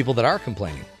to people that are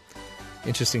complaining.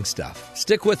 Interesting stuff.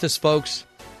 Stick with us, folks.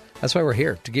 That's why we're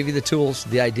here, to give you the tools,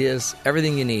 the ideas,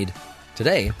 everything you need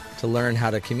today to learn how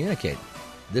to communicate.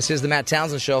 This is the Matt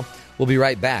Townsend Show. We'll be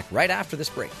right back, right after this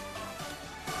break.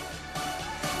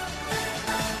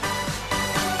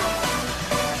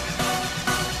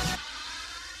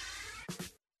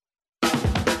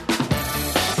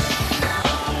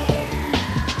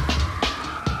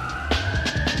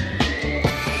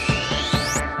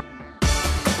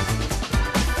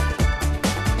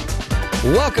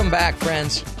 Welcome back,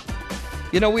 friends.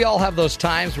 You know, we all have those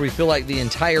times where we feel like the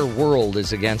entire world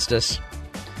is against us.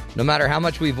 No matter how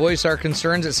much we voice our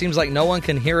concerns, it seems like no one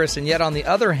can hear us. And yet, on the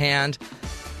other hand,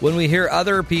 when we hear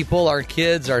other people, our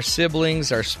kids, our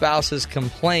siblings, our spouses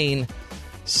complain,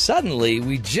 suddenly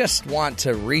we just want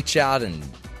to reach out and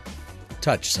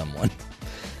touch someone.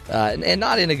 And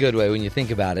not in a good way when you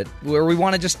think about it, where we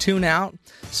want to just tune out.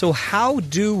 So how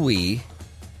do we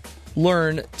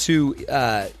learn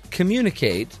to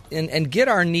communicate and get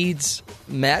our needs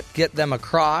met, get them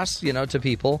across, to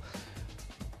people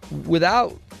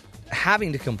without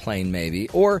having to complain maybe?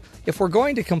 Or if we're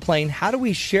going to complain, how do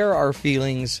we share our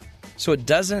feelings so it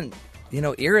doesn't,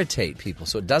 irritate people,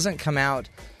 so it doesn't come out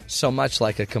so much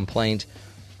like a complaint?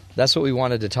 That's what we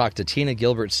wanted to talk to Tina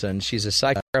Gilbertson. She's a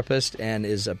psychotherapist and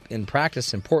is in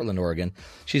practice in Portland, Oregon.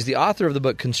 She's the author of the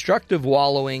book Constructive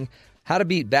Wallowing: How to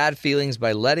Beat Bad Feelings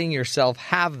by Letting Yourself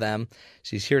Have Them.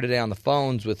 She's here today on the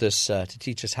phones with us to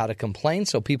teach us how to complain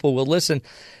so people will listen.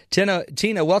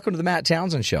 Tina, welcome to the Matt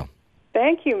Townsend Show.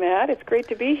 Thank you, Matt. It's great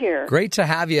to be here. Great to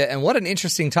have you. And what an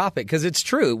interesting topic, because it's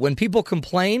true. When people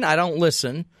complain, I don't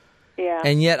listen. Yeah.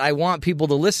 And yet I want people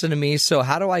to listen to me, so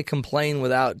how do I complain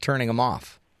without turning them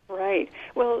off? Right.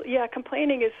 Well, yeah,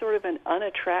 complaining is sort of an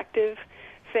unattractive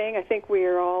thing. I think we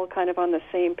are all kind of on the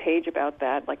same page about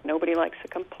that. Like, nobody likes a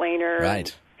complainer.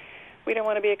 Right. We don't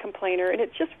want to be a complainer. And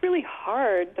it's just really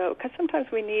hard, though, because sometimes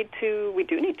we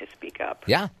do need to speak up.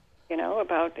 Yeah.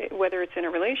 About whether it's in a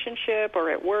relationship or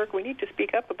at work, we need to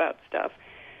speak up about stuff.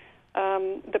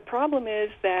 The problem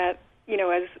is that,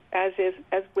 as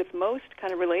with most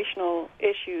kind of relational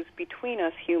issues between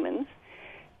us humans,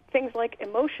 things like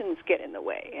emotions get in the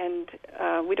way,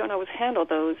 and we don't always handle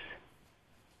those.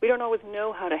 We don't always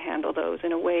know how to handle those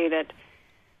in a way that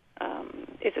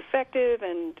is effective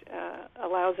and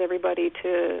allows everybody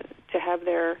to have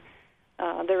their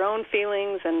own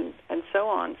feelings and so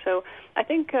on. So I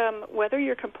think whether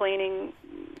you're complaining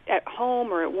at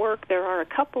home or at work, there are a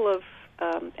couple of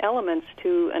elements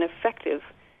to an effective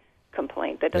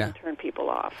complaint that doesn't turn people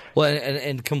off. Well,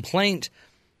 and complaint,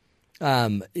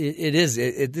 it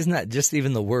isn't that just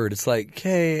even the word. It's like,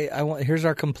 hey, here's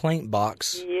our complaint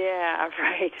box. Yeah,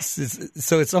 right.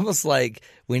 So it's almost like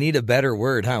we need a better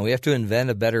word, huh? We have to invent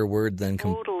a better word than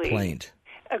complaint.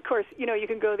 Of course, you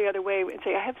can go the other way and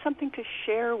say, I have something to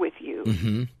share with you.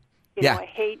 Mm-hmm. I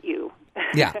hate you.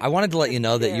 Yeah, I wanted to let you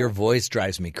know that your voice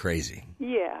drives me crazy.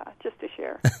 Yeah, just to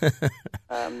share.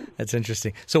 That's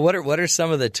interesting. So what are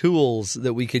some of the tools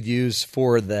that we could use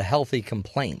for the healthy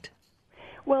complaint?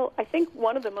 Well, I think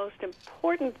one of the most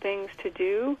important things to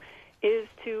do is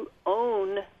to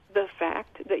own the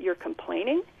fact that you're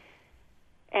complaining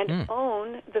and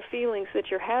own the feelings that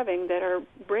you're having that are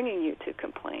bringing you to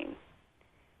complain.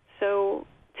 So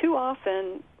too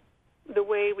often, the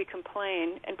way we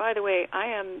complain, and by the way, I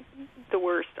am the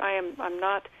worst. I'm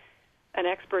not an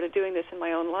expert at doing this in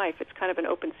my own life. It's kind of an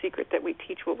open secret that we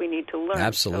teach what we need to learn.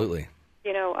 Absolutely.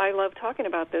 So, I love talking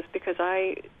about this because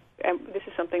this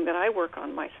is something that I work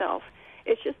on myself.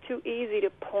 It's just too easy to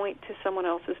point to someone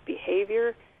else's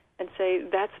behavior and say,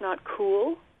 that's not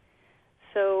cool.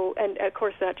 So, and of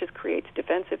course that just creates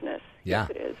defensiveness. Yeah. Yes,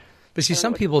 it is. But see,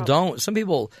 some people don't. Some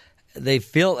people, they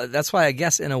feel, that's why I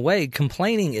guess in a way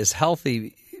complaining is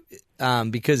healthy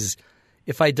because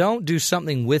if I don't do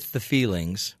something with the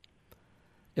feelings,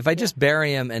 if I just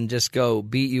bury them and just go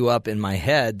beat you up in my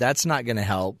head, that's not going to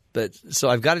help. So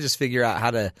I've got to just figure out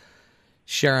how to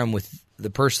share them with the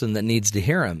person that needs to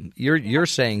hear them. You're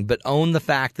saying, but own the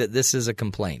fact that this is a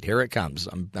complaint. Here it comes.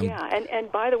 Yeah,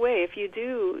 and by the way, if you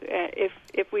do,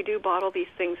 if we do bottle these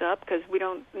things up because we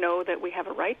don't know that we have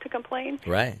a right to complain,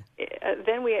 right?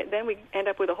 Then we end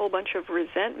up with a whole bunch of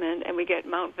resentment, and we get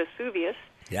Mount Vesuvius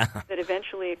that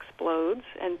eventually explodes,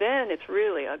 and then it's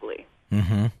really ugly.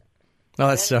 Mm-hmm. Well,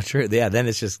 that's so true. Yeah, then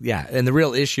it's just and the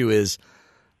real issue is,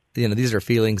 these are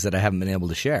feelings that I haven't been able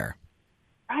to share.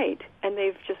 Right, and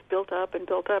they've just built up, and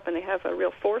they have a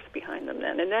real force behind them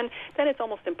then. And then it's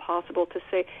almost impossible to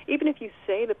say, even if you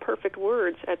say the perfect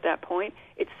words at that point,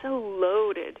 it's so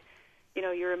loaded.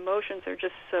 Your emotions are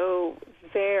just so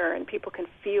there, and people can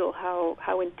feel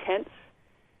how intense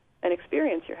an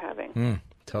experience you're having.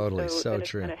 Totally, so it's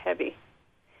true. Kind of heavy.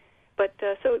 But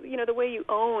so the way you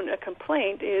own a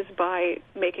complaint is by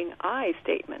making I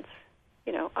statements.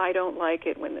 I don't like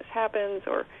it when this happens,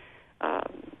 or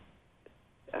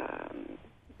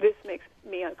this makes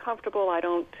me uncomfortable. I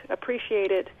don't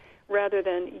appreciate it. Rather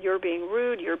than you're being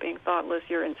rude, you're being thoughtless,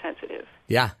 you're insensitive.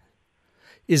 Yeah.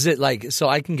 Is it so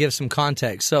I can give some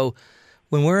context. So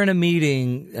when we're in a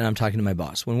meeting, and I'm talking to my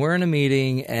boss, when we're in a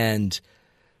meeting and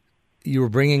you were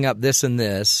bringing up this and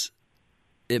this,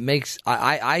 it makes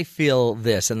I feel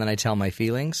this, and then I tell my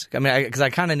feelings. I mean, because I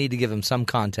kind of need to give them some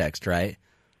context, right?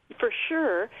 For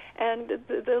sure. And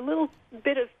the little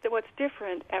bit of what's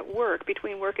different at work,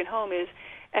 between work and home, is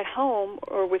at home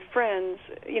or with friends,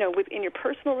 within your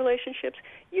personal relationships,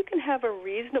 you can have a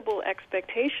reasonable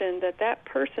expectation that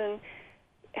person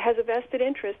has a vested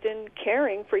interest in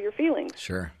caring for your feelings.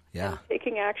 Sure, yeah. And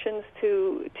taking actions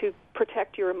to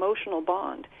protect your emotional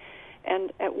bond.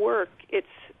 And at work,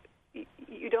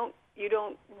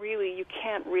 you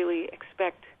can't really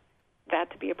expect that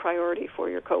to be a priority for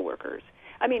your coworkers.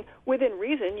 I mean, within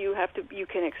reason, you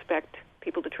can expect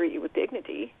people to treat you with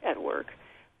dignity at work,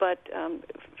 but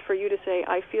for you to say,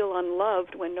 I feel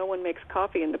unloved when no one makes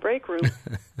coffee in the break room,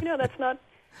 that's not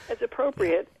as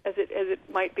appropriate as it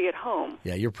might be at home.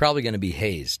 Yeah, you're probably going to be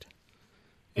hazed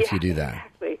if you do that.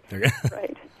 Exactly.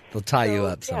 Right. They'll tie you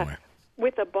up somewhere.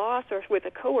 With a boss or with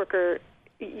a coworker,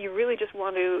 you really just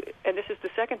want to, and this is the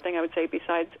second thing I would say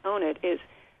besides own it, is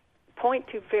point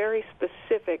to very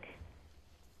specific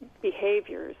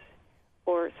behaviors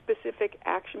or specific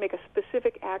action, make a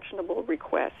specific actionable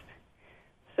request.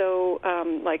 So,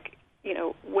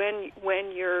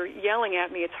 when you're yelling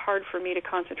at me, it's hard for me to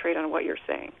concentrate on what you're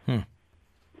saying.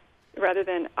 Rather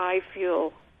than, I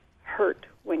feel hurt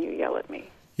when you yell at me.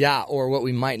 Yeah, or what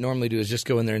we might normally do is just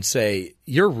go in there and say,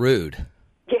 you're rude.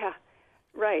 Yeah,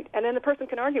 right. And then the person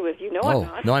can argue with you. I'm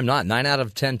not. No, I'm not. 9 out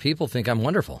of 10 people think I'm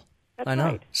wonderful. That's I know.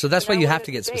 right. So that's why you have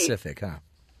to get specific, huh?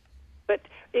 But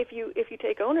if you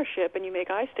take ownership and you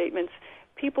make I statements,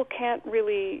 people can't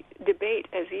really debate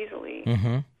as easily.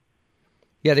 Mm-hmm.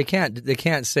 Yeah, they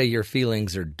can't say your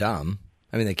feelings are dumb.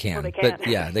 I mean, they can. Well, they can. But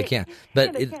yeah, they can.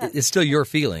 But it's still your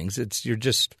feelings.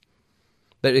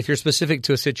 But if you're specific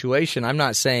to a situation, I'm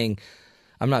not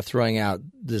throwing out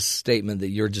this statement that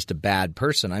you're just a bad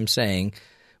person. I'm saying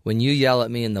when you yell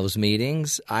at me in those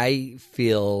meetings, I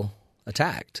feel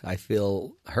attacked. I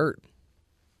feel hurt.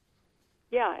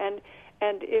 Yeah, and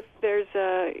if there's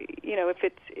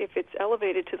if it's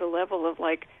elevated to the level of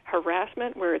like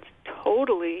harassment, where it's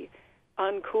totally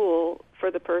uncool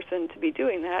for the person to be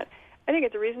doing that, I think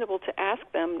it's reasonable to ask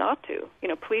them not to.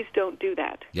 Please don't do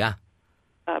that. Yeah.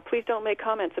 Please don't make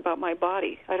comments about my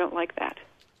body. I don't like that.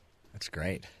 That's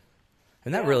great.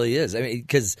 And that really is. I mean,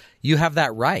 because you have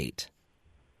that right.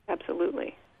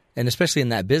 Absolutely. And especially in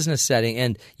that business setting.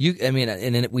 And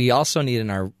we also need in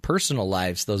our personal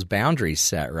lives those boundaries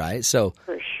set, right? So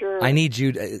for sure. I need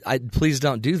you please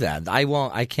don't do that.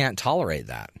 I can't tolerate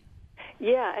that.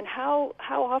 Yeah, and how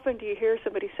often do you hear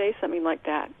somebody say something like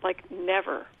that? Like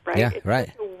never, right? Yeah, it's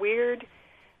right.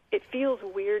 It feels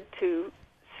weird to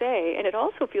say, and it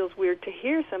also feels weird to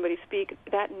hear somebody speak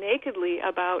that nakedly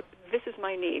about, this is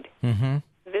my need. Mm-hmm.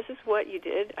 This is what you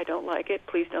did. I don't like it.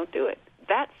 Please don't do it.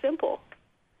 That simple.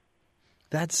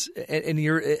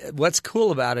 What's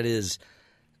cool about it is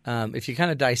if you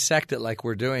kind of dissect it like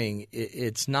we're doing,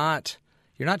 it's not,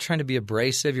 you're not trying to be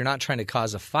abrasive. You're not trying to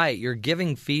cause a fight. You're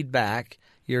giving feedback.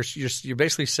 You're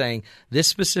basically saying this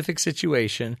specific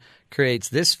situation creates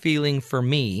this feeling for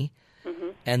me,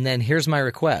 and then here's my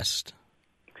request.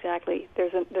 Exactly.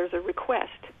 There's a request.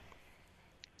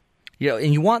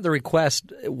 And you want the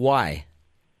request. Why?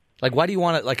 Like, why do you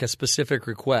want it like a specific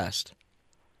request?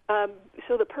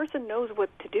 So the person knows what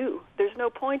to do. There's no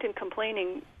point in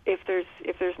complaining if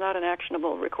there's not an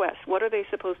actionable request. What are they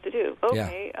supposed to do?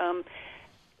 Okay. Yeah.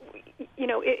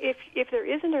 If there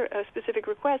isn't a specific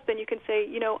request, then you can say,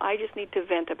 I just need to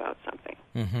vent about something.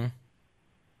 Mm-hmm.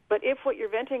 But if what you're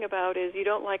venting about is you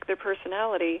don't like their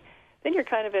personality, then you're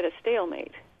kind of at a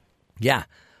stalemate. Yeah.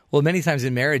 Well, many times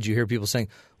in marriage, you hear people saying,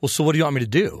 "Well, so what do you want me to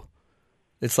do?"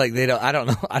 It's like I don't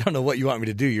know. I don't know what you want me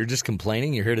to do. You're just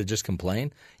complaining. You're here to just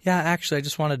complain. Yeah, actually, I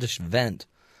just wanted to vent.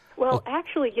 Well,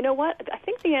 actually, you know what? I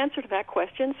think the answer to that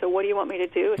question, so what do you want me to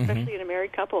do, especially in a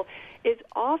married couple, is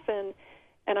often,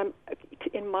 and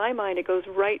in my mind, it goes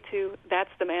right to,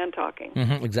 that's the man talking.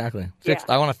 Exactly.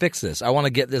 I want to fix this. I want to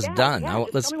get this done. Yeah,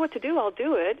 just tell me what to do, I'll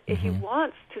do it. If he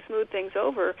wants to smooth things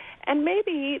over, and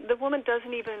maybe the woman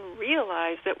doesn't even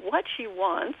realize that what she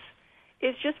wants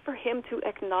is just for him to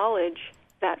acknowledge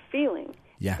that feeling,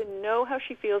 to know how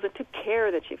she feels and to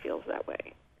care that she feels that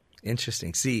way.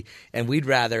 Interesting. See, and we'd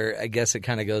rather, I guess it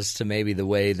kind of goes to maybe the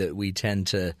way that we tend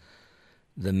to,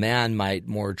 the man might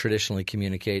more traditionally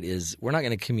communicate is we're not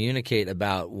going to communicate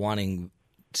about wanting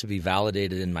to be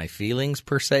validated in my feelings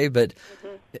per se, but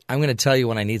I'm going to tell you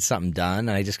when I need something done,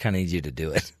 and I just kind of need you to do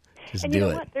it. Just and do you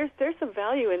know it. What? There's some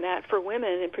value in that for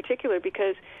women in particular,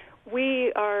 because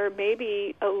we are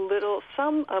maybe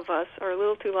some of us are a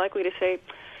little too likely to say,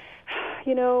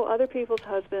 you know, other people's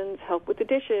husbands help with the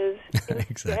dishes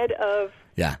instead of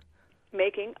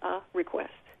making a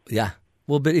request. Yeah.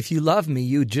 Well, but if you love me,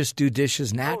 you just do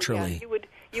dishes naturally. Oh, yeah.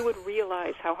 You would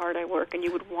realize how hard I work, and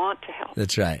you would want to help.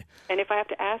 That's right. And if I have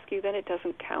to ask you, then it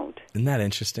doesn't count. Isn't that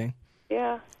interesting?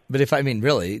 Yeah. But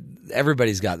really,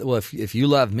 everybody's got, well, if you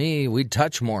love me, we'd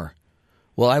touch more.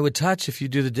 Well, I would touch if you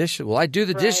do the dishes. Well, I'd do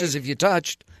the dishes if you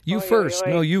touched. You first.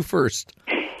 No, you first.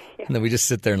 And then we just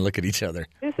sit there and look at each other.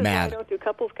 This is mad. why I don't do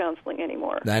couples counseling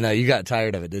anymore. I know. You got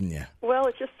tired of it, didn't you? Well,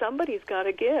 it's just somebody's got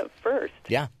to give first.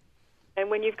 Yeah. And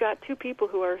when you've got two people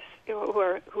who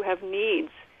have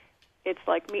needs, it's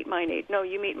like meet my need. No,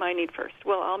 you meet my need first.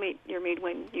 Well, I'll meet your need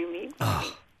when you meet.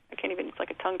 I can't even. It's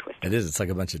like a tongue twister. It is. It's like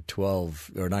a bunch of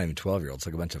 12 or not even 12-year-olds. It's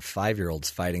like a bunch of 5-year-olds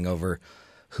fighting over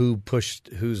who pushed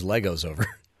whose Legos over.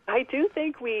 I do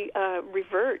think we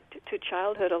revert to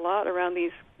childhood a lot around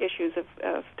these issues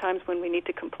of times when we need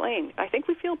to complain. I think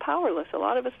we feel powerless. A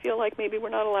lot of us feel like maybe we're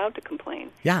not allowed to complain.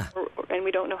 Yeah. And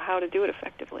we don't know how to do it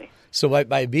effectively. So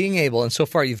by being able, and so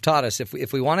far you've taught us,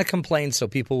 if we want to complain so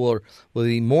people will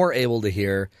be more able to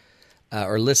hear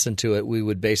or listen to it, we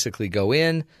would basically go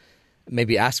in,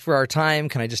 maybe ask for our time.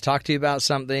 Can I just talk to you about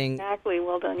something? Exactly.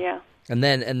 Well done. Yeah. And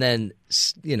then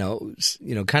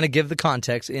kind of give the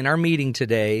context. In our meeting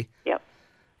today,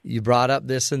 you brought up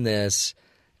this and this,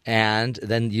 and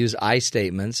then use I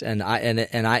statements. And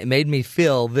it made me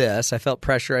feel this. I felt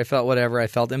pressure. I felt whatever. I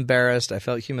felt embarrassed. I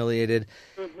felt humiliated.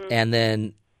 And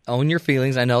then own your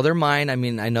feelings. I know they're mine. I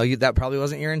mean, I know that probably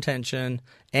wasn't your intention.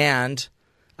 And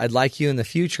I'd like you in the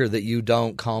future that you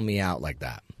don't call me out like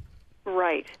that.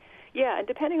 Right. Yeah. And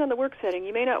depending on the work setting,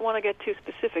 you may not want to get too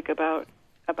specific about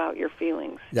your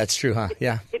feelings. That's true, huh?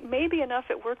 Yeah. It may be enough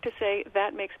at work to say,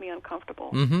 that makes me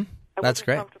uncomfortable. That's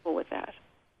great. I'm comfortable with that.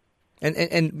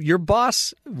 And your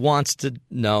boss wants to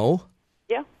know.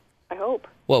 Yeah, I hope.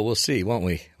 Well, we'll see, won't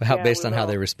we? Based on how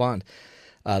they respond.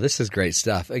 This is great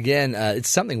stuff. Again, it's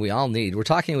something we all need. We're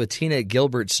talking with Tina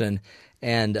Gilbertson,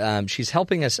 and she's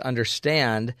helping us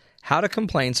understand how to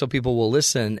complain so people will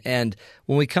listen. And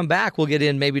when we come back, we'll get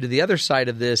in maybe to the other side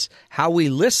of this, how we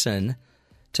listen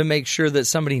to make sure that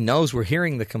somebody knows we're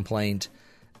hearing the complaint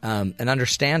and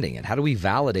understanding it. How do we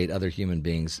validate other human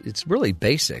beings? It's really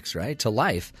basics, right, to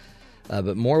life.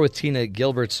 But more with Tina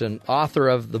Gilbertson, author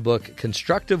of the book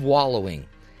Constructive Wallowing,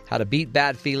 How to Beat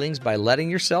Bad Feelings by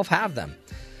Letting Yourself Have Them.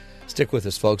 Stick with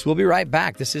us, folks. We'll be right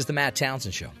back. This is The Matt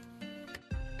Townsend Show.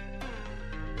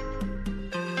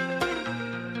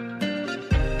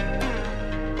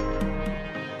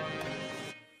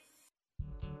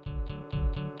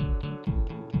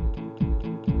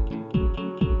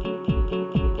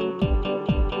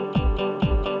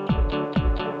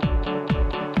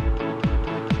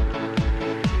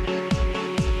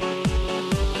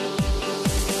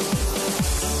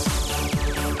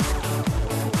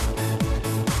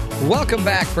 Welcome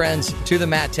back, friends, to the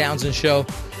Matt Townsend Show.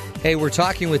 Hey, we're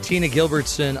talking with Tina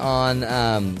Gilbertson on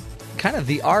kind of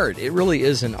the art. It really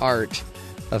is an art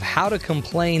of how to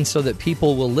complain so that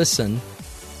people will listen,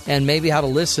 and maybe how to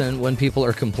listen when people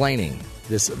are complaining.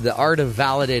 The art of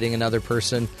validating another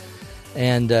person.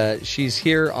 And she's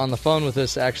here on the phone with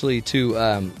us, actually,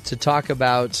 to talk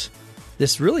about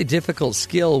this really difficult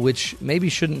skill, which maybe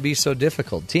shouldn't be so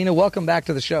difficult. Tina, welcome back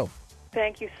to the show.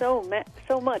 Thank you so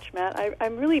much, Matt.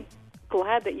 I'm really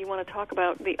glad that you want to talk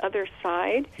about the other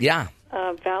side. Yeah.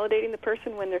 Validating the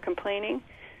person when they're complaining.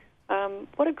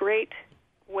 What a great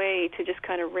way to just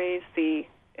kind of raise the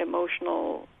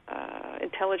emotional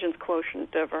intelligence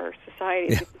quotient of our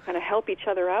society to kind of help each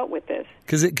other out with this.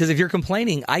 Because if you're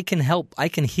complaining, I can help. I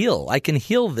can heal. I can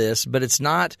heal this, but it's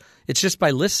not. It's just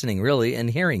by listening, really, and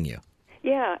hearing you.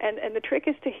 Yeah, and the trick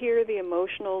is to hear the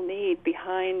emotional need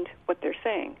behind what they're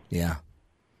saying. Yeah,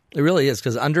 it really is,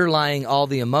 because underlying all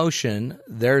the emotion,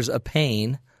 there's a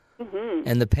pain,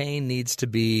 and the pain needs to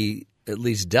be at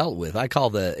least dealt with. I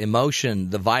call the emotion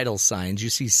the vital signs. You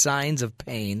see signs of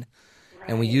pain,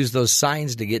 and we use those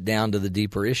signs to get down to the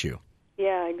deeper issue.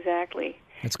 Yeah, exactly.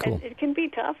 That's cool. And it can be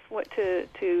tough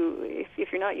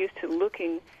if you're not used to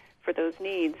looking for those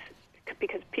needs,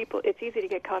 because it's easy to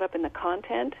get caught up in the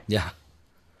content. Yeah.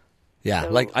 Yeah,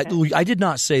 so, I did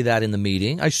not say that in the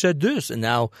meeting. I said this, and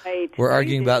now we're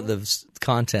arguing about the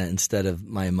content instead of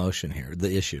my emotion here,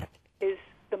 the issue. Is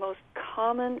the most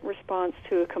common response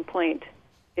to a complaint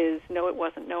is, no, it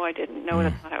wasn't, no, I didn't, no,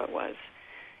 that's not how it was.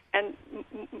 And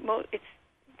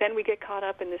then we get caught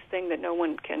up in this thing that no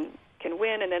one can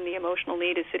win, and then the emotional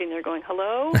need is sitting there going,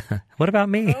 hello? What about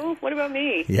me? Hello? What about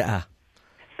me? Yeah.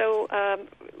 So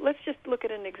let's just look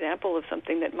at an example of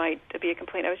something that might be a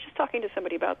complaint. I was just talking to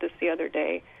somebody about this the other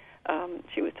day.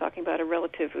 She was talking about a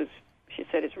relative she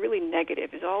said is really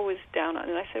negative, is always down on.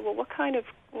 And I said, well, what kind of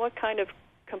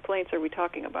complaints are we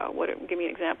talking about? Give me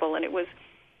an example. And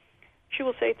she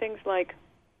will say things like,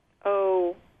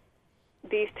 oh,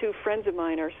 these two friends of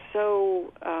mine are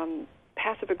so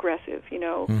passive aggressive. You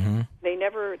know, they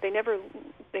never let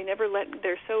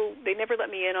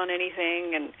me in on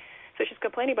anything, and so she's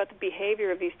complaining about the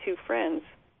behavior of these two friends,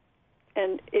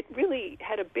 and it really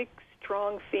had a big,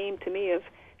 strong theme to me of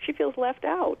she feels left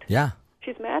out. Yeah,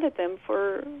 she's mad at them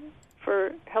for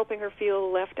helping her feel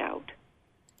left out.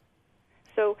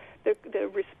 So the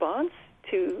response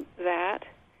to that,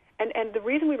 and the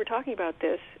reason we were talking about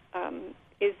this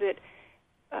is that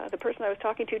the person I was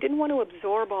talking to didn't want to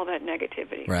absorb all that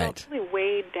negativity. Right. Felt really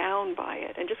weighed down by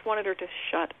it, and just wanted her to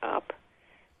shut up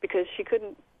because she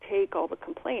couldn't take all the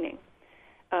complaining.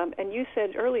 And you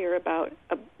said earlier about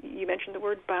you mentioned the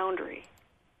word boundary.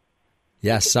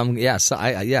 Yeah,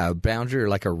 a boundary or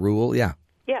like a rule. Yeah.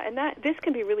 Yeah, and this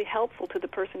can be really helpful to the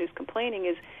person who's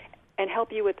complaining and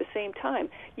help you at the same time.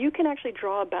 You can actually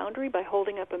draw a boundary by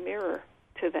holding up a mirror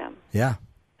to them. Yeah.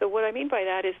 So what I mean by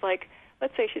that is, like,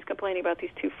 let's say she's complaining about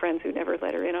these two friends who never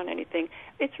let her in on anything.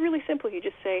 It's really simple. You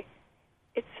just say,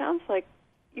 it sounds like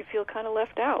you feel kind of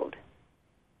left out.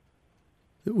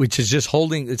 Which is just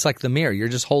it's like the mirror. You're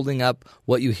just holding up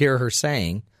what you hear her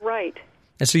saying. Right.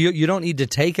 And so you don't need to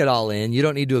take it all in. You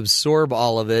don't need to absorb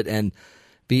all of it and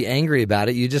be angry about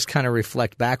it. You just kind of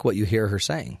reflect back what you hear her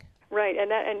saying. Right.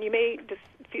 And you may just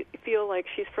feel like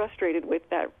she's frustrated with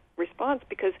that response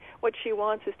because what she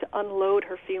wants is to unload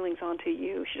her feelings onto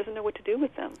you. She doesn't know what to do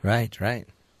with them. Right.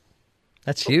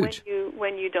 That's huge.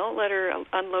 When you don't let her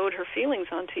unload her feelings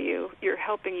onto you, you're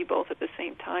helping you both at the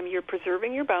same time. You're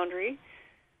preserving your boundary.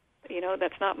 You know,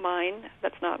 that's not mine.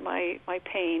 That's not my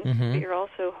pain. But you're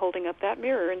also holding up that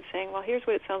mirror and saying, well, here's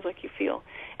what it sounds like you feel.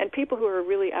 And people who are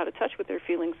really out of touch with their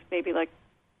feelings may be like,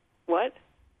 what?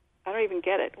 I don't even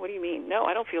get it. What do you mean? No,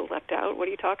 I don't feel left out. What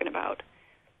are you talking about?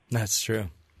 That's true.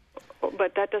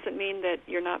 But that doesn't mean that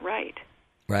you're not right.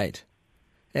 Right.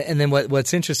 And then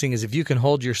what's interesting is if you can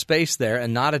hold your space there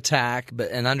and not attack,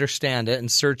 and understand it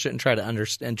and search it and try to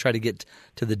understand, try to get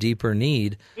to the deeper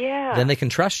need, then they can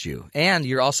trust you. And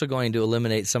you're also going to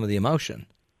eliminate some of the emotion.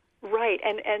 Right.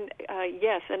 And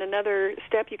yes, and another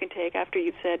step you can take after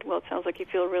you've said, well, it sounds like you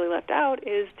feel really left out,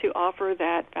 is to offer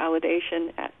that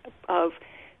validation of,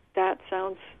 that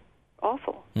sounds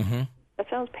awful. That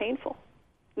sounds painful.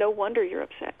 No wonder you're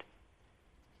upset.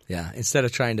 Yeah, instead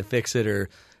of trying to fix it or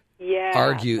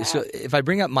argue. So if I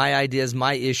bring up my ideas,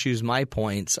 my issues, my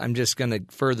points, I'm just going to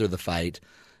further the fight.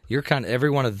 You're every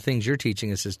one of the things you're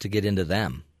teaching us is to get into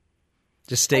them.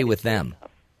 Just stay with them.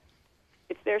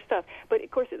 It's their stuff. But,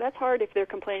 of course, that's hard if they're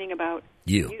complaining about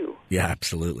you. Yeah,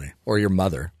 absolutely. Or your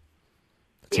mother.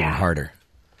 That's even harder.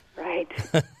 Right.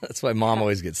 That's why mom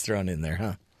always gets thrown in there,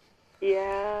 huh?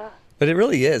 Yeah. But it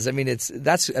really is. I mean,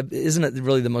 isn't it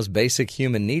really the most basic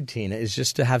human need, Tina, is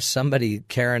just to have somebody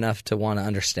care enough to want to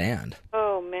understand.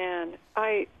 Oh, man.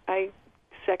 I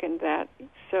second that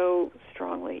so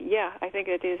strongly. Yeah, I think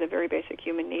it is a very basic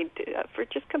human need for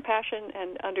just compassion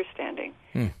and understanding.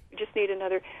 You just need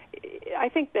another. I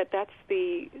think that's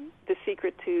the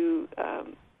secret to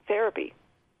therapy.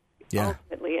 Yeah.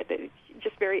 Ultimately,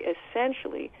 just very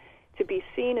essentially, to be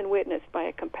seen and witnessed by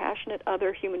a compassionate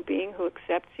other human being who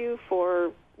accepts you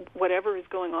for whatever is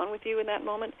going on with you in that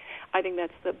moment, I think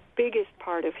that's the biggest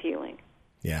part of healing.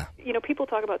 Yeah. You know, people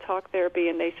talk about talk therapy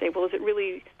and they say, well, is it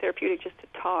really therapeutic just to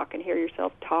talk and hear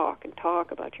yourself talk and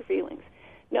talk about your feelings?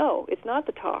 No, it's not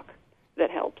the talk that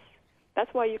helps.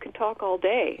 That's why you can talk all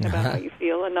day about how you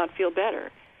feel and not feel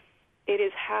better. It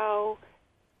is how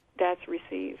that's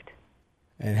received.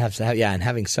 And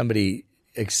having somebody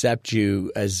accept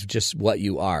you as just what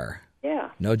you are. Yeah.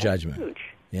 No judgment. Huge.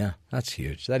 Yeah, that's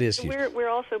huge. That is huge. We're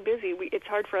all so busy. It's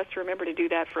hard for us to remember to do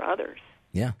that for others.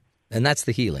 Yeah, and that's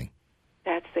the healing.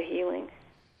 That's the healing.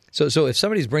 So if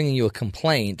somebody's bringing you a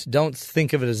complaint, don't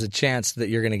think of it as a chance that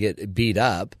you're going to get beat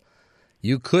up.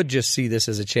 You could just see this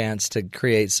as a chance to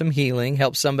create some healing,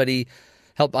 help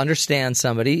understand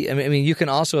somebody. I mean, you can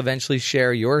also eventually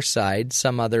share your side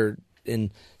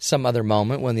in some other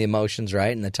moment when the emotion's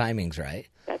right and the timing's right.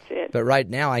 That's it. But right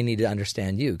now, I need to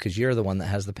understand you because you're the one that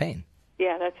has the pain.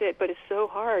 Yeah, that's it. But it's so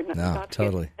hard not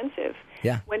to get defensive.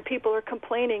 Yeah. When people are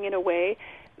complaining in a way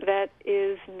that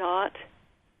is not,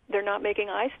 they're not making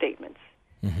I statements.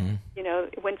 Mm-hmm. You know,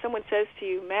 when someone says to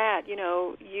you, Matt,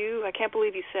 I can't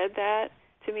believe you said that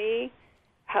to me.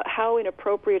 How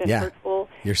inappropriate and hurtful.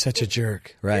 You're such a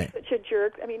jerk, right? You're such a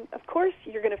jerk. I mean, of course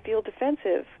you're going to feel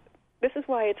defensive. This is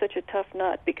why it's such a tough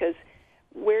nut, because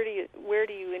where do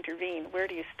you intervene? Where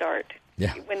do you start?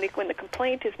 Yeah. When the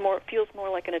complaint feels more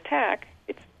like an attack,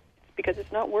 it's because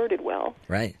it's not worded well.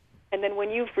 Right. And then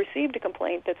when you've received a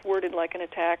complaint that's worded like an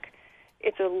attack,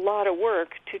 it's a lot of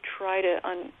work to try to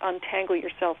untangle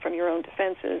yourself from your own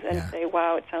defenses and say,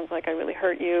 wow, it sounds like I really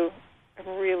hurt you.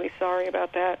 I'm really sorry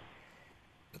about that.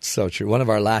 It's so true. One of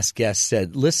our last guests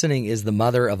said, listening is the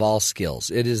mother of all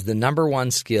skills. It is the number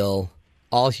one skill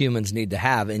all humans need to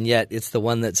have, and yet it's the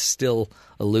one that still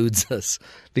eludes us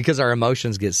because our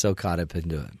emotions get so caught up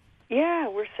into it. Yeah,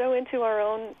 we're so into our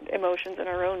own emotions and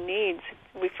our own needs,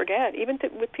 we forget, even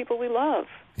with people we love.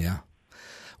 Yeah.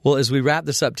 Well, as we wrap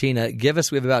this up, Tina, we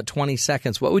have about 20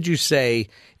 seconds. What would you say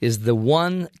is the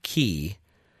one key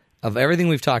of everything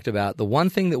we've talked about, the one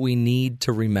thing that we need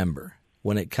to remember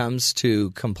when it comes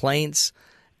to complaints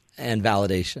and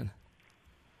validation?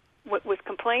 With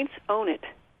complaints, own it.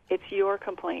 It's your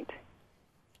complaint.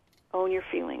 Own your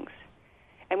feelings.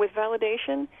 And with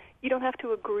validation, you don't have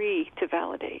to agree to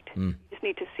validate. You just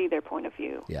need to see their point of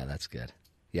view. Yeah, that's good.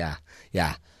 Yeah.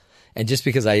 And just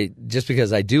because I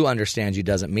do understand you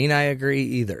doesn't mean I agree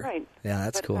either. Right. Yeah,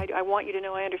 that's cool. I want you to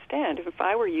know I understand. If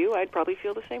I were you, I'd probably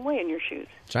feel the same way in your shoes.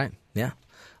 That's right. Yeah.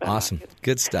 Awesome.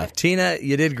 Good stuff. Tina,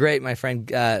 you did great, my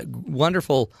friend.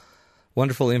 Wonderful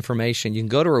information. You can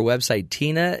go to her website,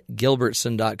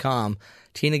 tinagilbertson.com,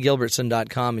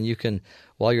 tinagilbertson.com, and you can,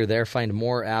 while you're there, find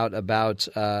more out about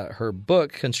her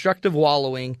book, Constructive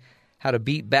Wallowing, How to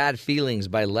Beat Bad Feelings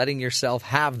by Letting Yourself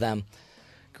Have Them.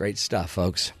 Great stuff,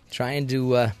 folks. Trying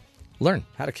to learn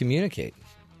how to communicate,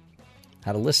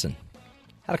 how to listen,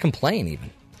 how to complain even.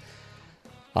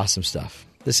 Awesome stuff.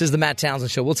 This is the Matt Townsend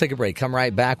Show. We'll take a break. Come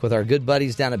right back with our good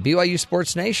buddies down at BYU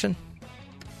Sports Nation.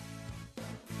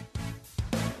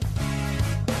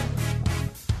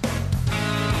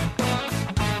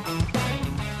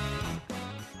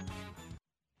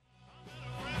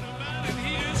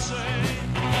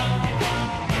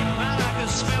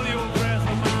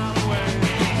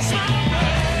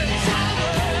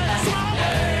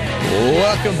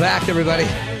 Welcome back, everybody,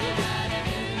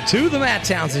 to the Matt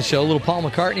Townsend Show. A little Paul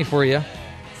McCartney for you.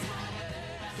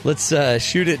 Let's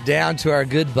shoot it down to our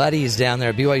good buddies down there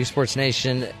at BYU Sports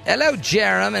Nation. Hello,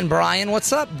 Jerem and Brian.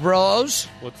 What's up, bros?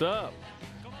 What's up?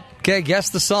 Okay, guess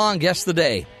the song, guess the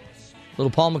day.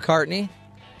 Little Paul McCartney.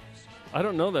 I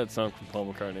don't know that song from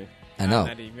Paul McCartney. I know.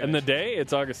 And the day,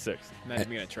 it's August 6th. Not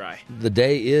even going to try. The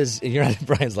day is,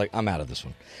 Brian's like, I'm out of this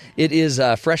one. It is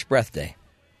Fresh Breath Day.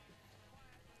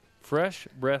 Fresh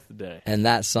Breath Day. And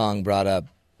that song brought up,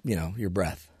 your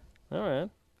breath. All right.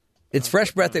 It's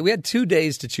Fresh Breath Day. We had 2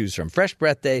 days to choose from, Fresh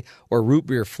Breath Day or Root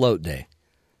Beer Float Day.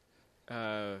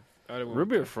 Root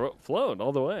Beer Float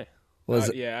all the way.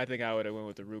 Yeah, I think I would have went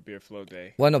with the Root Beer Float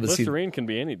Day. Well, no, but Listerine can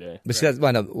be any day.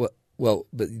 But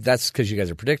but that's because you guys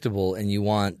are predictable and you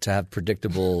want to have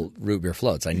predictable Root Beer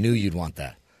Floats. I knew you'd want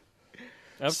that.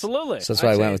 Absolutely. So that's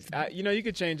why I went with... you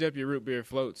could change up your Root Beer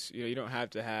Floats. You don't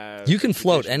have to have... You can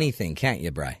float anything, can't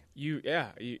you, Bri? Yep.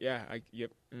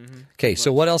 Mm-hmm. Okay,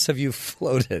 so what else have you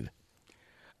floated?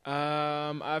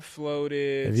 I've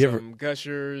floated some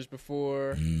Gushers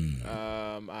before.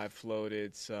 I've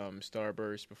floated some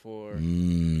Starburst before.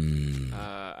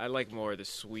 I like more of the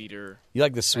sweeter... You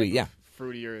like the sweet, yeah.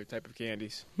 Fruitier type of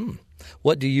candies.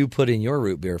 What do you put in your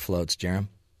root beer floats, Jerem?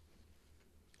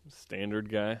 Standard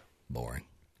guy. Boring.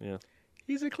 Yeah.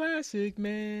 He's a classic,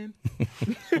 man.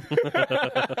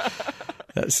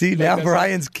 See, now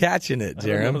Brian's catching it,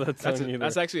 Jerem.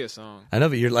 That's actually a song. I know,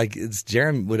 but you're like,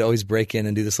 Jerem would always break in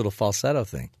and do this little falsetto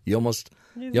thing. You almost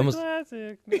went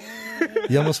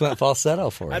falsetto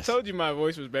for us. I told you my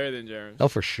voice was better than Jerem's. Oh,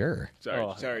 for sure.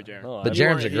 Sorry, Jerem. But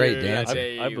Jerem's a great dancer.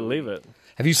 I believe it.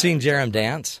 Have you seen Jerem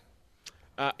dance?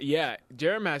 Yeah,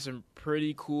 Jerem has some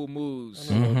pretty cool moves.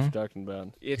 I don't know what you're talking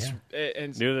about.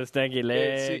 And do the stanky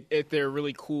leg. They're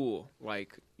really cool.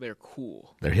 Like, they're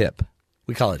cool. They're hip.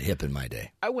 We call it hip in my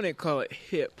day. I wouldn't call it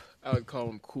hip. I would call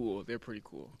them cool. They're pretty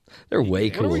cool. They're way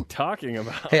cool. What are we talking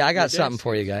about? Hey, I got something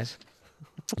for you guys.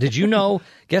 Did you know,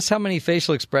 guess how many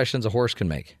facial expressions a horse can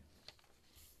make?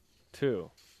 2.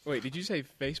 Wait, did you say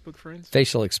Facebook friends?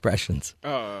 Facial expressions.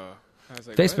 I was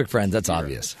like, Facebook what? friends, that's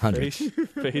obvious. Hundreds.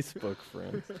 Facebook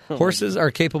friends. Horses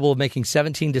are capable of making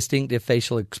 17 distinctive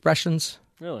facial expressions.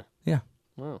 Really? Yeah.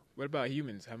 Wow. What about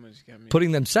humans? How many?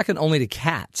 Putting them second only to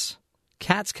cats.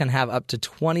 Cats can have up to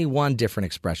 21 different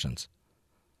expressions.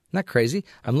 Isn't that crazy?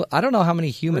 I don't know how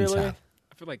many humans have.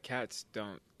 I feel like cats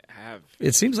don't have.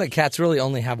 It seems like cats really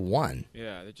only have one.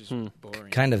 Yeah, they're just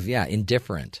boring. Kind of,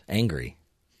 indifferent, angry.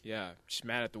 Yeah, just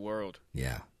mad at the world.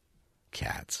 Yeah.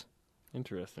 Cats.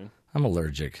 Interesting. I'm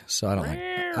allergic, so I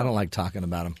don't like talking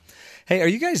about them. Hey, are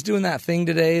you guys doing that thing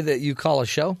today that you call a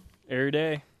show? Every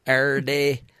day. Every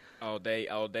day. All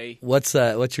day. What's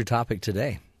your topic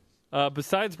today?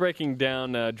 Besides breaking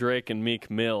down Drake and Meek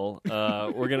Mill,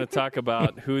 we're going to talk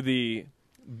about who the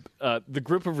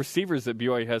group of receivers that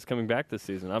BYU has coming back this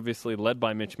season. Obviously led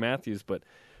by Mitch Matthews, but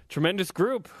tremendous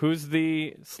group. Who's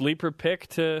the sleeper pick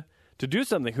to do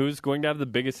something? Who's going to have the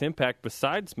biggest impact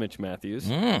besides Mitch Matthews?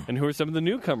 And who are some of the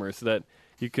newcomers that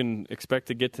you can expect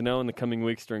to get to know in the coming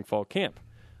weeks during fall camp?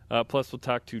 Plus, we'll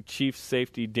talk to Chiefs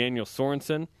safety Daniel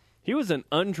Sorensen. He was an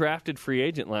undrafted free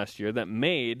agent last year that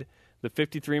made the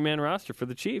 53-man roster for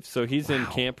the Chiefs. So he's in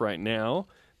camp right now.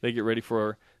 They get ready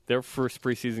for their first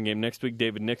preseason game next week.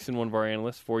 David Nixon, one of our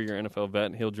analysts, 4-year NFL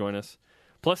vet, he'll join us.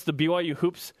 Plus, the BYU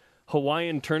Hoops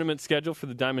Hawaiian tournament schedule for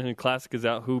the Diamond Head Classic is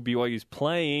out. Who BYU's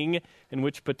playing and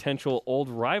which potential old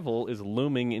rival is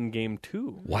looming in Game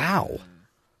 2. Wow.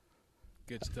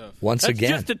 Good stuff. That's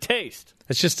again. That's just a taste.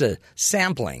 That's just a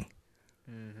sampling.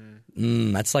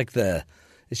 That's like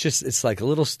it's like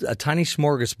a tiny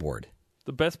smorgasbord.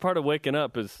 The best part of waking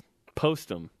up is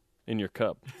post-em in your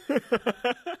cup.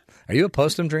 Are you a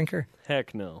post-em drinker?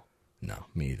 Heck no. No,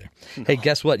 me either. Hey,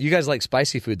 guess what? You guys like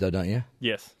spicy food, though, don't you?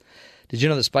 Yes. Did you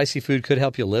know that spicy food could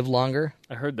help you live longer?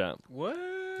 I heard that. What?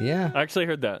 Yeah. I actually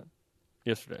heard that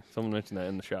yesterday. Someone mentioned that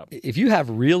in the shop. If you have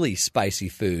really spicy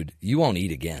food, you won't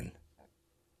eat again.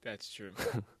 That's true.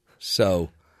 So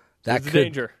that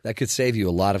could save you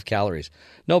a lot of calories.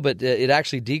 No, but it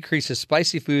actually decreases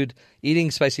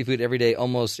eating spicy food every day,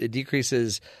 it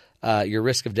decreases your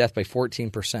risk of death by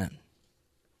 14%.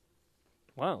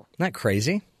 Wow. Isn't that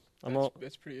crazy?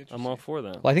 That's pretty interesting. I'm all for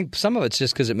that. Well, I think some of it's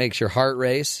just because it makes your heart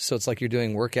race, so it's like you're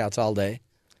doing workouts all day.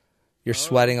 You're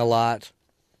sweating a lot.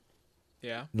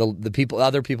 Yeah.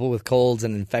 Other people with colds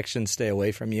and infections stay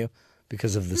away from you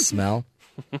because of the smell.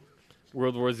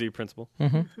 World War Z principle.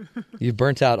 Mm-hmm. You've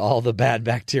burnt out all the bad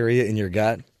bacteria in your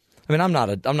gut. I mean, I'm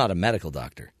not a medical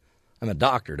doctor. I'm a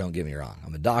doctor. Don't get me wrong.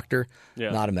 I'm a doctor,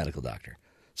 not a medical doctor.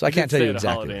 So I can't tell you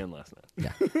exactly. Holiday Inn last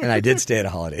night. Yeah, and I did stay at a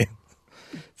Holiday Inn.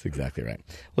 That's exactly right.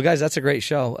 Well, guys, that's a great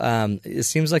show. It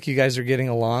seems like you guys are getting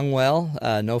along well.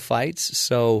 No fights.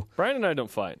 So Brian and I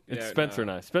don't fight. It's Spencer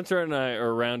and I. Spencer and I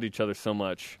are around each other so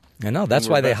much. I know. That's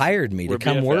why they hired me to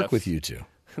come BFFs. work with you two.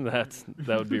 That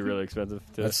would be really expensive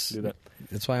to do that.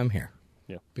 That's why I'm here.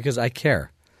 Yeah, because I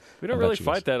care. We don't really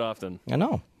fight that often. I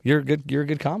know. You're a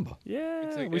good combo.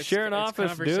 Yeah, we share an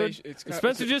office, dude.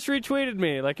 Spencer just retweeted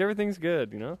me. Like, everything's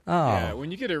good, you know? Oh. Yeah,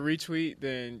 when you get a retweet,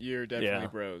 then you're definitely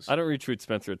bros. I don't retweet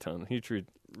Spencer a ton. He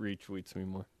retweets me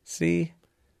more. See?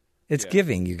 It's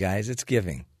giving, you guys. It's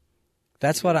giving.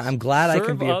 That's what I'm glad I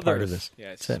can be a part of this.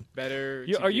 Yeah, it's better.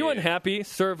 Are you unhappy?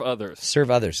 Serve others.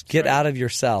 Serve others. Get out of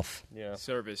yourself. Yeah.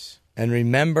 Service. And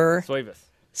remember...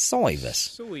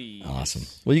 Soyvis. Awesome.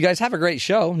 Well, you guys have a great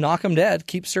show. Knock 'em dead.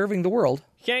 Keep serving the world.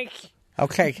 Yank.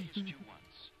 Okay.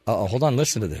 Hold on.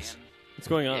 Listen to this. What's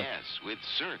going on? Yes, with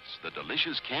Certs, the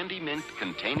delicious candy mint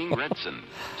containing Redson.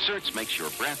 Certs makes your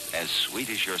breath as sweet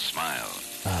as your smile.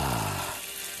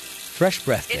 Fresh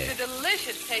breath day. It's a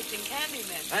delicious tasting candy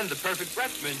mint. And the perfect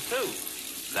breath mint,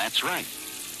 too. That's right.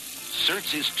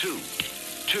 Certs is two.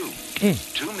 Two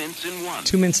mints in one.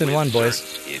 2 mints in one, boys.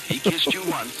 Certs, if he kissed you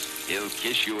once, he'll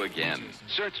kiss you again.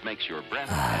 Certs makes your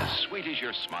breath as sweet as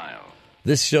your smile.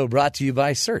 This show brought to you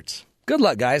by Certs. Good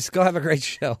luck, guys. Go have a great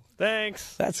show.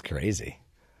 Thanks. That's crazy.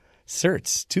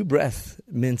 Certs, 2 breath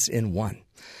mints in one.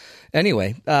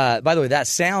 Anyway, by the way, that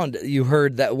sound you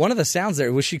heard, that one of the sounds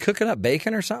there, was she cooking up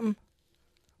bacon or something?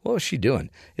 What was she doing?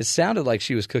 It sounded like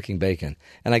she was cooking bacon.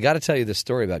 And I got to tell you this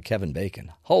story about Kevin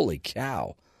Bacon. Holy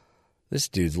cow. This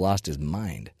dude's lost his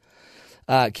mind.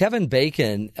 Kevin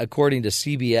Bacon, according to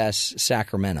CBS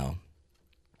Sacramento,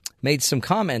 made some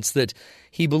comments that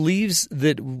he believes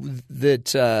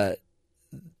that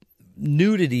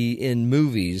nudity in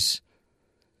movies,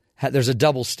 there's a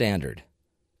double standard,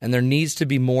 and there needs to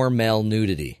be more male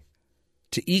nudity.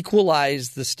 To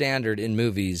equalize the standard in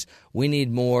movies, we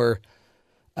need more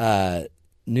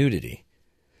nudity.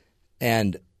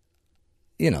 And,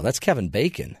 that's Kevin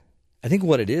Bacon. I think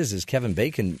what it is Kevin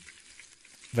Bacon,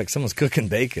 like someone's cooking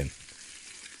bacon.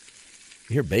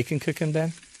 You hear bacon cooking,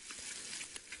 Ben?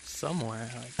 Somewhere.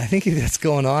 I think that's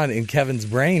going on in Kevin's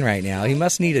brain right now. He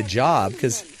must need a job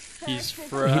because he's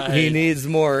fried. He needs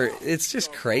more. It's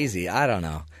just crazy. I don't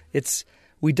know.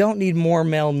 We don't need more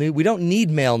male nudity. We don't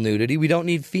need male nudity. We don't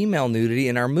need female nudity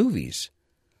in our movies.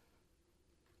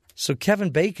 So Kevin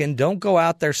Bacon, don't go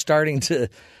out there starting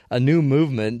a new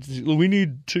movement. We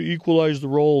need to equalize the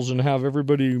roles and have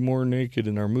everybody more naked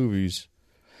in our movies.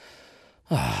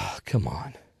 Ah, come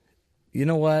on. You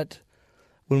know what?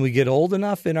 When we get old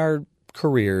enough in our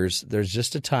careers, there's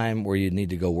just a time where you need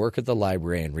to go work at the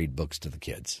library and read books to the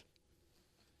kids.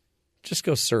 Just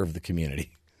go serve the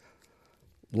community.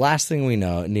 Last thing we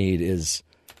need is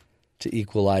to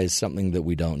equalize something that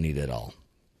we don't need at all.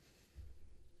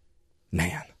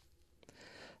 Man.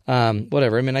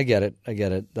 Whatever. I mean, I get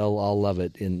it. They'll all love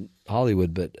it in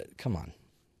Hollywood, but come on.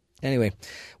 Anyway,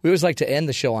 we always like to end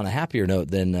the show on a happier note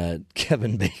than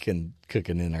Kevin Bacon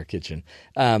cooking in our kitchen.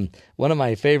 One of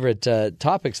my favorite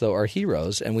topics, though, are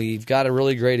heroes, and we've got a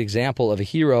really great example of a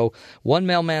hero. One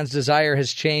mailman's desire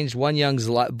has changed one young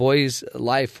boy's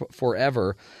life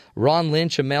forever. Ron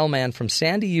Lynch, a mailman from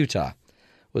Sandy, Utah,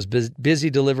 was busy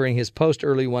delivering his post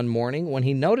early one morning when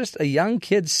he noticed a young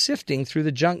kid sifting through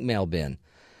the junk mail bin.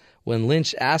 When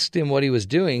Lynch asked him what he was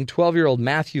doing, 12-year-old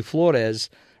Matthew Flores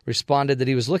responded that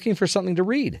he was looking for something to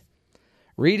read.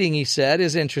 Reading, he said,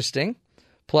 is interesting.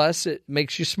 Plus, it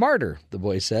makes you smarter, the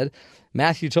boy said.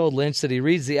 Matthew told Lynch that he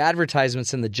reads the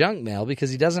advertisements in the junk mail because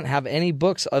he doesn't have any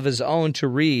books of his own to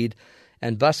read,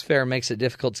 and bus fare makes it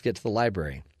difficult to get to the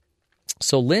library.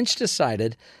 So Lynch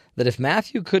decided that if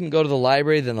Matthew couldn't go to the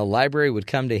library, then the library would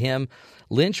come to him.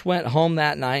 Lynch went home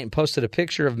that night and posted a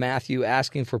picture of Matthew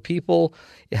asking for people's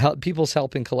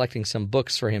help in collecting some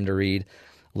books for him to read.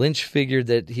 Lynch figured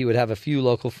that he would have a few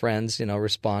local friends,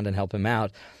 respond and help him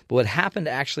out. But what happened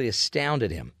actually astounded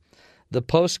him. The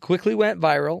post quickly went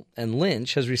viral, and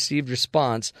Lynch has received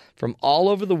response from all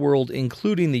over the world,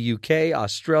 including the UK,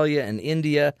 Australia, and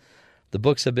India. The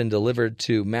books have been delivered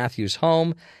to Matthew's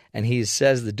home, and he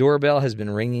says the doorbell has been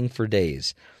ringing for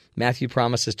days. Matthew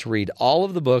promises to read all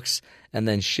of the books and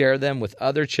then share them with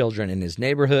other children in his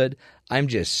neighborhood. I'm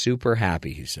just super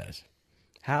happy, he says.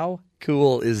 How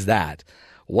cool is that?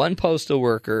 One postal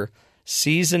worker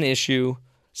sees an issue,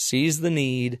 sees the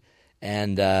need,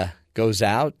 and goes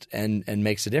out and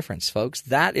makes a difference, folks.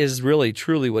 That is really,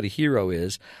 truly what a hero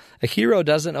is. A hero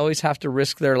doesn't always have to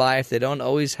risk their life. They don't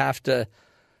always have to,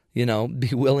 be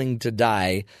willing to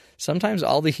die. Sometimes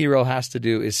all the hero has to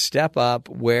do is step up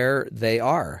where they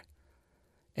are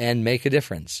and make a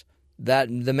difference. That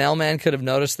the mailman could have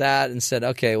noticed that and said,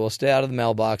 okay, well, stay out of the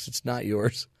mailbox. It's not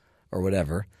yours, or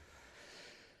whatever.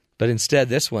 But instead,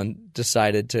 this one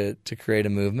decided to create a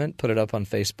movement, put it up on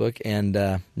Facebook,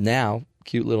 and now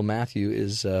cute little Matthew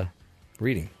is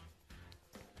reading.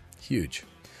 Huge.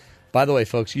 By the way,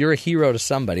 folks, you're a hero to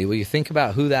somebody. Will you think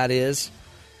about who that is?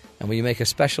 And will you make a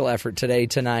special effort today,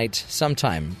 tonight,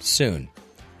 sometime soon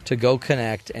to go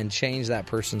connect and change that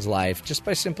person's life just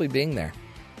by simply being there?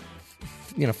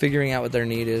 Figuring out what their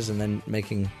need is and then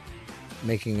making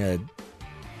a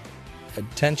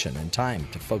attention and time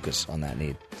to focus on that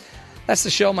need. That's the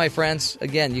show, my friends.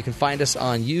 Again, you can find us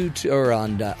on YouTube or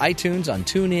on iTunes, on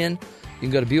TuneIn. You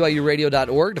can go to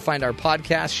BYURadio.org to find our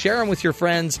podcast. Share them with your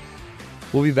friends.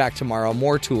 We'll be back tomorrow.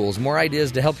 More tools, more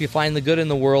ideas to help you find the good in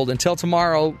the world. Until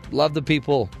tomorrow, love the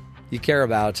people you care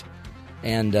about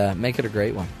and make it a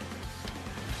great one.